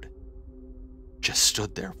explode. Just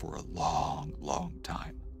stood there for a long, long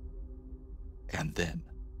time. And then,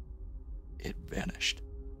 it vanished.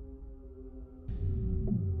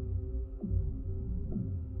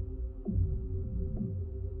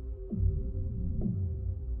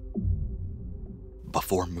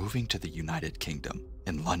 Before moving to the United Kingdom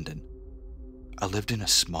in London, I lived in a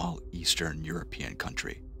small Eastern European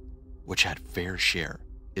country, which had fair share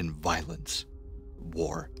in violence,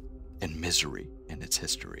 war, and misery in its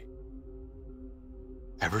history.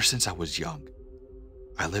 Ever since I was young,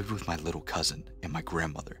 I lived with my little cousin and my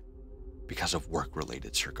grandmother because of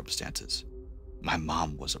work-related circumstances. My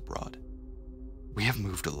mom was abroad. We have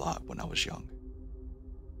moved a lot when I was young.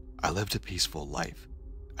 I lived a peaceful life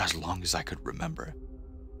as long as I could remember,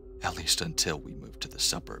 at least until we moved to the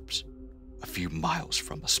suburbs, a few miles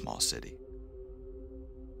from a small city.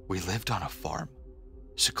 We lived on a farm,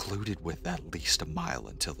 secluded with at least a mile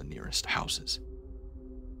until the nearest houses.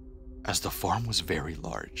 As the farm was very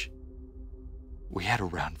large, we had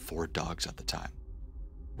around 4 dogs at the time,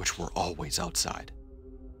 which were always outside.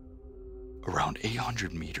 Around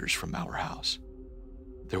 800 meters from our house,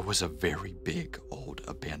 there was a very big old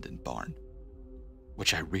abandoned barn,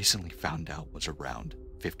 which I recently found out was around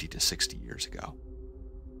 50 to 60 years ago.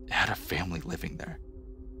 It had a family living there.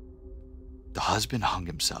 The husband hung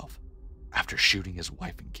himself after shooting his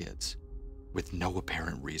wife and kids, with no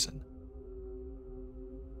apparent reason.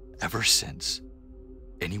 Ever since,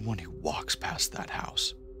 anyone who walks past that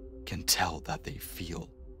house can tell that they feel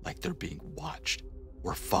like they're being watched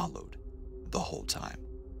or followed the whole time.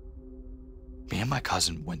 Me and my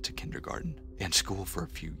cousin went to kindergarten and school for a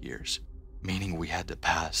few years, meaning we had to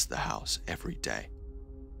pass the house every day.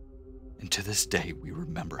 And to this day, we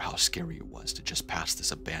remember how scary it was to just pass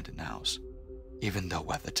this abandoned house, even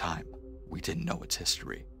though at the time, we didn't know its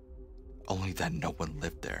history, only that no one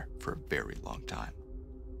lived there for a very long time.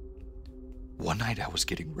 One night I was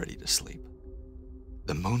getting ready to sleep.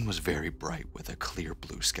 The moon was very bright with a clear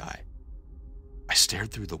blue sky. I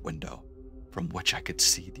stared through the window, from which I could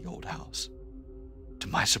see the old house. To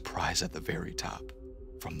my surprise, at the very top,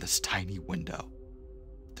 from this tiny window,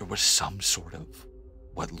 there was some sort of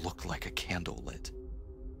what looked like a candle lit.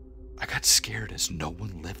 I got scared as no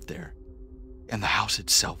one lived there, and the house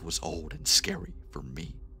itself was old and scary for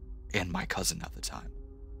me and my cousin at the time.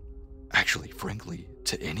 Actually, frankly,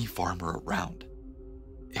 to any farmer around,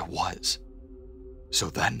 it was. So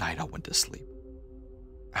that night I went to sleep.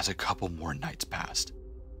 As a couple more nights passed,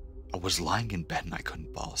 I was lying in bed and I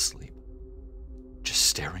couldn't fall asleep, just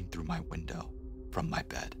staring through my window from my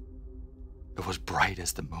bed. It was bright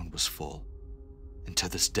as the moon was full, and to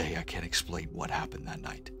this day I can't explain what happened that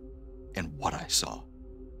night and what I saw.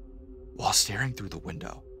 While staring through the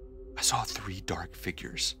window, I saw 3 dark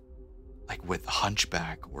figures, like with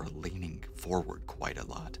hunchback or leaning forward quite a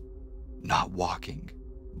lot, not walking,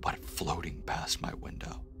 but floating past my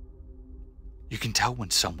window. You can tell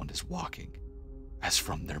when someone is walking, as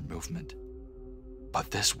from their movement,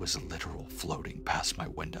 but this was literal floating past my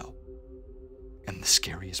window. And the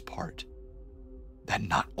scariest part, that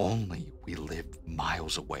not only we lived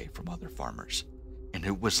miles away from other farmers, and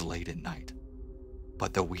it was late at night,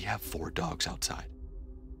 but that we have 4 dogs outside,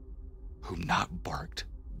 who not barked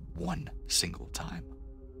one single time.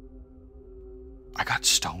 I got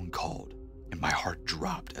stone cold, and my heart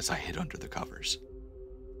dropped as I hid under the covers.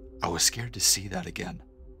 I was scared to see that again,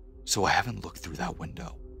 so I haven't looked through that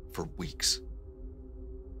window for weeks.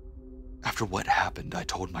 After what happened, I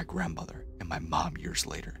told my grandmother and my mom years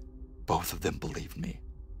later. Both of them believed me,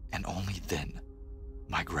 and only then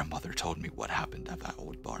my grandmother told me what happened at that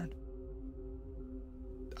old barn.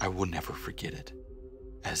 I will never forget it,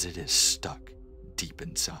 as it is stuck deep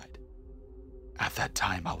inside. At that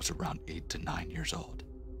time, I was around 8 to 9 years old.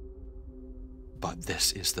 But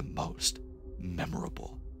this is the most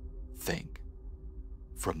memorable thing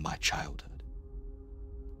from my childhood.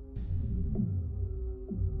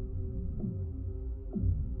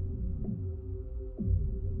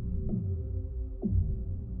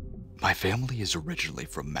 My family is originally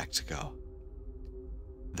from Mexico.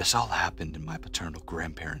 This all happened in my paternal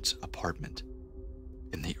grandparents' apartment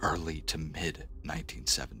in the early to mid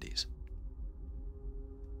 1970s.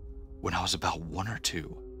 When I was about 1 or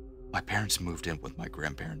 2, my parents moved in with my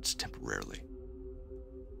grandparents temporarily.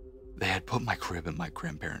 They had put my crib in my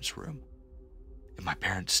grandparents' room, and my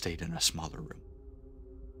parents stayed in a smaller room.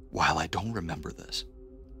 While I don't remember this,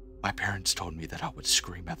 my parents told me that I would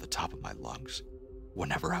scream at the top of my lungs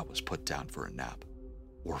whenever I was put down for a nap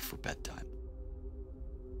or for bedtime.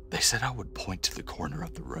 They said I would point to the corner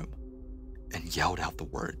of the room and yelled out the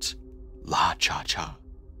words, "La Cha Cha."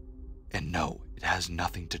 And no, it has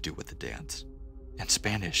nothing to do with the dance. In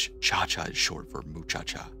Spanish, cha-cha is short for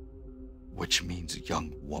muchacha, which means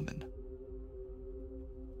young woman.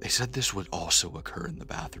 They said this would also occur in the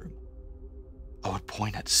bathroom. I would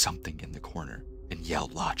point at something in the corner and yell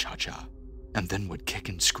 "La Cha Cha," and then would kick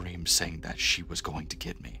and scream saying that she was going to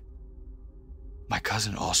get me. My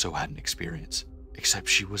cousin also had an experience, except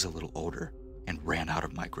she was a little older and ran out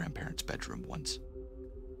of my grandparents' bedroom once.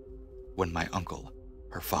 When my uncle,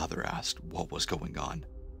 her father, asked what was going on,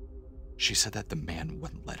 she said that the man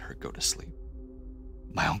wouldn't let her go to sleep.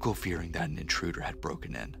 My uncle, fearing that an intruder had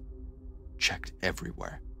broken in, checked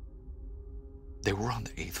everywhere. They were on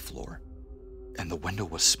the 8th floor, and the window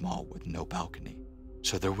was small with no balcony,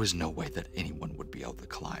 so there was no way that anyone would be able to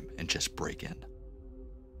climb and just break in.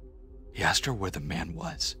 He asked her where the man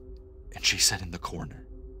was, and she said in the corner.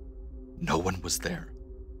 No one was there.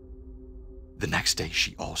 The next day,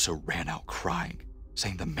 she also ran out crying,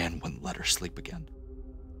 saying the man wouldn't let her sleep again.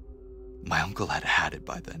 My uncle had had it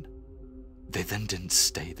by then. They then didn't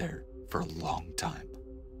stay there for a long time.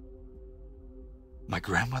 My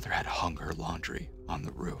grandmother had hung her laundry on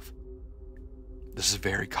the roof. This is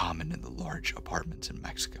very common in the large apartments in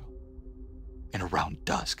Mexico. And around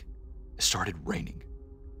dusk, it started raining.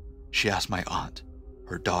 She asked my aunt,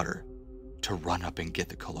 her daughter, to run up and get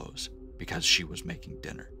the clothes because she was making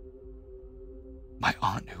dinner. My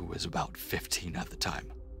aunt, who was about 15 at the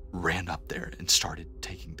time, ran up there and started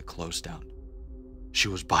taking the clothes down. She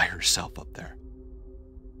was by herself up there.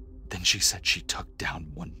 Then she said she took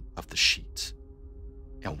down one of the sheets,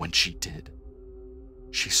 and when she did,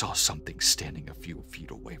 she saw something standing a few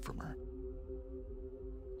feet away from her.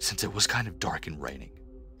 Since it was kind of dark and raining,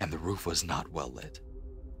 and the roof was not well lit,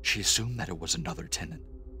 she assumed that it was another tenant,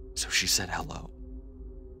 so she said hello.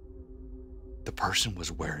 The person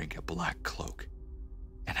was wearing a black cloak,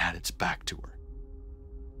 and had its back to her.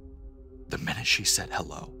 The minute she said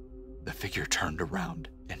hello, the figure turned around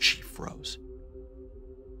and she froze.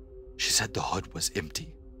 She said the hood was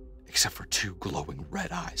empty, except for two glowing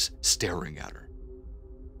red eyes staring at her.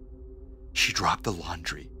 She dropped the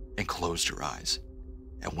laundry and closed her eyes,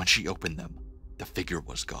 and when she opened them, the figure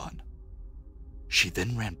was gone. She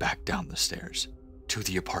then ran back down the stairs to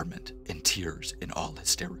the apartment in tears and all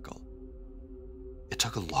hysterical. It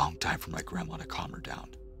took a long time for my grandma to calm her down.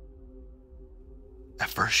 At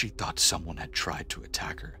first she thought someone had tried to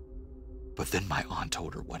attack her, but then my aunt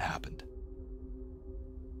told her what happened.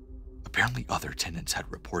 Apparently other tenants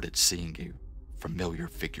had reported seeing a familiar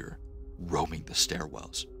figure roaming the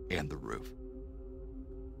stairwells and the roof.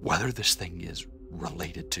 Whether this thing is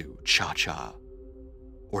related to Cha-Cha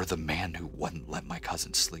or the man who wouldn't let my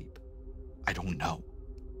cousin sleep, I don't know.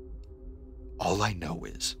 All I know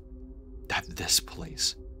is that this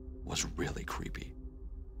place was really creepy,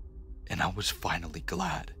 and I was finally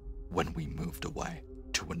glad when we moved away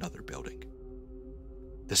to another building.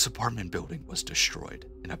 This apartment building was destroyed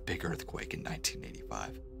in a big earthquake in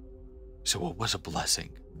 1985, so it was a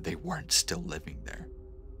blessing they weren't still living there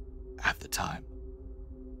at the time.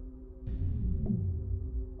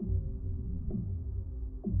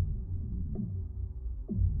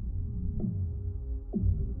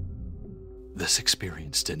 This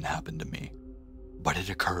experience didn't happen to me, but it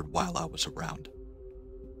occurred while I was around.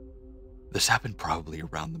 This happened probably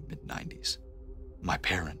around the mid-90s. My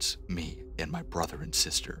parents, me, and my brother and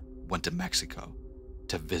sister went to Mexico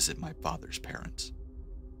to visit my father's parents.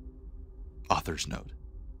 Author's note: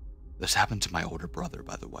 this happened to my older brother,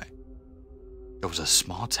 by the way. It was a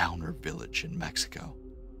small town or village in Mexico,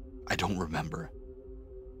 I don't remember,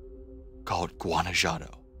 called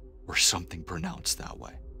Guanajuato or something pronounced that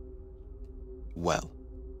way. Well,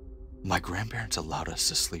 my grandparents allowed us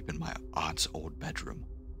to sleep in my aunt's old bedroom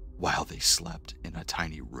while they slept in a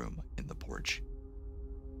tiny room in the porch.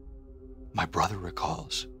 My brother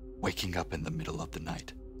recalls waking up in the middle of the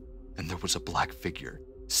night, and there was a black figure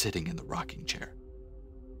sitting in the rocking chair.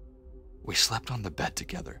 We slept on the bed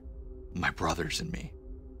together, my brothers and me,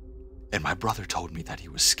 and my brother told me that he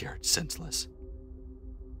was scared senseless.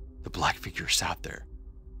 The black figure sat there,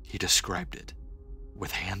 he described it,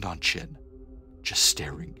 with hand on chin, just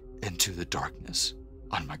staring into the darkness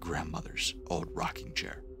on my grandmother's old rocking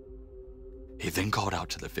chair. He then called out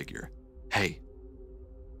to the figure, "Hey,"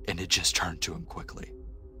 and it just turned to him quickly,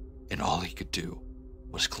 and all he could do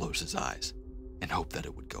was close his eyes and hope that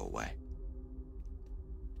it would go away.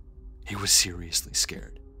 He was seriously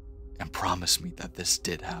scared and promised me that this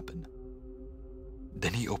did happen.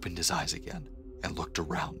 Then he opened his eyes again and looked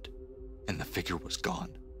around, and the figure was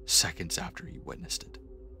gone seconds after he witnessed it.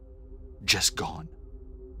 Just gone,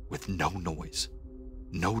 with no noise,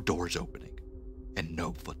 no doors opening, and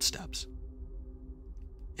no footsteps.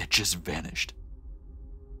 It just vanished.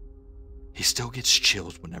 He still gets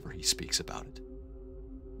chills whenever he speaks about it.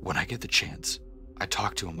 When I get the chance, I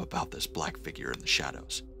talk to him about this black figure in the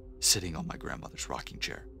shadows, sitting on my grandmother's rocking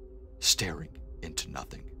chair, staring into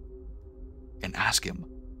nothing, and ask him,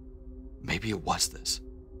 maybe it was this,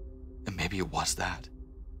 and maybe it was that.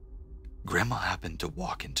 Grandma happened to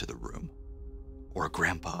walk into the room, or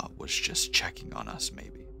Grandpa was just checking on us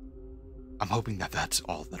maybe. I'm hoping that that's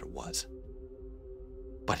all that it was.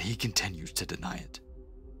 But he continues to deny it.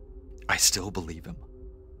 I still believe him,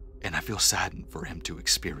 and I feel saddened for him to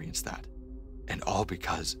experience that, and all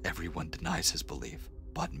because everyone denies his belief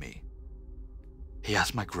but me. He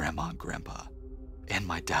asked my grandma and grandpa, and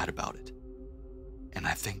my dad about it, and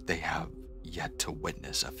I think they have yet to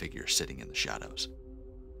witness a figure sitting in the shadows.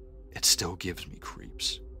 It still gives me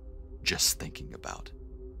creeps just thinking about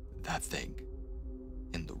that thing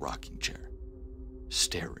in the rocking chair,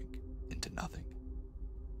 staring into nothing.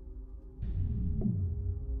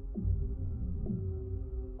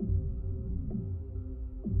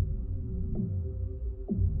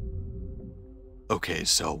 Okay,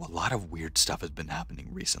 so a lot of weird stuff has been happening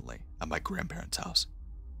recently at my grandparents' house.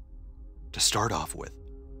 To start off with,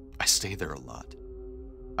 I stay there a lot.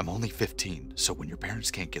 I'm only 15, so when your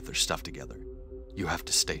parents can't get their stuff together, you have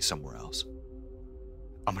to stay somewhere else.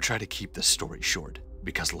 I'm gonna try to keep this story short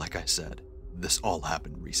because, like I said, this all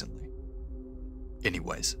happened recently.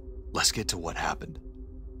 Anyways, let's get to what happened.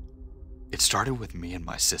 It started with me and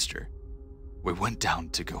my sister. We went down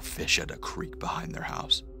to go fish at a creek behind their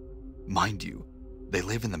house. Mind you, they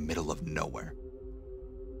live in the middle of nowhere.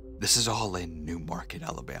 This is all in New Market,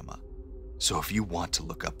 Alabama. So if you want to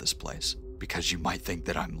look up this place, because you might think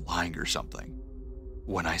that I'm lying or something,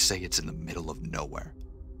 when I say it's in the middle of nowhere,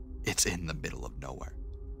 it's in the middle of nowhere.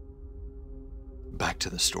 Back to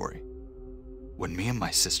the story. When me and my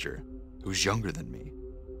sister, who's younger than me,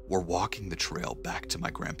 were walking the trail back to my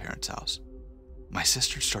grandparents' house, my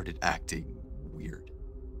sister started acting weird.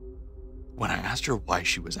 When I asked her why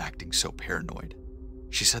she was acting so paranoid,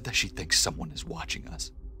 she said that she thinks someone is watching us.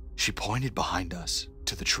 She pointed behind us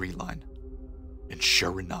to the tree line, and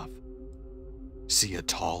sure enough, see a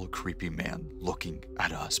tall, creepy man looking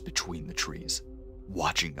at us between the trees,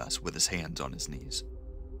 watching us with his hands on his knees.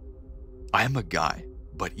 I am a guy,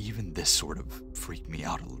 but even this sort of freaked me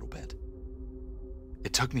out a little bit.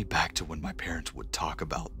 It took me back to when my parents would talk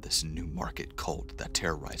about this Newmarket cult that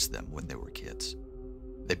terrorized them when they were kids.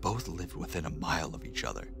 They both lived within a mile of each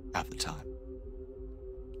other at the time.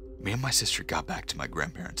 Me and my sister got back to my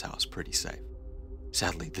grandparents' house pretty safe.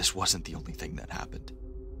 Sadly, this wasn't the only thing that happened.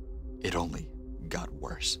 It only got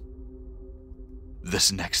worse.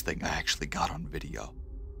 This next thing I actually got on video.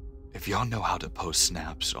 If y'all know how to post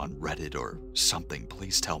snaps on Reddit or something,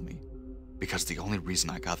 please tell me, because the only reason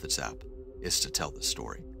I got this app is to tell the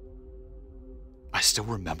story. I still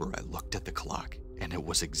remember I looked at the clock and it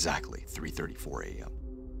was exactly 3:34 a.m.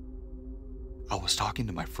 I was talking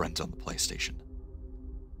to my friends on the PlayStation.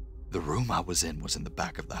 The room I was in the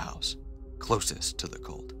back of the house, closest to the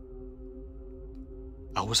cult.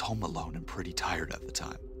 I was home alone and pretty tired at the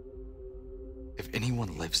time. If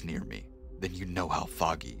anyone lives near me, then you know how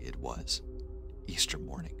foggy it was Easter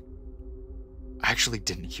morning. I actually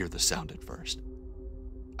didn't hear the sound at first.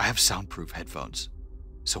 I have soundproof headphones,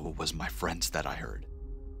 so it was my friends that I heard,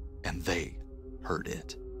 and they heard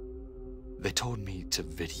it. They told me to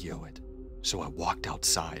video it, so I walked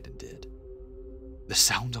outside and did. The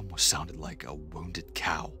sound almost sounded like a wounded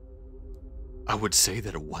cow. I would say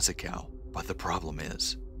that it was a cow, but the problem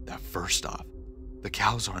is that first off, the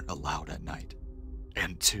cows aren't allowed at night,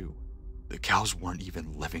 and two, the cows weren't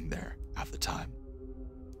even living there at the time.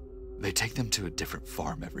 They take them to a different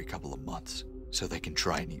farm every couple of months so they can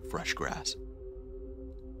try and eat fresh grass.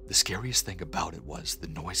 The scariest thing about it was the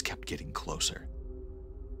noise kept getting closer.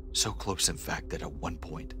 So close, in fact, that at one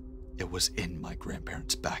point, it was in my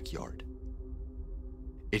grandparents' backyard.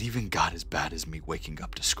 It even got as bad as me waking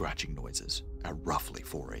up to scratching noises at roughly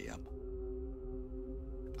 4 a.m.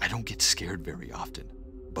 I don't get scared very often,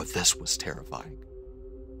 but this was terrifying.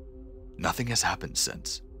 Nothing has happened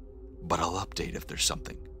since, but I'll update if there's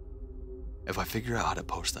something. If I figure out how to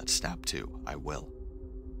post that snap too, I will.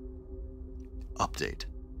 Update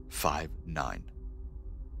 5-9.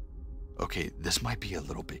 Okay, this might be a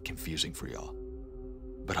little bit confusing for y'all,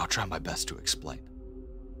 but I'll try my best to explain.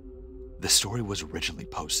 The story was originally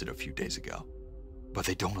posted a few days ago, but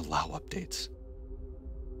they don't allow updates.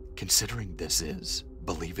 Considering this is,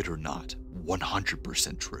 believe it or not,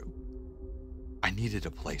 100% true, I needed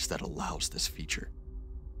a place that allows this feature.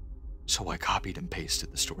 So I copied and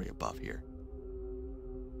pasted the story above here.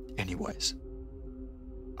 Anyways,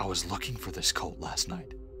 I was looking for this cult last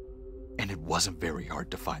night, and it wasn't very hard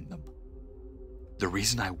to find them. The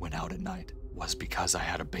reason I went out at night was because I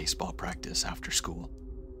had a baseball practice after school,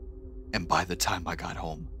 and by the time I got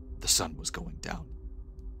home, the sun was going down.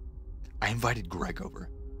 I invited Greg over,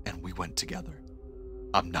 and we went together.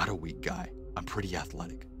 I'm not a weak guy, I'm pretty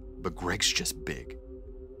athletic, but Greg's just big.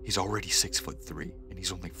 He's already 6'3", and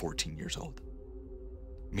he's only 14 years old.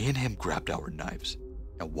 Me and him grabbed our knives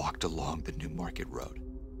and walked along the Newmarket Road.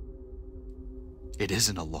 It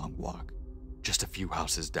isn't a long walk, just a few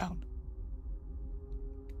houses down.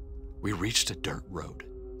 We reached a dirt road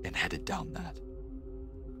and headed down that.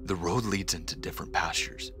 The road leads into different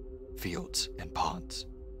pastures, fields, and ponds.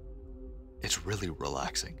 It's really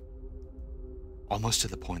relaxing, almost to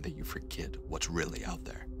the point that you forget what's really out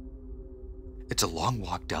there. It's a long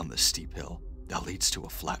walk down the steep hill that leads to a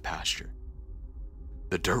flat pasture.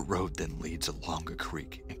 The dirt road then leads along a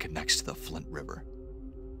creek and connects to the Flint River.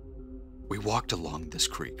 We walked along this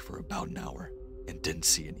creek for about an hour and didn't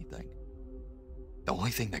see anything. The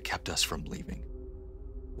only thing that kept us from leaving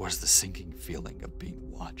was the sinking feeling of being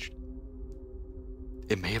watched.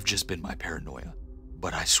 It may have just been my paranoia,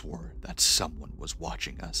 but I swore that someone was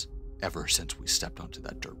watching us ever since we stepped onto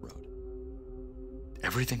that dirt road.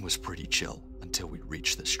 Everything was pretty chill until we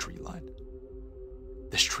reached this tree line.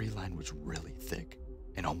 This tree line was really thick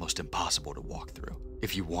and almost impossible to walk through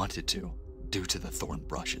if you wanted to, due to the thorn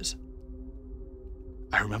brushes.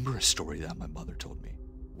 I remember a story that my mother told me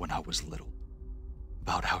when I was little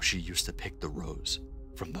about how she used to pick the rose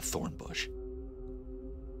from the thorn bush.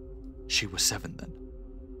 She was 7 then.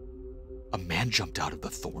 A man jumped out of the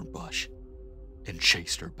thorn bush and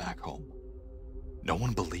chased her back home. No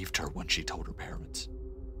one believed her when she told her parents.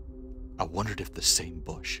 I wondered if the same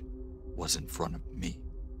bush was in front of me.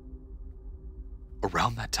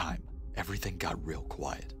 Around that time, everything got real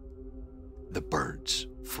quiet. The birds,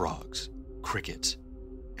 frogs, crickets,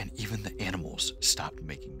 and even the animals stopped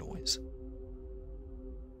making noise.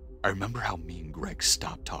 I remember how me and Greg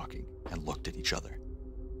stopped talking and looked at each other.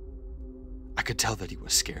 I could tell that he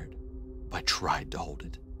was scared, but I tried to hold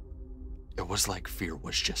it. It was like fear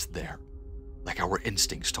was just there, like our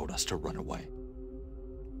instincts told us to run away.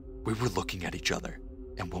 We were looking at each other,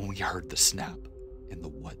 and when we heard the snap in the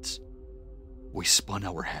woods, we spun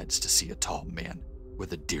our heads to see a tall man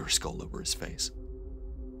with a deer skull over his face.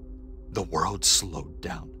 The world slowed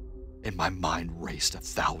down, and my mind raced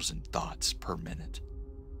 1,000 thoughts per minute.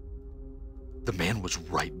 The man was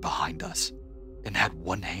right behind us and had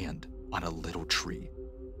one hand on a little tree,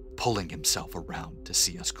 pulling himself around to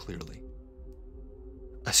see us clearly.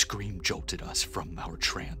 A scream jolted us from our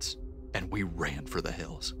trance, and we ran for the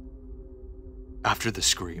hills. After the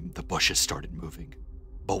scream, the bushes started moving,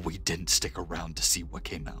 but we didn't stick around to see what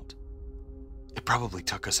came out. It probably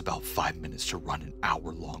took us about 5 minutes to run an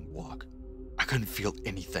hour-long walk. I couldn't feel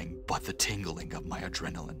anything but the tingling of my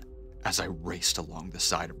adrenaline as I raced along the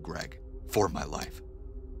side of Greg for my life.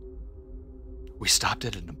 We stopped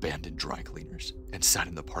at an abandoned dry cleaners and sat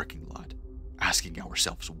in the parking lot, asking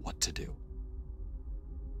ourselves what to do.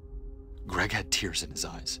 Greg had tears in his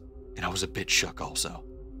eyes, and I was a bit shook also.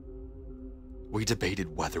 We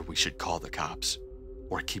debated whether we should call the cops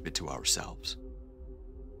or keep it to ourselves.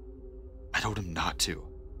 I told him not to,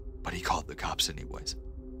 but he called the cops anyways.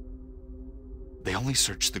 They only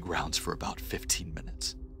searched the grounds for about 15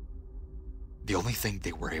 minutes. The only thing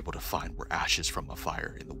they were able to find were ashes from a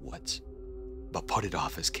fire in the woods, but put it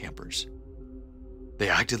off as campers. They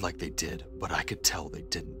acted like they did, but I could tell they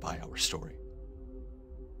didn't buy our story.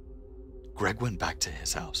 Greg went back to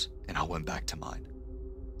his house, and I went back to mine.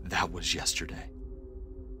 That was yesterday.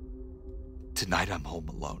 Tonight I'm home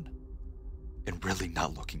alone, and really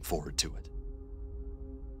not looking forward to it.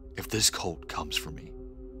 If this cult comes for me,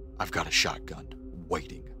 I've got a shotgun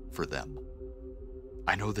waiting for them.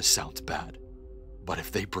 I know this sounds bad, but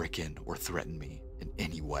if they break in or threaten me in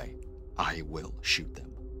any way, I will shoot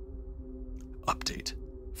them. Update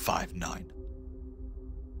 5-9.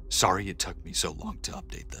 Sorry it took me so long to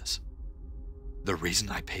update this. The reason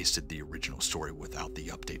I pasted the original story without the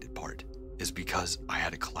updated part is because I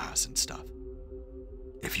had a class and stuff.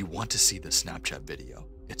 If you want to see the Snapchat video,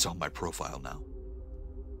 it's on my profile now.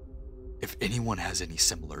 If anyone has any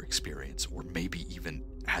similar experience, or maybe even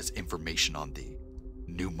has information on the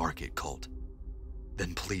New Market cult,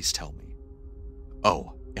 then please tell me.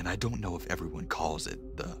 Oh, and I don't know if everyone calls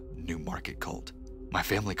it the New Market cult. My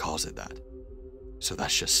family calls it that, so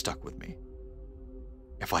that's just stuck with me.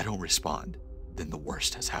 If I don't respond, then the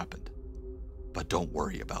worst has happened. But don't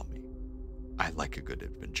worry about me. I like a good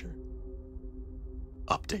adventure.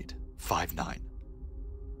 Update 5-9.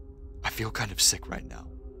 I feel kind of sick right now.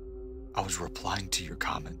 I was replying to your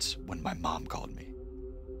comments when my mom called me.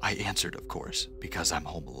 I answered, of course, because I'm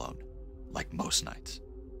home alone, like most nights,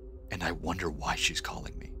 and I wonder why she's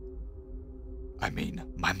calling me. I mean,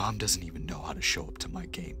 my mom doesn't even know how to show up to my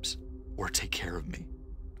games or take care of me.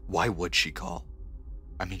 Why would she call?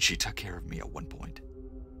 I mean, she took care of me at one point,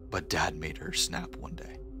 but Dad made her snap one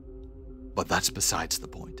day. But that's besides the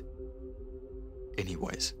point.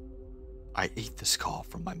 Anyways, I ate this call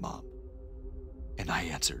from my mom, and I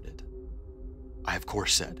answered it. I of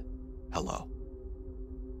course said, hello.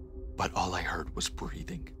 But all I heard was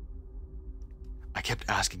breathing. I kept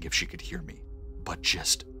asking if she could hear me, but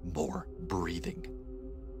just more breathing.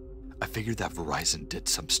 I figured that Verizon did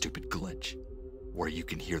some stupid glitch, where you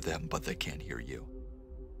can hear them but they can't hear you.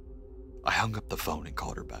 I hung up the phone and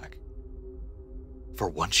called her back. For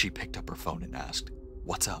once she picked up her phone and asked,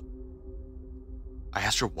 what's up? I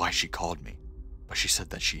asked her why she called me, but she said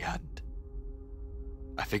that she hadn't.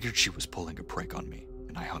 I figured she was pulling a prank on me,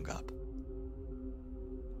 and I hung up.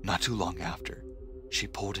 Not too long after, she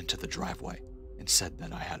pulled into the driveway and said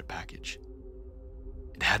that I had a package.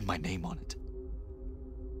 It had my name on it.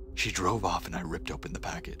 She drove off and I ripped open the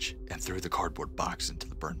package and threw the cardboard box into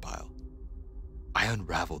the burn pile. I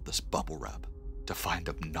unraveled this bubble wrap to find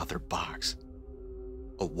another box,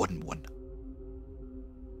 a wooden one.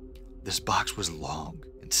 This box was long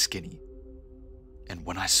and skinny, and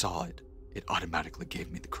when I saw it, it automatically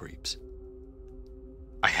gave me the creeps.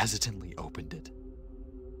 I hesitantly opened it,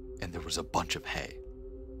 and there was a bunch of hay.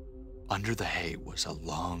 Under the hay was a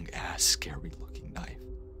long-ass, scary-looking knife.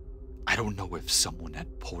 I don't know if someone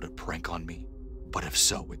had pulled a prank on me, but if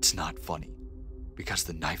so, it's not funny, because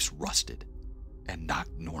the knife's rusted and not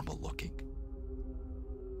normal-looking.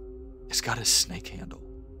 It's got a snake handle,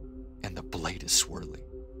 and the blade is swirly.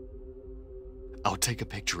 I'll take a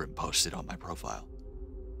picture and post it on my profile.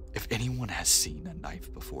 If anyone has seen a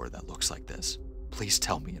knife before that looks like this, please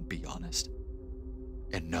tell me and be honest.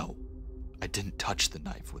 And no, I didn't touch the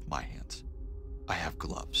knife with my hands. I have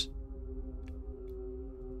gloves.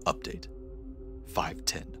 Update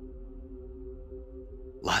 5:10.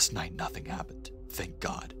 Last night nothing happened, thank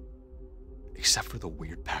God. Except for the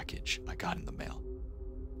weird package I got in the mail.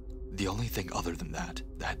 The only thing other than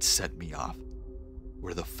that set me off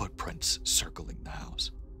were the footprints circling the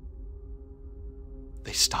house.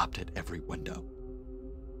 They stopped at every window.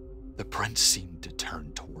 The prints seemed to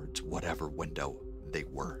turn towards whatever window they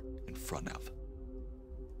were in front of.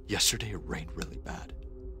 Yesterday it rained really bad,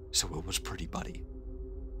 so it was pretty muddy.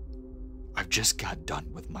 I've just got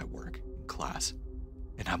done with my work in class,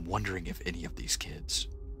 and I'm wondering if any of these kids,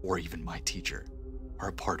 or even my teacher, are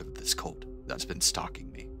a part of this cult that's been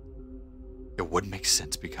stalking me. It would make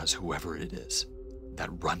sense because whoever it is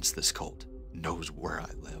that runs this cult knows where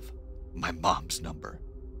I live, my mom's number,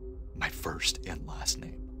 my first and last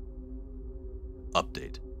name.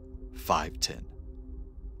 Update 5:10.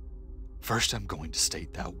 First, I'm going to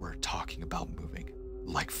state that we're talking about moving,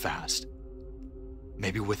 like fast.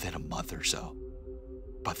 Maybe within a month or so,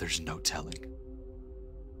 but there's no telling.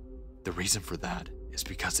 The reason for that is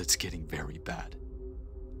because it's getting very bad.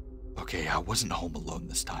 Okay, I wasn't home alone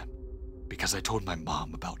this time, because I told my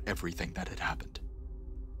mom about everything that had happened.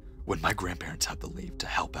 When my grandparents had to leave to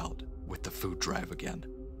help out with the food drive again,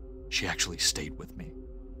 she actually stayed with me.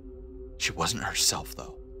 She wasn't herself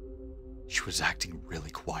though. She was acting really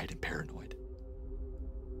quiet and paranoid.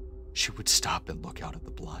 She would stop and look out at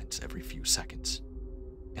the blinds every few seconds,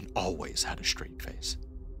 and always had a straight face.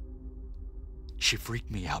 She freaked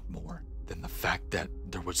me out more than the fact that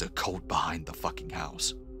there was a cult behind the fucking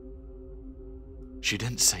house. She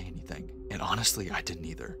didn't say anything, and honestly I didn't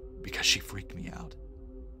either, because she freaked me out.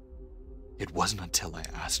 It wasn't until I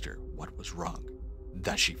asked her what was wrong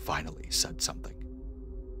that she finally said something.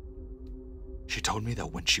 She told me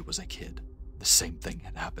that when she was a kid, the same thing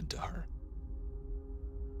had happened to her.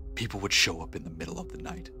 People would show up in the middle of the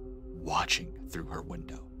night, watching through her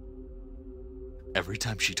window. Every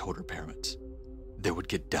time she told her parents, they would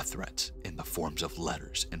get death threats in the forms of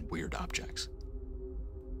letters and weird objects.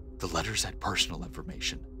 The letters had personal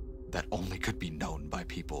information that only could be known by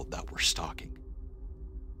people that were stalking.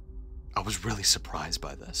 I was really surprised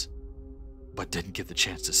by this, but didn't get the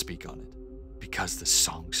chance to speak on it because the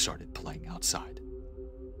song started playing outside.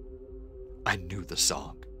 I knew the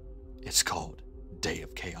song. It's called Day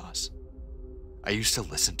of Chaos. I used to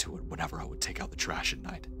listen to it whenever I would take out the trash at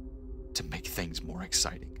night to make things more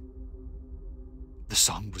exciting. The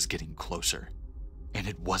song was getting closer, and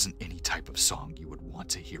it wasn't any type of song you would want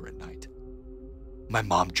to hear at night. My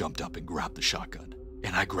mom jumped up and grabbed the shotgun,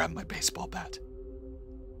 and I grabbed my baseball bat.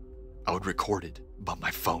 I would record it, but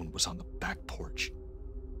my phone was on the back porch,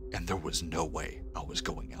 and there was no way I was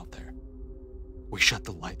going out there. We shut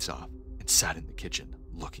the lights off and sat in the kitchen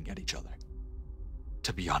looking at each other.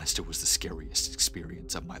 To be honest, it was the scariest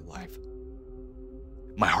experience of my life.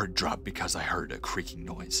 My heart dropped because I heard a creaking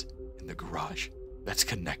noise in the garage that's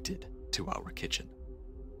connected to our kitchen.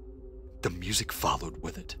 The music followed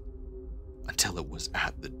with it until it was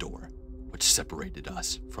at the door, which separated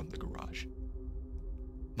us from the garage.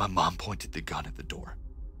 My mom pointed the gun at the door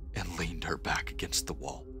and leaned her back against the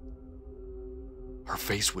wall. Her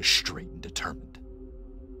face was straight and determined.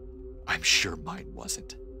 I'm sure mine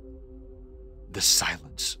wasn't. The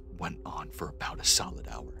silence went on for about a solid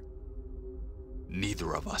hour.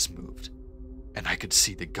 Neither of us moved, and I could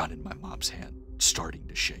see the gun in my mom's hand starting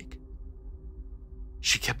to shake.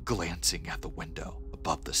 She kept glancing at the window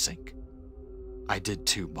above the sink. I did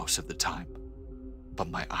too most of the time, but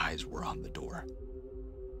my eyes were on the door.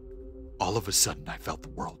 All of a sudden, I felt the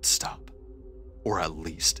world stop, or at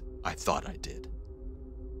least I thought I did.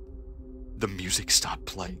 The music stopped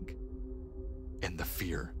playing, and the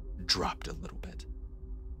fear dropped a little bit.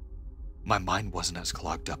 My mind wasn't as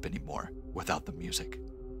clogged up anymore without the music,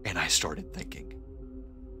 and I started thinking.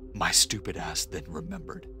 My stupid ass then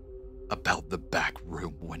remembered about the back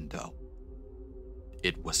room window.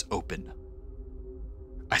 It was open.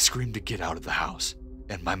 I screamed to get out of the house,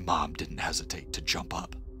 and my mom didn't hesitate to jump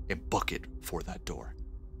up and book it for that door.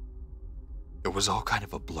 It was all kind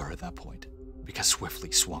of a blur at that point, because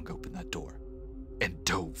swiftly swung open that door and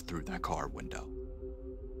dove through that car window.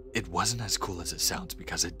 It wasn't as cool as it sounds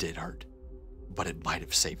because it did hurt, but it might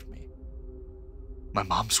have saved me. My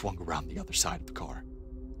mom swung around the other side of the car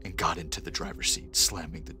and got into the driver's seat,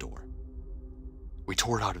 slamming the door. We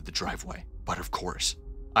tore out of the driveway, but of course,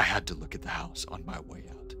 I had to look at the house on my way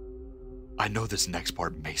out. I know this next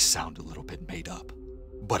part may sound a little bit made up,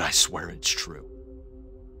 but I swear it's true.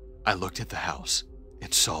 I looked at the house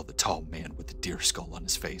and saw the tall man with the deer skull on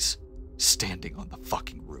his face standing on the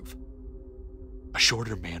fucking roof. A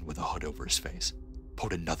shorter man with a hood over his face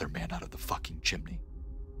pulled another man out of the fucking chimney.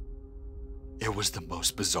 It was the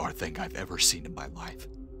most bizarre thing I've ever seen in my life,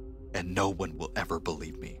 and no one will ever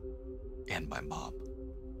believe me, and my mom.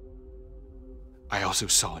 I also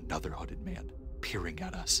saw another hooded man peering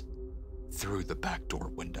at us through the back door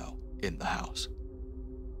window in the house.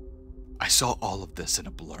 I saw all of this in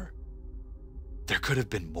a blur. There could have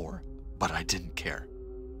been more, but I didn't care.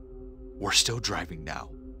 We're still driving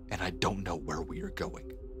now, and I don't know where we are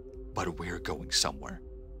going, but we are going somewhere.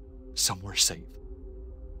 Somewhere safe.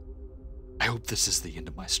 I hope this is the end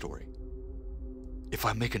of my story. If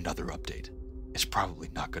I make another update, it's probably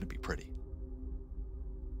not going to be pretty.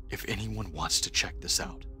 If anyone wants to check this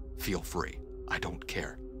out, feel free. I don't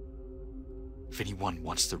care. If anyone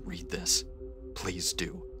wants to read this, please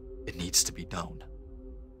do. It needs to be known.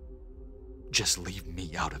 Just leave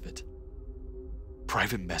me out of it.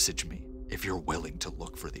 Private message me if you're willing to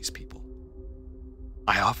look for these people.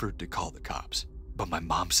 I offered to call the cops, but my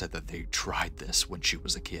mom said that they tried this when she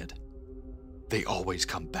was a kid. They always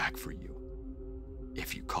come back for you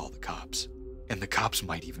if you call the cops, and the cops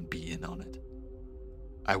might even be in on it.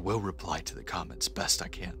 I will reply to the comments best I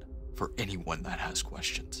can for anyone that has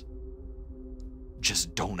questions.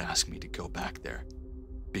 Just don't ask me to go back there,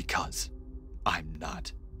 because I'm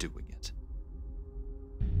not doing it.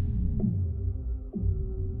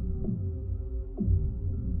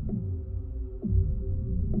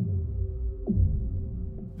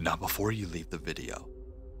 Now, before you leave the video,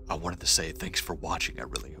 I wanted to say thanks for watching. I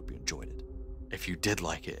really hope you enjoyed it. If you did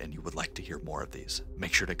like it and you would like to hear more of these,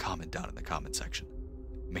 make sure to comment down in the comment section.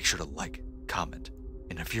 Make sure to like, comment,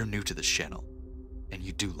 and if you're new to this channel and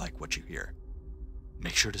you do like what you hear,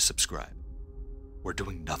 make sure to subscribe. We're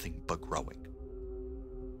doing nothing but growing.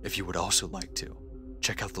 If you would also like to,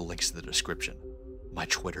 check out the links in the description. My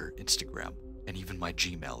Twitter, Instagram, and even my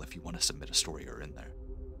Gmail if you want to submit a story are in there.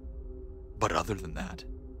 But other than that,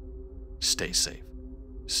 stay safe,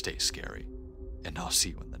 stay scary, and I'll see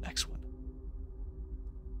you in the next one.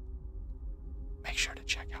 Make sure to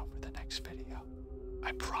check out for the next video.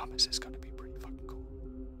 I promise it's going to be pretty fucking cool.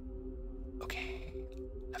 Okay,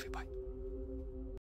 love you, bye.